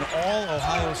 It's been all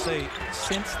Ohio State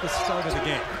since the start of the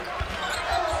game.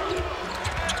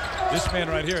 This man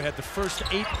right here had the first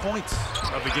 8 points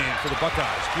of the game for the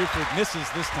Buckeyes. Buford misses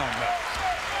this time though.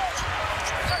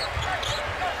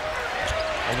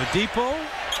 Oladipo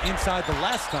inside the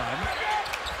last time.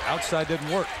 Outside didn't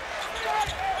work.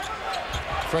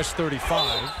 Fresh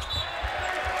 35.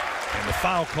 And the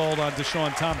foul called on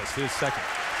Deshaun Thomas, his second.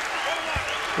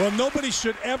 Well, nobody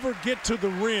should ever get to the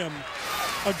rim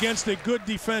against a good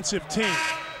defensive team.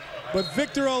 But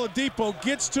Victor Oladipo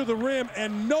gets to the rim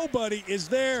and nobody is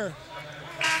there.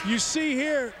 You see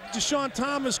here, Deshaun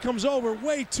Thomas comes over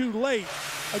way too late.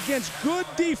 Against good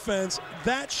defense,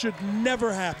 that should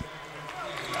never happen.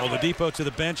 Oladipo to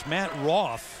the bench. Matt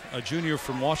Roth, a junior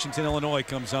from Washington, Illinois,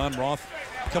 comes on. Roth,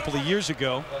 a couple of years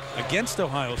ago against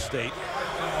Ohio State,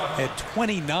 had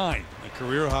 29, a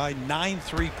career high, 9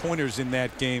 3-pointers in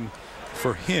that game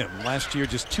for him. Last year,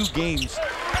 just 2 games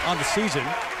on the season.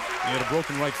 He had a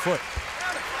broken right foot.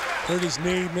 Hurt his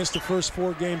knee, missed the first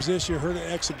 4 games this year, hurt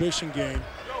an exhibition game.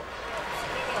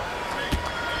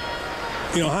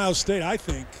 You know, Ohio State, I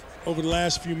think, over the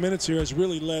last few minutes here has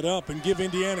really led up, and give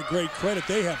Indiana great credit.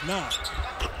 They have not.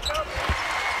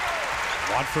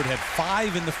 Watford had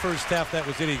 5 in the first half. That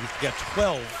was it. He got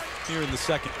 12 here in the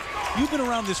second. You've been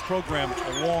around this program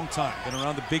a long time. Been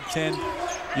around the Big Ten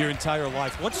your entire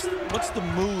life. What's the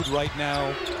mood right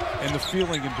now and the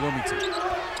feeling in Bloomington?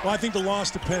 Well, I think the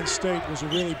loss to Penn State was a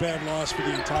really bad loss for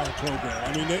the entire program.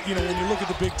 I mean, you know, when you look at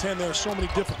the Big Ten, there are so many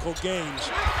difficult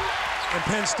games. And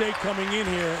Penn State coming in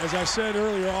here, as I said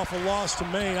earlier, off a loss to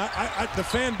Maine, the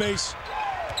fan base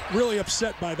really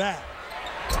upset by that.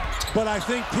 But I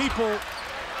think people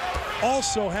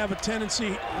also have a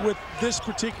tendency with this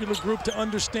particular group to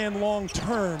understand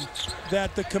long-term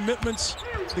that the commitments,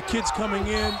 the kids coming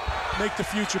in, make the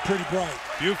future pretty bright.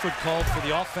 Buford called for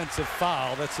the offensive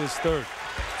foul. That's his third.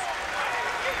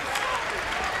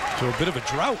 So a bit of a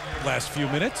drought last few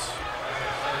minutes.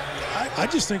 I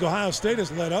just think Ohio State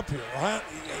has let up here.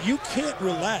 You can't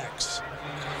relax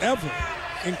ever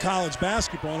in college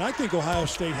basketball, and I think Ohio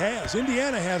State has.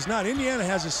 Indiana has not. Indiana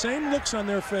has the same looks on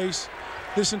their face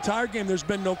this entire game. There's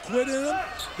been no quit in them.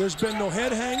 There's been no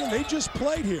head hanging. They just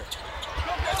played here.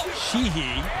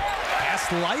 Sheehy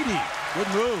past Lighty. Good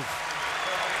move.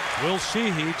 Will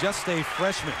Sheehy, just a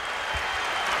freshman.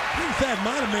 I think Thad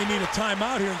Matta may need a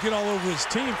timeout here and get all over his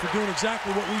team for doing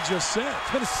exactly what we just said.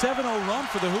 It's been a 7-0 run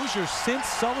for the Hoosiers since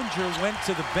Sullinger went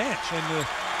to the bench, and the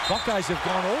Buckeyes have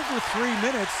gone over 3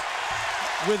 minutes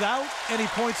without any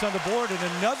points on the board, and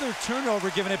another turnover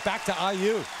giving it back to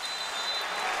IU.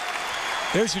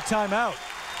 There's your timeout.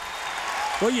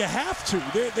 Well, you have to.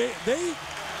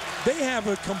 They have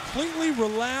a completely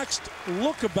relaxed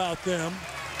look about them.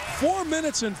 4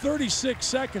 minutes and 36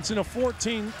 seconds in a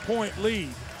 14-point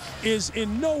lead is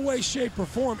in no way, shape, or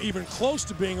form even close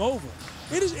to being over.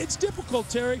 It's difficult,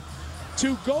 Terry,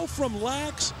 to go from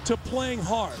lax to playing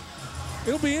hard.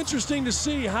 It'll be interesting to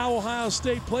see how Ohio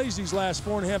State plays these last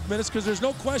 4.5 minutes, because there's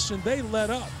no question they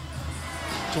let up.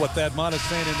 That's what Thad Matta's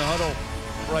saying in the huddle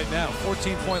right now.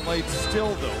 14-point lead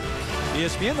still, though.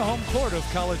 ESPN, the home court of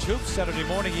college hoops. Saturday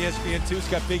morning, ESPN2's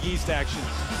got Big East action.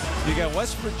 You got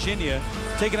West Virginia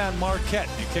taking on Marquette.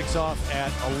 It kicks off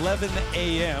at 11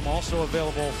 a.m. Also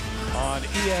available on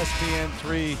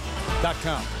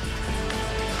ESPN3.com.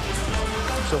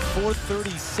 So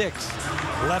 4:36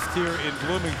 left here in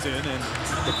Bloomington, and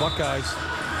the Buckeyes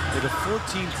with a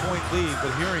 14-point lead,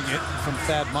 but hearing it from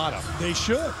Thad Matta. They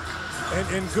should.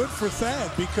 And good for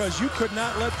Thad, because you could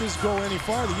not let this go any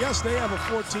farther. Yes, they have a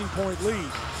 14-point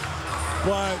lead,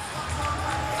 but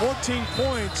 14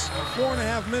 points,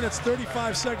 4.5 minutes,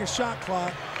 35-second shot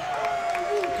clock,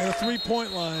 and a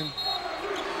three-point line.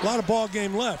 A lot of ball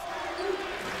game left.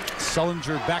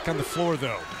 Sullinger back on the floor,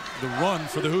 though. The run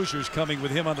for the Hoosiers coming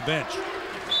with him on the bench.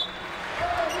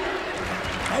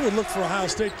 I would look for Ohio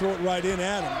State, throw it right in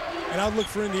at him. And I'd look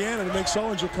for Indiana to make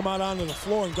Sullinger come out onto the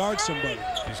floor and guard somebody.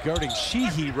 He's guarding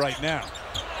Sheehy right now.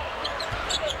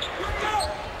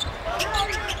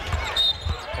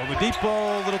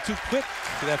 Oladipo a little too quick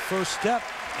for that first step,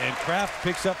 and Kraft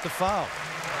picks up the foul.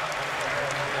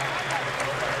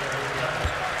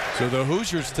 So the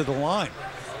Hoosiers to the line.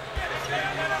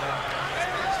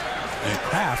 And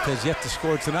Kraft has yet to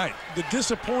score tonight. The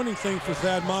disappointing thing for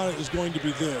Thad Matta is going to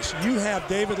be this. You have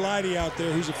David Lighty out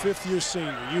there, who's a fifth-year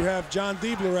senior. You have John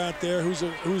Diebler out there, who's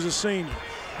a senior.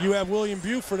 You have William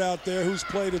Buford out there, who's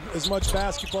played as much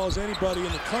basketball as anybody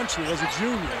in the country as a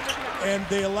junior. And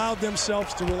they allowed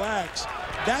themselves to relax.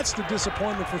 That's the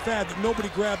disappointment for Thad, that nobody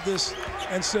grabbed this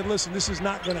and said, listen, this is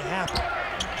not going to happen.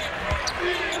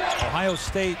 Ohio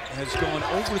State has gone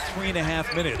over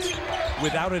 3.5 minutes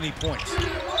without any points.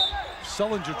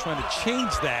 Sullinger trying to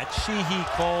change that. Sheehy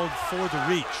called for the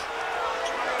reach.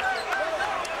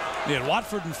 He had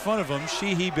Watford in front of him,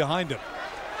 Sheehy behind him.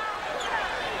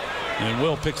 And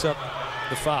Will picks up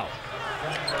the foul.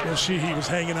 Well, Sheehy was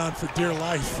hanging on for dear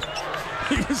life.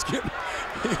 He was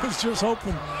just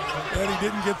hoping that he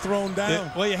didn't get thrown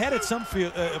down. Well, you had at some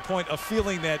point a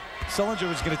feeling that Sullinger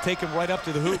was going to take him right up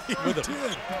to the hoop with him.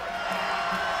 Did.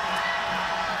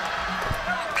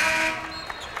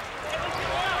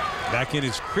 Back in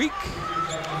is Creek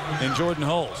and Jordan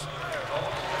Hulls.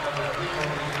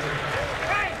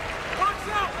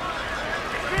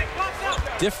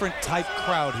 Different type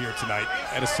crowd here tonight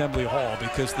at Assembly Hall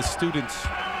because the students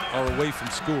are away from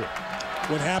school.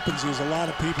 What happens is a lot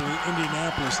of people in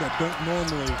Indianapolis that don't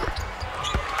normally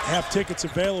have tickets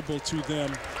available to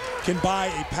them can buy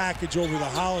a package over the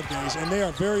holidays, and they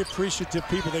are very appreciative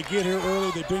people. They get here early,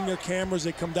 they bring their cameras,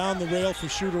 they come down the rail for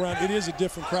shoot around. It is a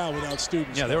different crowd without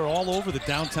students. Yeah, they were all over the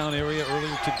downtown area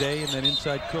earlier today, and then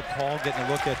inside Cook Hall getting a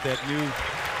look at that new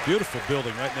beautiful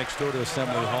building right next door to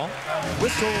Assembly Hall.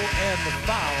 Whistle and the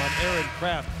foul on Aaron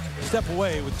Kraft. Step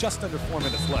away with just under 4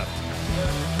 minutes left.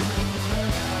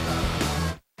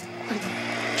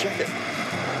 Check it.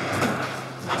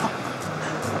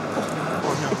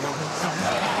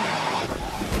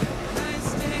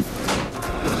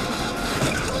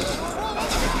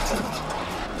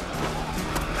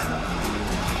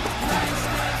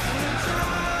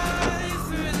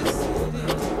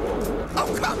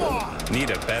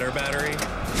 better battery?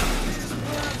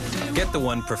 Get the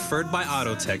one preferred by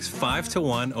Autotex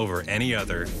 5-to-1 over any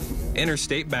other.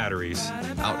 Interstate batteries.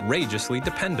 Outrageously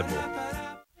dependable.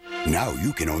 Now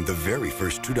you can own the very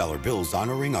first $2 bills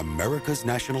honoring America's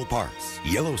national parks.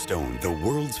 Yellowstone, the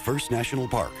world's first national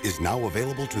park, is now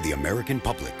available to the American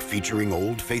public, featuring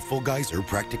Old Faithful Geyser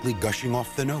practically gushing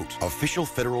off the note. Official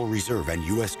Federal Reserve and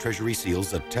U.S. Treasury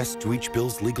seals attest to each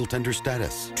bill's legal tender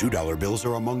status. $2 bills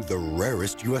are among the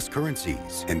rarest U.S.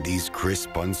 currencies, and these crisp,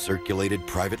 uncirculated,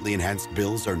 privately enhanced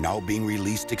bills are now being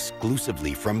released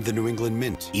exclusively from the New England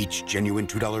Mint. Each genuine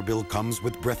 $2 bill comes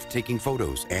with breathtaking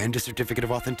photos and a certificate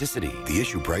of authenticity. The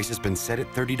issue price has been set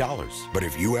at $30. But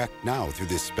if you act now through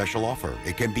this special offer,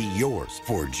 it can be yours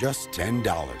for just $10,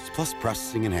 plus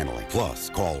processing and handling. Plus,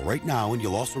 call right now and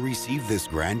you'll also receive this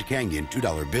Grand Canyon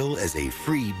 $2 bill as a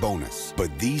free bonus.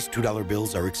 But these $2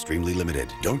 bills are extremely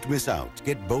limited. Don't miss out.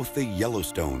 Get both the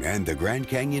Yellowstone and the Grand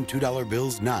Canyon $2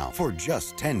 bills now for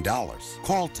just $10.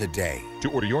 Call today. To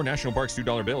order your National Parks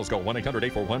 $2 bills, call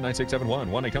 1-800-841-9671,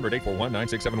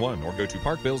 1-800-841-9671, or go to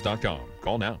parkbills.com.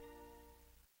 Call now.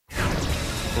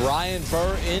 Ryan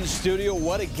Burr in studio.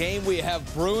 What a game we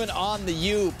have brewing on the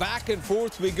U. Back and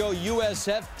forth we go.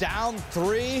 USF down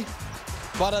 3,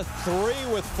 but a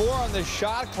 3 with 4 on the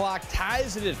shot clock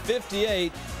ties it at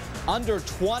 58. Under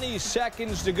 20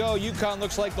 seconds to go. UConn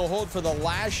looks like they'll hold for the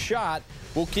last shot.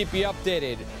 We'll keep you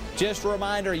updated. Just a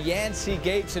reminder, Yancey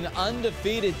Gates and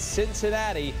undefeated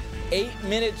Cincinnati 8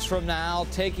 minutes from now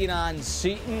taking on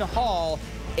Seton Hall.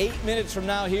 8 minutes from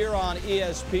now here on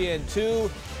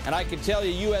ESPN2. And I can tell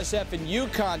you USF and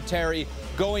UConn, Terry,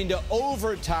 going to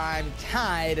overtime,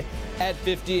 tied at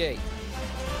 58.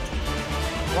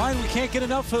 Ryan, we can't get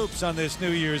enough hoops on this New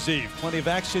Year's Eve. Plenty of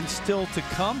action still to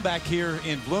come back here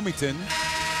in Bloomington.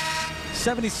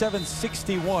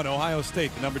 77-61, Ohio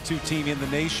State, the number 2 team in the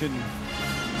nation.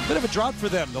 Bit of a drought for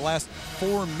them the last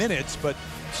 4 minutes, but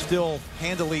still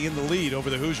handily in the lead over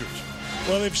the Hoosiers.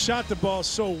 Well, they've shot the ball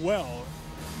so well.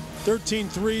 13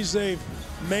 threes they've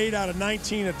made out of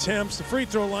 19 attempts. The free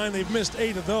throw line, they've missed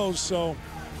 8 of those, so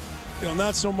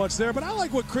not so much there. But I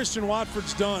like what Christian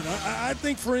Watford's done. I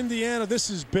think for Indiana, this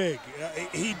is big.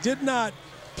 He did not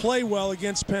play well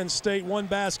against Penn State. 1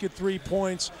 basket, 3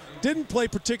 points. Didn't play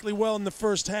particularly well in the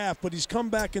first half, but he's come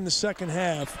back in the second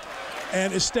half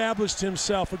and established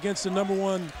himself against the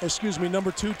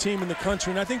number 2 team in the country.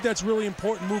 And I think that's really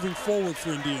important moving forward for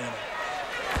Indiana.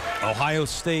 Ohio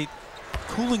State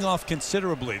cooling off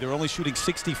considerably. They're only shooting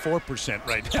 64%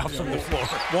 right now from the floor.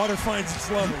 Water finds its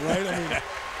level, right? I mean,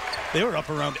 they were up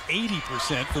around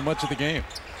 80% for much of the game.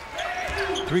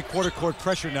 3-quarter court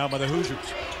pressure now by the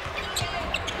Hoosiers.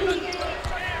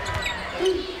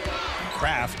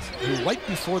 Kraft, who right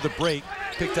before the break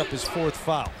picked up his 4th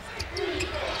foul,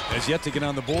 has yet to get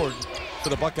on the board for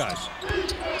the Buckeyes.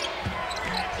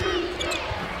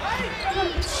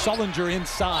 Sullinger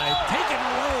inside, taken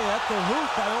away at the hoop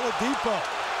by Oladipo.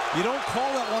 You don't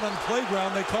call that one on the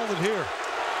playground, they called it here.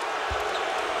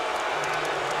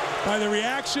 By the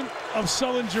reaction of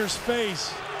Sullinger's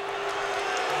face,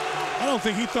 I don't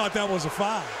think he thought that was a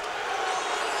foul.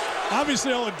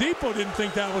 Obviously, Oladipo didn't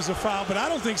think that was a foul, but I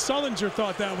don't think Sullinger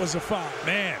thought that was a foul.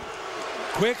 Man,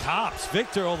 quick hops,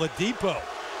 Victor Oladipo.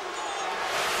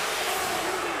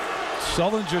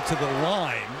 Sullinger to the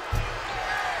line.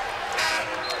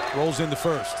 Rolls in the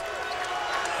first.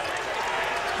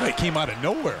 They came out of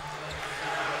nowhere.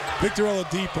 Victor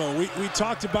Oladipo, we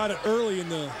talked about it early in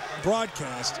the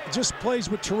broadcast, just plays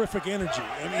with terrific energy.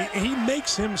 I mean, he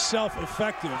makes himself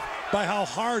effective by how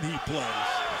hard he plays.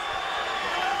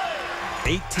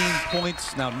 18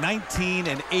 points, now 19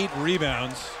 and 8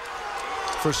 rebounds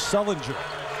for Sullinger.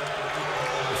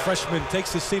 The freshman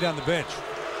takes his seat on the bench.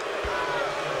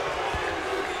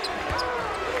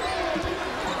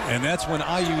 And that's when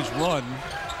IU's run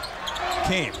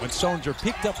came, when Sullinger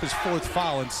picked up his 4th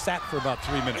foul and sat for about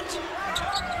 3 minutes.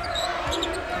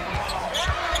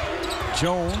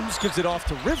 Jones gives it off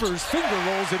to Rivers, finger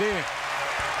rolls it in.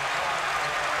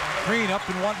 Green up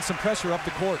and wanting some pressure up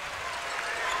the court.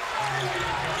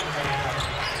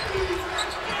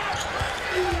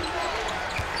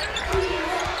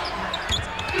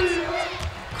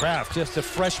 Kraft, just a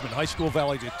freshman, high school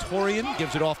valedictorian,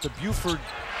 gives it off to Buford.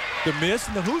 The miss,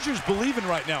 and the Hoosiers believing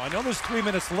right now. I know there's 3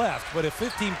 minutes left, but a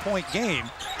 15-point game.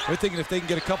 They're thinking if they can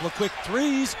get a couple of quick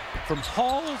threes from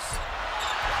Halls.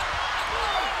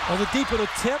 Oladipo to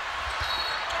tip.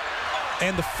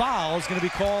 And the foul is going to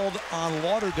be called on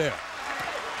Lauderdale.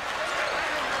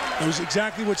 It was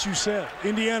exactly what you said.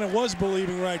 Indiana was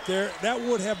believing right there. That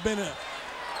would have been a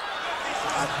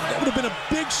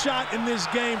big shot in this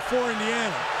game for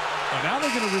Indiana. Well, now they're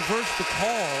going to reverse the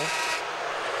call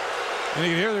And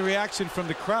you can hear the reaction from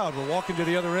the crowd. We're walking to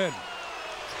the other end.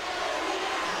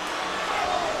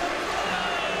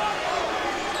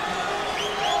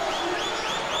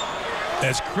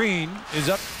 As Crean is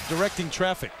up directing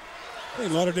traffic. Hey,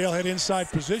 Lauderdale had inside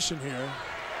position here.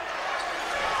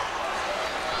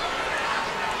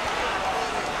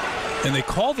 And they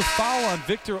called the foul on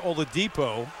Victor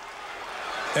Oladipo.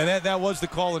 And that was the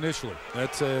call initially.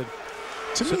 That's to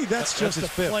me, that's just a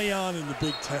play on in the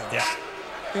Big Ten. Yeah.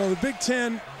 You know, the Big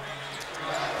Ten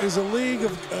is a league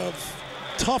of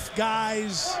tough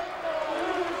guys.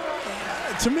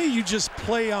 To me, you just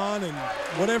play on, and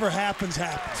whatever happens,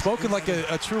 happens. Spoken like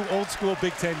a true old-school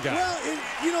Big Ten guy. Well,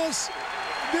 you know,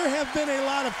 there have been a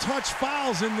lot of touch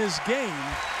fouls in this game.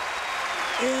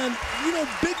 And, you know,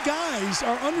 big guys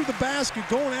are under the basket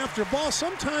going after a ball.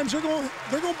 Sometimes they're going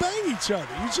to bang each other.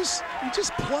 You just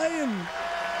play and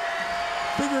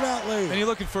figure it out later. And you're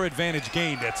looking for advantage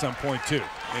gained at some point, too.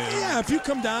 Yeah, if you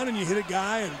come down and you hit a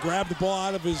guy and grab the ball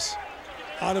out of his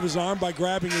arm by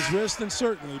grabbing his wrist, then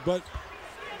certainly. But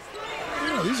you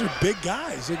know, these are big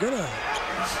guys. They're gonna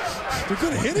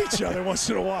hit each other once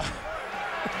in a while.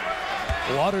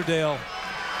 Lauderdale.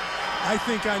 I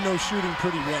think I know shooting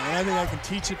pretty well. I think I can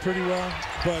teach it pretty well,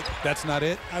 but that's not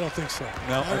it? I don't think so.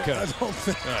 No, okay. I don't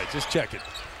think. All right, just check it.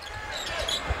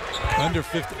 Under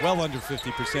 50, well under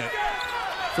 50%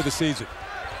 for the season.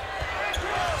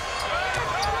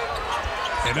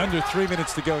 And under 3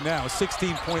 minutes to go now.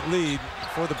 16-point lead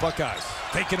for the Buckeyes.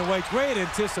 Taken away. Great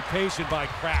anticipation by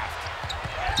Kraft.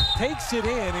 Takes it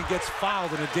in and gets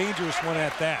fouled, and a dangerous one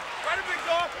at that.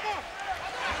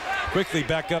 Quickly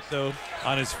back up, though,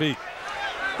 on his feet.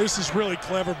 This is really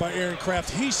clever by Aaron Kraft.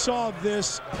 He saw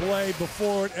this play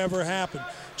before it ever happened.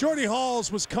 Jordy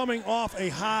Halls was coming off a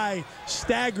high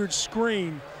staggered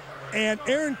screen, and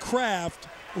Aaron Kraft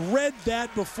read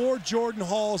that before Jordan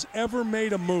Halls ever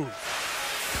made a move.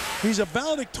 He's a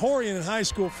valedictorian in high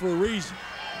school for a reason.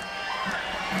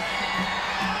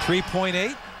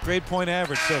 3.8 grade point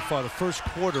average so far the first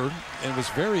quarter, and was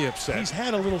very upset. He's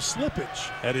had a little slippage.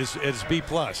 At his B+,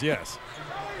 yes.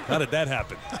 How did that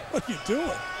happen? What are you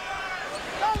doing?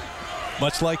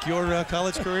 Much like your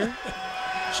college career?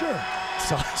 Sure.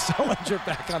 Sullinger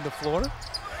back on the floor.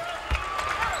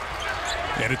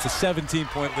 And it's a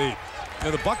 17-point lead.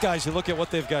 Now the Buckeyes, you look at what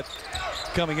they've got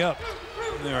coming up.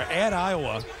 They're at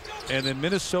Iowa, and then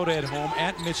Minnesota at home,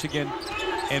 at Michigan,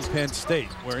 and Penn State,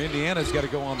 where Indiana's got to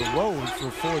go on the road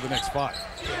for 4 of the next 5.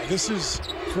 Yeah, this is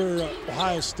for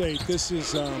Ohio State. This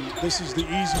is the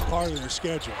easy part of their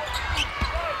schedule,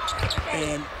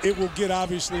 and it will get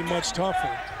obviously much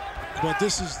tougher. But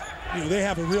this is, you know, they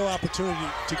have a real opportunity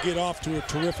to get off to a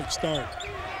terrific start.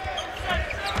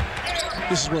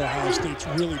 This is where Ohio State's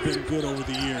really been good over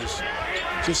the years,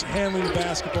 just handling the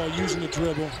basketball, using the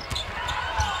dribble.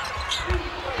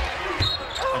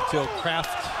 Until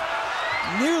Kraft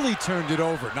nearly turned it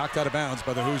over, knocked out of bounds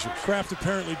by the Hoosiers. Kraft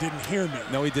apparently didn't hear me.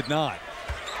 No, he did not.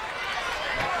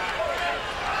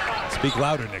 Speak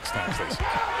louder next time, please.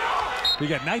 We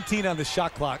got 19 on the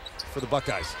shot clock for the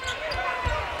Buckeyes.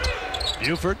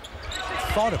 Buford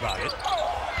thought about it.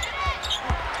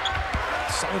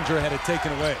 Sullinger had it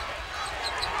taken away.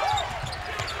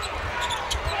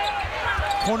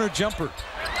 Corner jumper,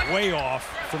 way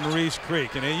off from Maurice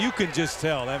Creek, and you can just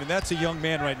tell. I mean, that's a young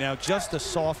man right now, just a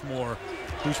sophomore,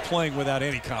 who's playing without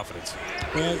any confidence.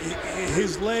 Well,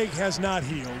 his leg has not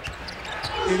healed.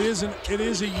 It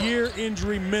is a year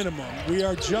injury minimum. We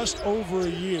are just over a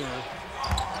year.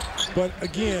 But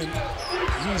again,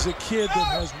 he's a kid that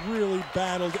has really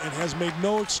battled and has made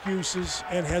no excuses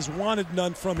and has wanted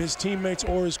none from his teammates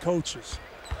or his coaches.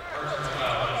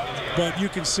 But you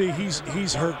can see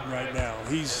he's hurting right now.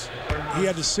 He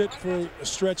had to sit for a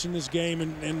stretch in this game,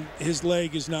 and his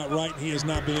leg is not right, and he has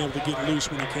not been able to get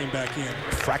loose when he came back in.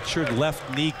 Fractured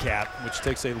left kneecap, which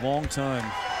takes a long time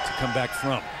to come back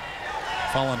from.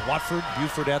 Following Watford,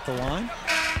 Buford at the line.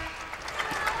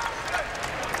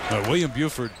 William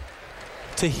Buford,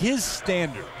 to his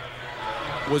standard,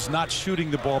 was not shooting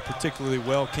the ball particularly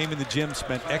well. Came in the gym,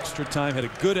 spent extra time, had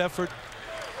a good effort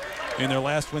in their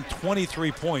last win,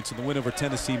 23 points in the win over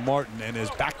Tennessee Martin, and has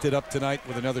backed it up tonight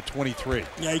with another 23.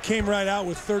 Yeah, he came right out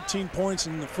with 13 points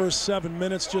in the first 7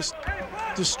 minutes, just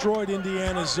destroyed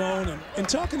Indiana's zone. And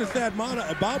talking to Thad Matta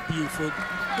about Buford,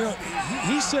 you know,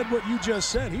 he said what you just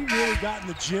said. He really got in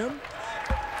the gym,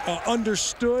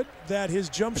 understood that his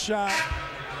jump shot,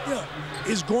 you know,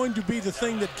 is going to be the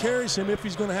thing that carries him if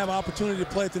he's going to have opportunity to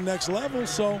play at the next level.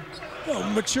 So, you know,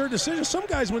 mature decision. Some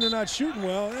guys, when they're not shooting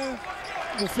well,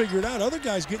 we'll figure it out. Other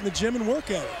guys get in the gym and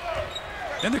work at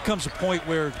it. Then there comes a point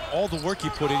where all the work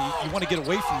you put in, you want to get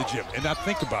away from the gym and not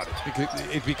think about it, because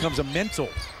it becomes a mental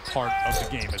part of the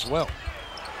game as well.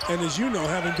 And as you know,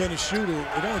 having been a shooter,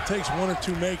 it only takes 1 or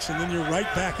 2 makes, and then you're right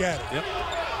back at it. Yep.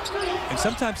 And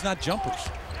sometimes not jumpers.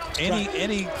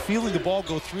 Any feeling the ball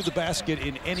go through the basket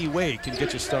in any way can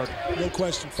get you started. No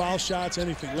question. Foul shots,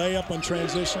 anything. Layup on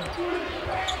transition.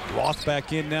 Roth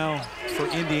back in now for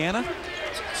Indiana.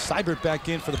 Seibert back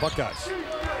in for the Buckeyes.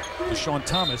 Deshaun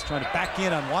Thomas trying to back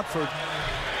in on Watford.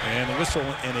 And the whistle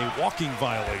and a walking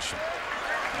violation.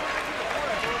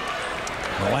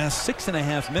 The last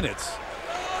 6.5 minutes,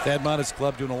 Thad Matta's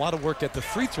club doing a lot of work at the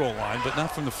free throw line, but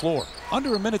not from the floor.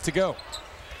 Under a minute to go.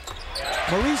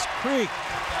 Maurice Creek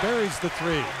buries the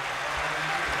 3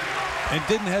 and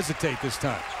didn't hesitate this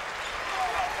time.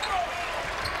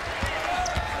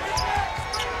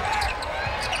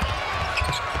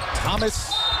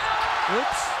 Thomas,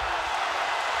 oops.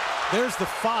 There's the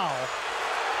foul.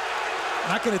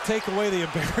 Not going to take away the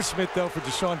embarrassment, though, for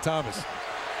Deshaun Thomas.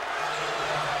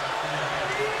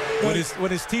 When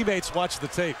his teammates watch the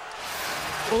tape.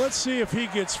 Well, let's see if he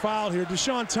gets fouled here.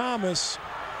 Deshaun Thomas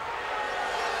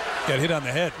got hit on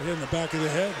the head. Hit in the back of the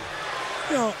head.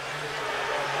 You know,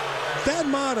 Thad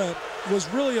Matta was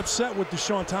really upset with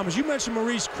Deshaun Thomas. You mentioned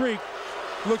Maurice Creek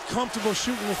looked comfortable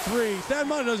shooting the 3. Thad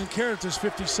Matta doesn't care if there's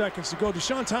 50 seconds to go.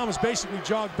 Deshaun Thomas basically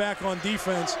jogged back on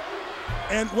defense.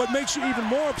 And what makes you even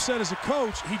more upset as a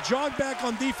coach, he jogged back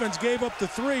on defense, gave up the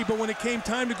 3, but when it came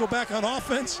time to go back on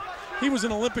offense, he was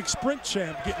an Olympic sprint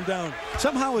champ getting down.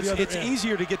 Somehow it's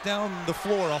easier to get down the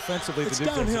floor offensively than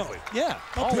defensively. Downhill. Yeah.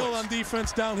 Uphill always. on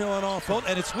defense, downhill on offense.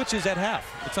 And it switches at half.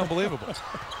 It's unbelievable.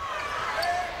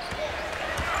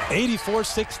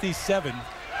 84-67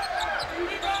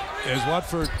 as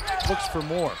Watford looks for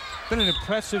more. Been an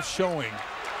impressive showing.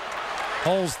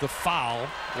 Hulls the foul.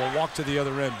 Will walk to the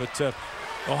other end. But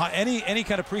any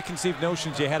kind of preconceived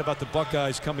notions you had about the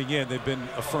Buckeyes coming in, they've been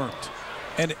affirmed.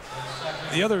 And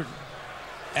the other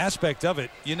aspect of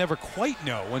it, you never quite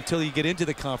know until you get into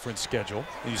the conference schedule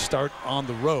and you start on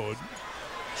the road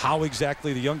how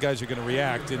exactly the young guys are going to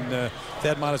react. And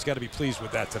Thad Matta's got to be pleased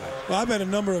with that tonight. Well, I've had a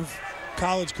number of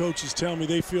college coaches tell me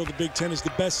they feel the Big Ten is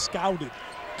the best scouted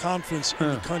conference in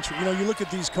the country. You know, you look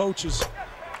at these coaches.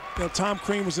 You know, Tom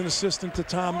Crean was an assistant to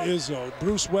Tom Izzo.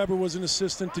 Bruce Weber was an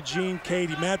assistant to Gene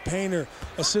Cady. Matt Painter,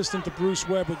 assistant to Bruce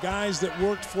Weber. Guys that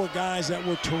worked for guys that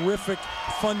were terrific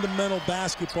fundamental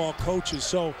basketball coaches.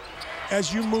 So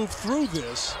as you move through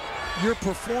this, your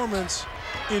performance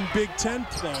in Big Ten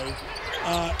play,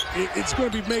 it's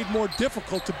going to be made more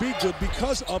difficult to be good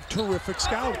because of terrific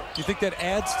scouting. You think that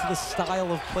adds to the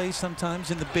style of play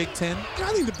sometimes in the Big Ten?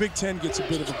 I think the Big Ten gets a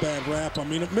bit of a bad rap. I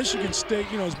mean, Michigan State,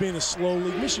 you know, is being a slow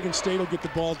league. Michigan State will get the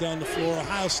ball down the floor.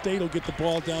 Ohio State will get the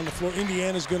ball down the floor.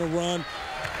 Indiana's going to run.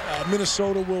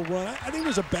 Minnesota will run. I think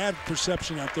there's a bad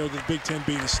perception out there of the Big Ten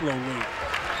being a slow league.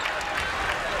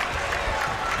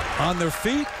 On their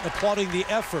feet, applauding the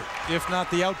effort, if not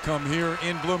the outcome here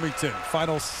in Bloomington.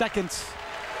 Final seconds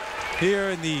here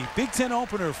in the Big Ten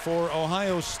opener for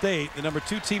Ohio State. The number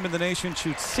 2 team in the nation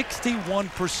shoots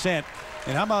 61%.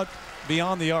 And how about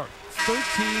beyond the arc? 13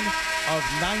 of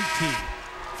 19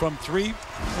 from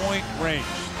 3-point range.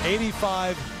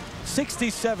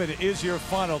 85-67 is your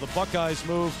final. The Buckeyes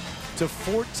move to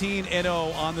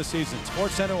 14-0 on the season.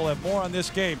 SportsCenter will have more on this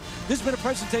game. This has been a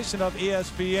presentation of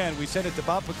ESPN. We send it to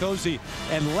Bob Picozzi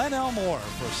and Len Elmore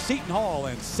for Seton Hall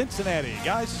and Cincinnati.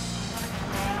 Guys.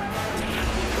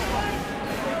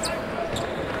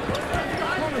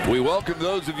 We welcome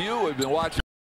those of you who have been watching